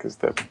because pink is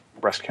the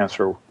breast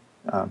cancer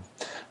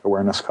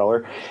awareness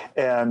color,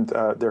 and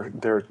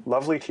they're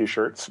lovely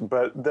T-shirts.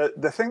 But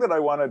the thing that I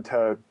wanted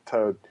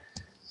to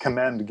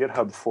commend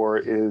GitHub for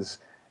is,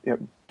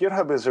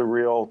 GitHub is a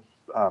real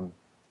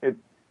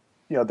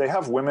they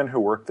have women who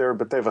work there,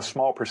 but they have a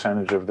small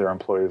percentage of their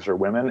employees are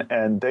women,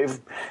 and they've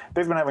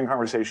been having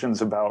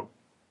conversations about,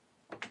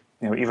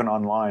 even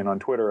online on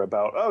Twitter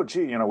about,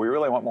 we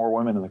really want more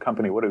women in the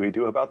company. What do we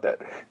do about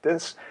that?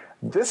 This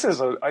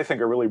is I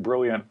think a really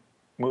brilliant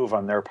move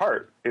on their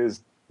part.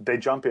 Is they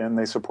jump in,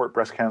 they support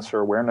Breast Cancer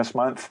Awareness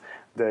Month.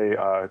 They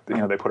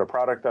they put a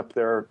product up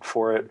there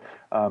for it.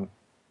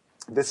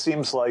 This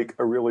seems like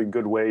a really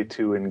good way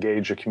to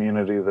engage a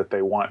community that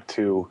they want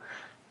to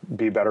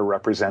be better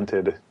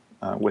represented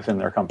within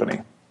their company.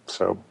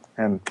 So,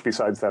 and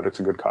besides that, it's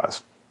a good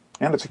cause.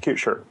 And it's a cute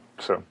shirt.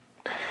 So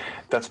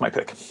that's my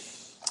pick.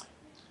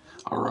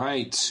 All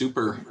right,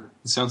 super.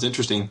 It sounds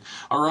interesting.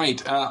 All right,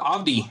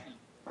 Avdi.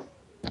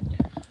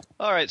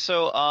 All right,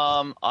 so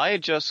I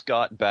just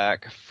got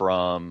back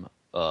from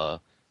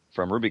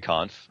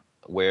RubyConf,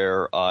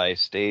 where I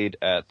stayed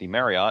at the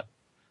Marriott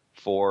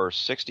for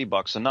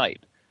 $60 a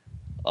night,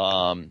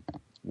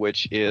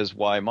 which is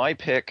why my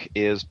pick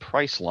is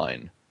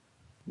Priceline,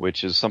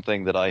 which is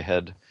something that I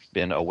had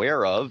been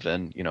aware of,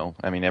 and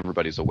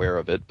everybody's aware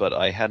of it, but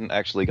I hadn't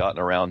actually gotten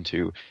around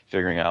to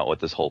figuring out what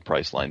this whole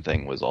Priceline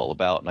thing was all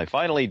about, and I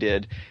finally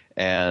did,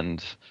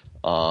 and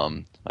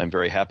I'm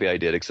very happy I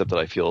did, except that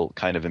I feel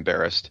kind of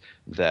embarrassed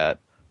that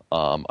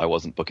I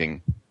wasn't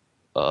booking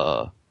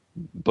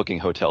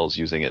hotels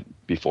using it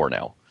before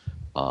now.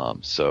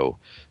 So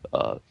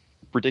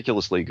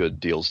ridiculously good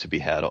deals to be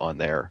had on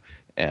there.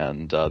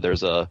 And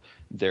there's a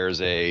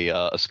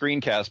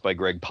screencast by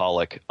Greg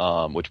Pollock,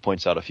 which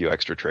points out a few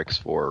extra tricks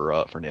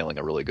for nailing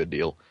a really good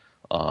deal.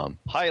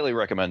 Highly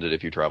recommended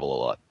if you travel a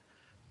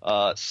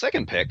lot.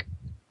 Second pick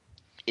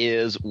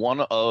is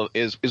one of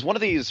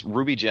these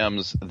Ruby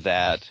gems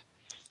that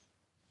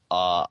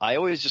I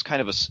always just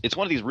kind of it's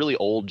one of these really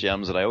old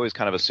gems that I always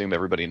kind of assume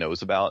everybody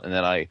knows about, and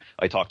then I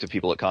talk to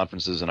people at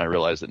conferences and I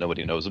realize that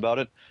nobody knows about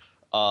it.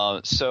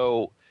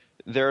 So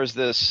there's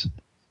this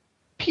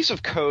piece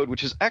of code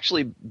which has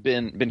actually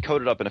been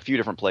coded up in a few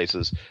different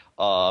places,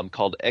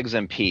 called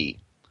XMP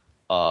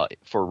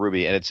for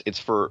Ruby, and it's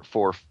for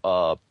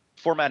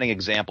formatting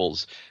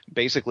examples.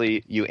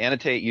 Basically, you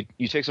annotate,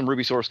 you take some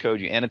Ruby source code,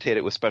 you annotate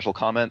it with special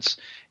comments,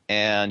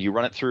 and you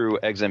run it through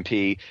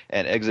XMP,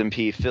 and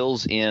XMP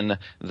fills in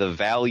the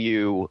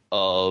value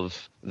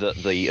of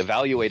the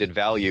evaluated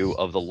value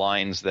of the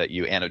lines that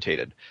you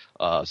annotated.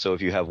 So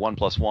if you have 1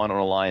 + 1 on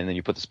a line, and then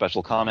you put the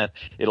special comment,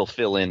 it'll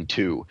fill in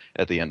 2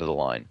 at the end of the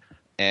line.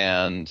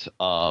 And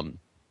so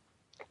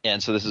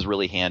this is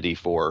really handy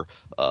for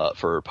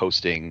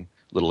posting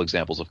little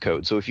examples of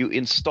code. So if you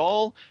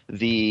install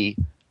the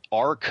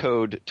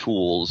RCode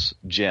Tools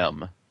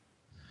gem,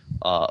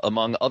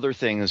 among other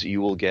things, you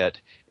will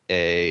get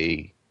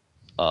a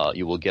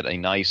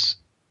nice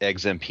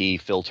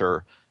XMP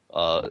filter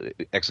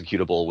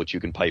executable, which you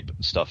can pipe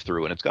stuff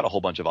through, and it's got a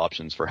whole bunch of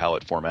options for how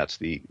it formats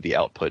the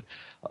output.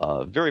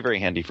 Very, very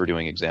handy for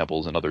doing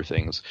examples and other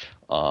things.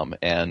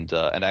 And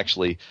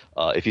actually,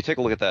 if you take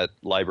a look at that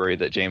library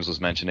that James was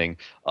mentioning,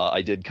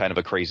 I did kind of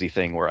a crazy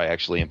thing where I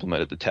actually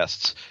implemented the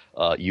tests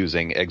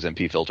using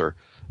XMP filter.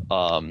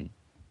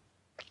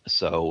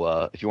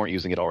 So if you weren't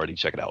using it already,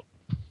 check it out.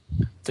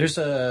 There's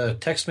a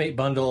TextMate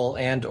bundle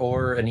and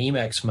or an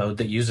Emacs mode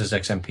that uses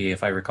XMP,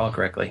 if I recall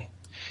correctly.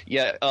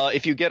 Yeah,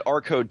 if you get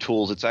RCode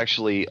tools, it's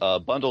actually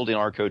bundled in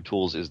RCode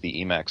tools is the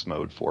Emacs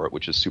mode for it,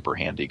 which is super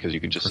handy because you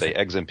can just say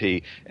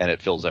XMP and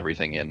it fills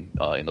everything in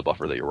the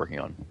buffer that you're working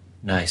on.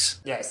 Nice.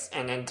 Yes,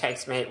 and in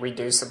TextMate we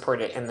do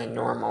support it in the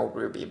normal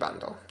Ruby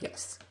bundle.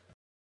 Yes.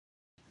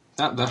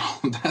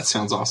 That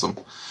sounds awesome.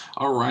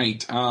 All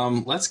right,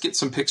 let's get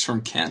some picks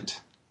from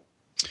Kent.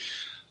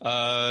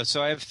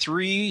 So I have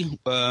three,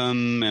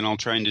 and I'll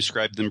try and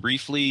describe them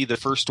briefly. The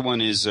first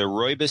one is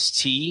rooibos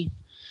tea.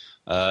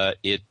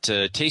 It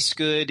tastes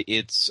good.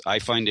 I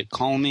find it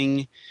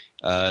calming.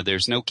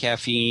 There's no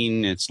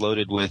caffeine. It's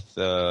loaded with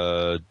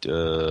all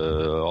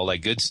that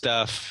good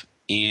stuff.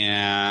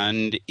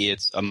 And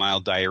it's a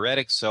mild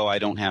diuretic, so I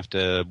don't have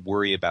to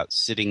worry about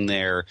sitting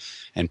there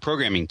and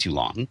programming too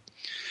long.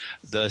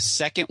 The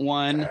second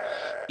one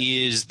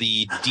is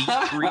the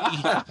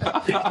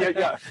D3.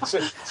 Yeah.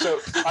 So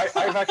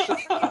I've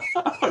actually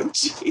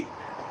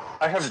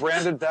I have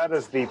branded that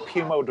as the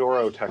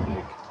Pomodoro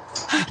technique.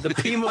 The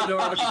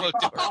Pomodoro.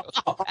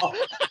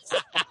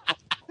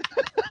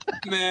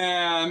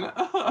 Man.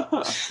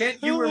 Kent,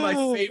 you were my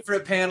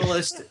favorite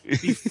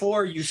panelist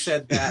before you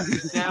said that.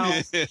 Now,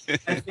 I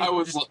think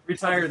I just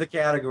retire the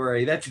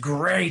category. That's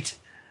great.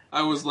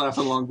 I was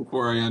laughing long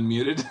before I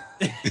unmuted.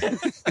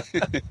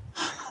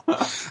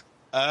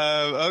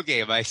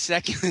 Okay,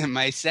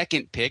 my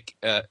second pick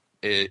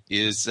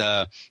is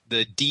the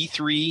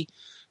D3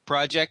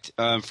 project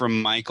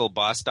from Michael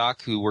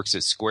Bostock, who works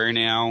at Square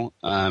now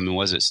and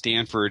was at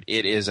Stanford.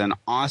 It is an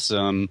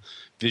awesome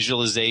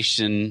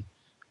visualization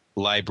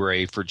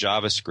library for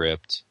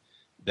JavaScript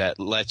that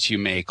lets you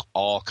make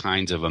all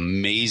kinds of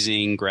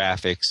amazing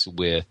graphics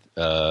with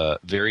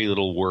very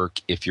little work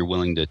if you're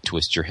willing to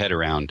twist your head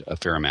around a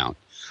fair amount.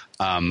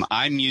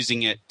 I'm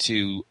using it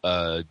to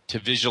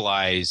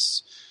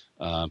visualize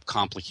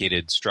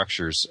complicated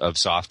structures of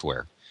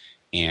software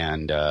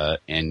and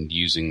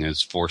using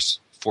this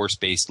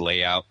force-based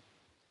layout.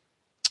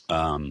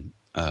 And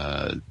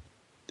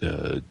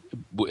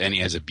he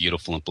has a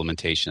beautiful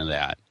implementation of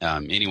that.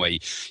 Anyway,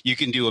 you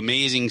can do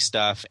amazing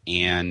stuff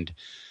and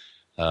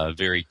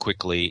very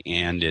quickly,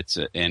 and it's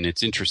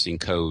interesting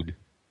code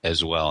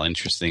as well.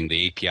 Interesting.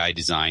 The API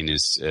design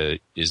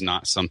is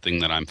not something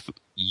that I'm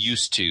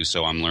used to,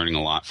 so I'm learning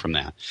a lot from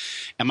that.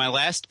 And my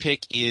last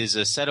pick is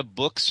a set of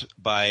books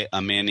by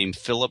a man named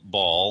Philip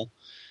Ball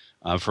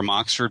from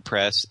Oxford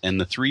Press,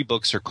 and the three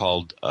books are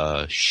called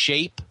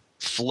Shape,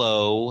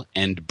 Flow,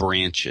 and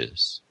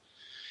Branches.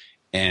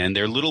 And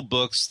they're little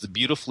books,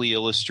 beautifully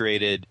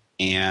illustrated,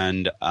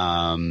 and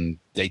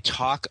they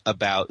talk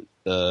about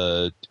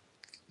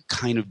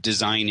kind of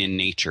design in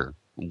nature.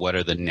 What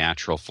are the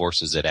natural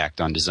forces that act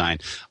on design?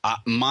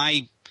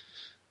 My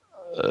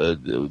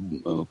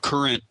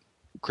current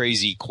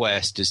crazy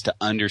quest is to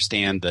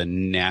understand the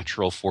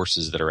natural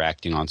forces that are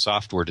acting on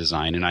software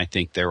design, and I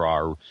think there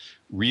are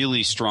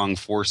really strong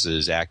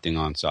forces acting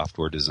on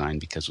software design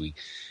because we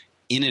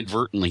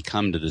inadvertently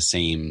come to the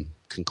same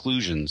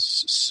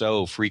conclusions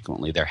so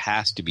frequently. There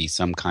has to be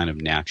some kind of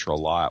natural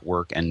law at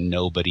work, and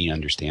nobody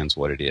understands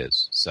what it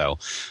is. So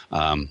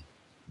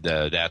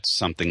that's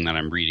something that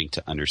I'm reading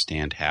to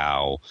understand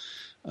how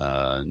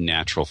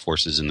natural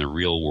forces in the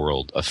real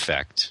world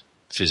affect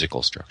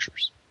physical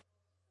structures.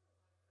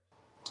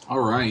 All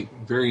right.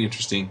 Very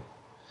interesting.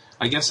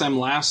 I guess I'm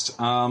last.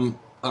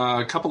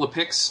 A couple of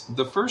picks.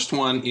 The first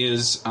one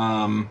is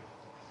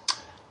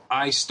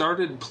I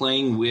started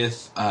playing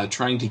with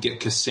trying to get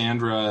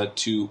Cassandra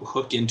to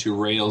hook into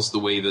Rails the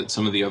way that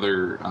some of the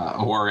other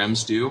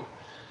ORMs do.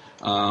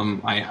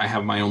 I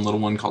have my own little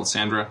one called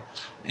Sandra.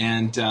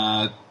 And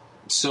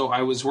so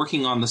I was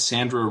working on the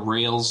Sandra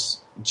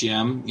Rails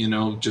gem,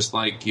 just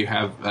like you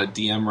have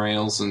DM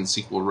Rails and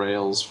SQL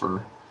Rails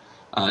for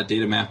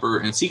Data Mapper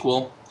and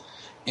SQL.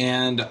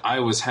 And I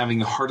was having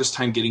the hardest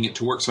time getting it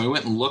to work. So I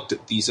went and looked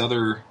at these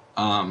other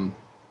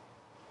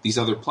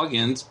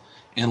plugins.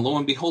 And lo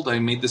and behold, I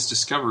made this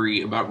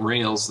discovery about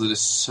Rails that is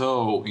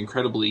so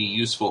incredibly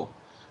useful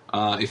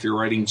if you're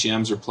writing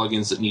gems or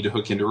plugins that need to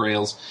hook into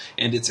Rails.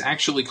 And it's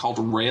actually called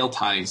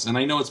Railties. And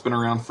I know it's been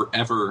around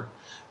forever,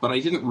 but I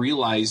didn't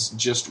realize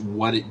just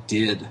what it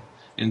did.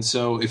 And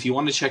so if you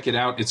want to check it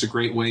out, it's a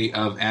great way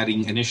of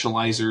adding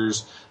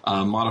initializers,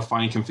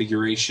 modifying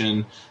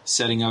configuration,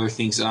 setting other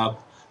things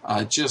up.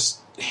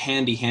 Just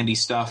handy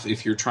stuff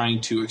if you're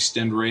trying to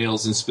extend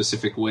Rails in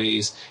specific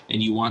ways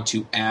and you want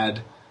to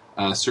add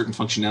certain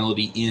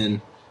functionality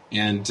in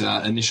and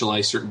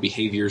initialize certain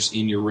behaviors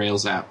in your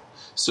Rails app.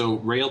 So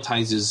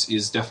Railties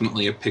is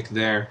definitely a pick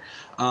there.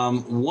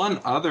 One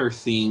other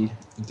thing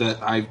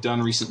that I've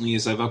done recently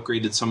is I've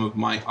upgraded some of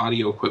my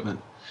audio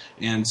equipment.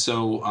 And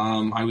so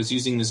I was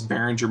using this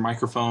Behringer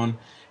microphone,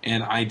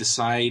 and I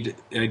decided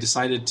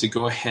to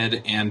go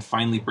ahead and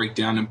finally break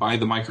down and buy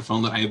the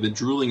microphone that I have been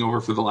drooling over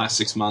for the last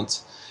 6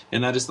 months,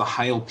 and that is the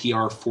Heil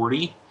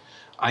PR40.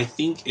 I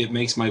think it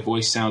makes my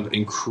voice sound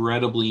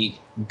incredibly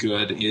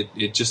good.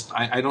 It just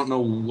I don't know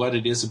what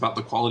it is about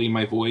the quality of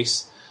my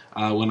voice.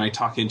 when I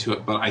talk into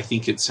it, but I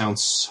think it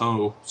sounds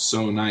so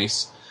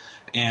nice.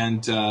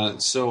 And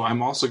so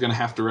I'm also going to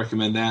have to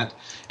recommend that.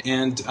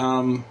 And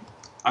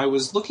I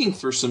was looking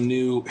for some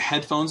new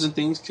headphones and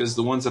things, because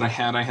the ones that I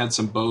had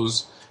some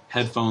Bose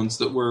headphones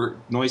that were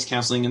noise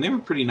canceling, and they were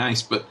pretty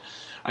nice, but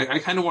I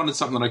kind of wanted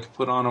something that I could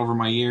put on over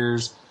my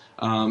ears,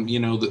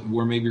 that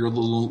where maybe you're a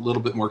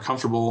little bit more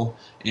comfortable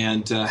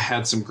and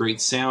had some great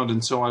sound.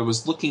 And so I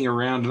was looking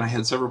around, and I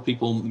had several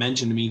people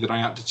mention to me that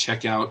I ought to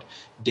check out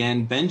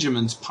Dan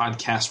Benjamin's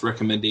podcast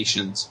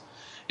recommendations.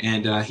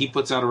 And he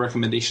puts out a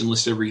recommendation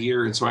list every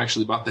year, and so I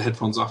actually bought the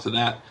headphones off of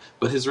that.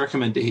 But his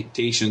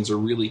recommendations are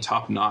really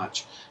top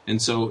notch.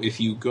 And so if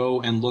you go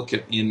and look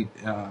at you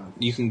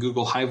can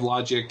Google Hive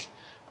Logic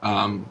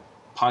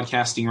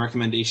podcasting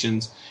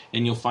recommendations,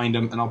 and you'll find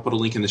them. And I'll put a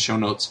link in the show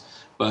notes.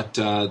 But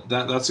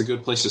that's a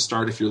good place to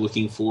start if you're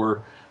looking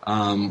for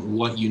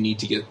what you need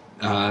to get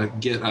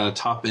a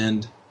top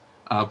end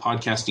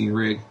podcasting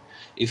rig.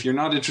 If you're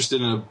not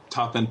interested in a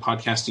top-end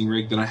podcasting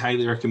rig, then I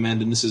highly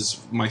recommend, and this is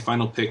my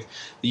final pick,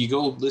 that you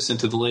go listen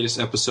to the latest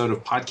episode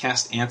of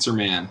Podcast Answer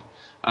Man.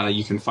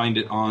 You can find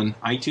it on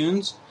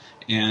iTunes,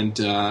 and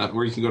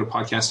or you can go to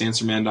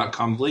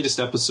podcastanswerman.com. The latest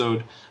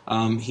episode,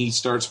 he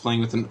starts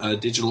playing with a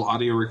digital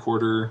audio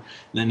recorder,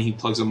 then he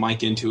plugs a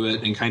mic into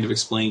it and kind of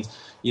explains,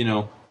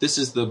 this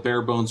is the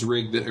bare bones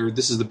rig or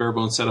this is the bare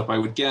bones setup I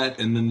would get,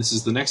 and then this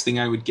is the next thing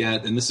I would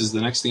get, and this is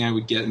the next thing I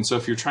would get. And so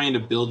if you're trying to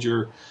build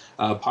your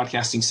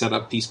podcasting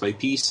setup piece by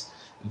piece,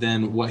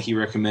 then what he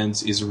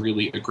recommends is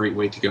really a great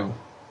way to go.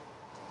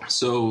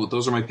 So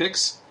those are my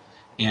picks,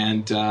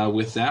 and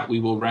with that, we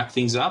will wrap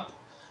things up.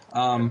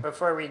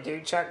 Before we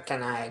do, Chuck,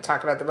 can I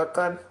talk about the book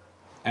club?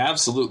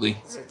 Absolutely.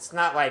 It's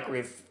not like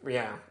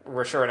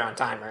we're short on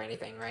time or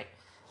anything, right?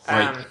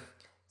 Right.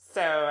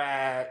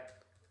 So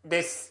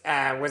this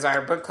was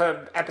our book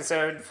club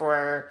episode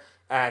for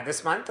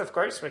this month, of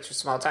course, which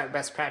was Smalltalk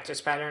Best Practice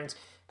Patterns.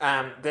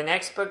 The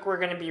next book we're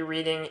going to be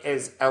reading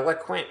is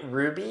Eloquent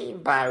Ruby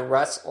by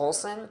Russ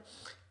Olson.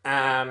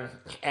 And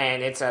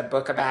it's a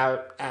book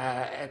about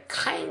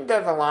kind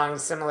of along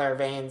similar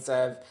veins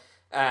of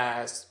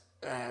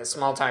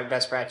Smalltalk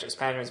Best Practice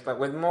Patterns, but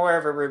with more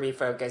of a Ruby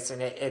focus.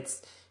 And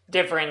it's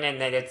different in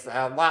that it's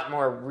a lot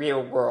more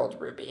real-world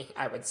Ruby,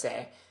 I would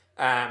say.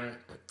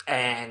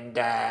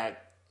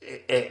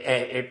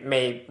 It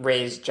may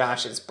raise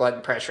Josh's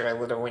blood pressure a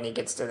little when he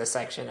gets to the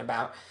section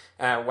about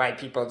why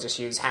people just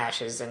use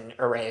hashes and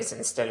arrays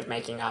instead of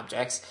making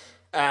objects.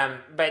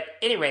 But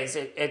anyways,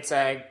 it's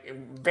a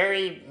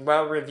very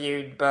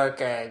well-reviewed book.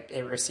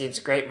 It receives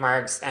great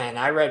marks, and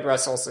I read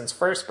Russ Olson's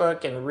first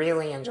book and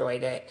really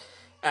enjoyed it.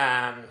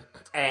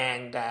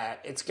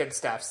 It's good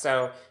stuff.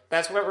 So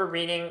that's what we're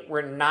reading.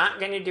 We're not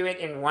going to do it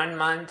in 1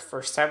 month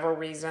for several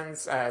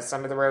reasons.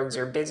 Some of the rogues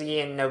are busy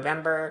in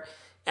November,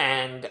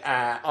 and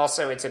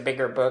also it's a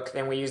bigger book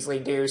than we usually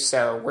do.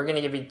 So we're going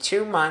to give you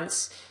 2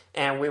 months,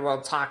 and we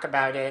will talk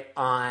about it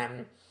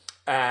on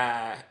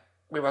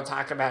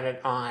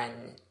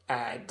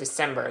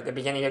December, the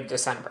beginning of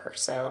December.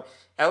 So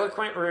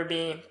Eloquent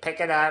Ruby, pick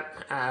it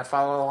up,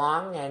 follow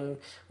along, and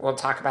we'll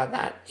talk about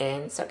that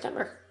in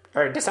December.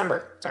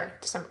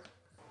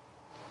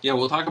 Yeah,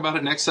 we'll talk about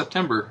it next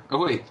September. Oh,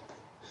 wait.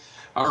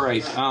 All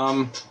right.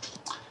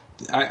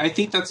 I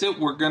think that's it.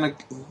 We're going to,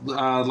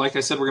 like I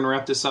said, we're going to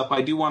wrap this up.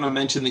 I do want to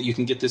mention that you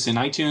can get this in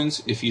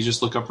iTunes. If you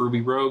just look up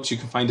Ruby Rogues, you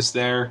can find us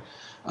there.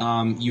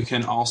 You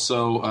can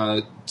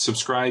also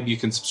subscribe. You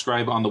can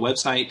subscribe on the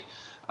website.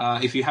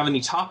 If you have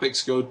any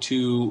topics, go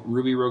to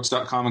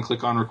rubyrogues.com and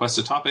click on Request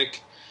a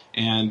Topic.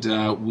 And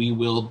we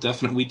will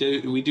definitely,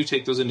 we do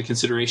take those into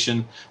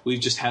consideration. We've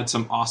just had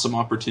some awesome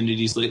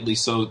opportunities lately.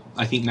 So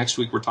I think next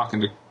week we're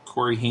talking to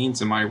Corey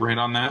Haynes. Am I right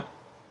on that?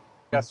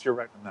 Yes, you're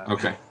right on that.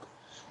 Okay.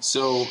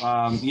 So,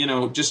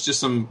 just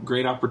some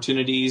great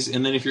opportunities.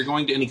 And then if you're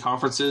going to any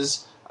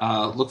conferences,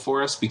 look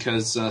for us,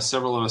 because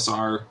several of us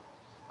are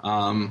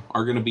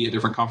going to be at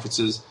different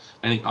conferences.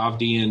 I think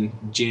Avdi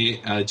and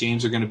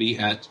James are going to be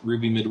at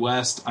Ruby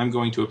Midwest. I'm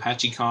going to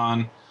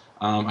ApacheCon.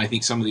 I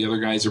think some of the other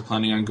guys are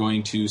planning on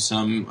going to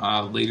some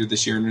later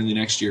this year and early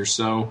next year.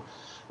 So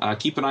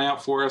keep an eye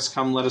out for us.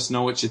 Come let us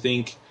know what you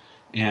think,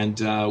 and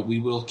we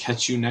will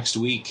catch you next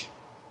week.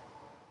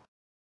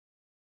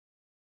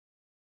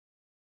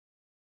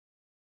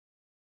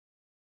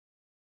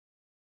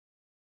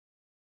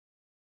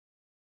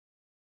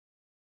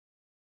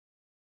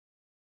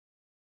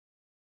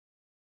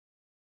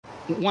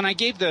 When I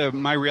gave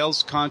my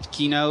RailsConf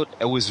keynote,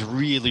 it was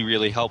really,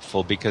 really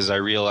helpful, because I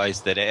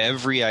realized that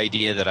every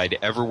idea that I'd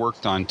ever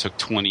worked on took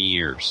 20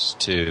 years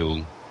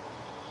to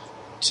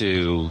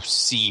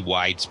see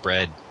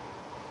widespread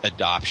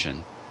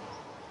adoption.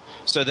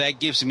 So that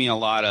gives me a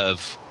lot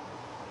of,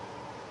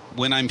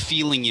 when I'm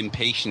feeling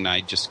impatient, I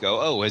just go,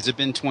 oh, has it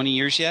been 20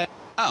 years yet?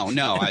 Oh,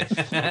 no.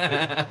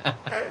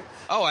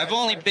 I've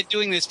only been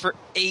doing this for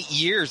 8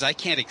 years. I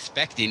can't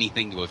expect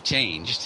anything to have changed.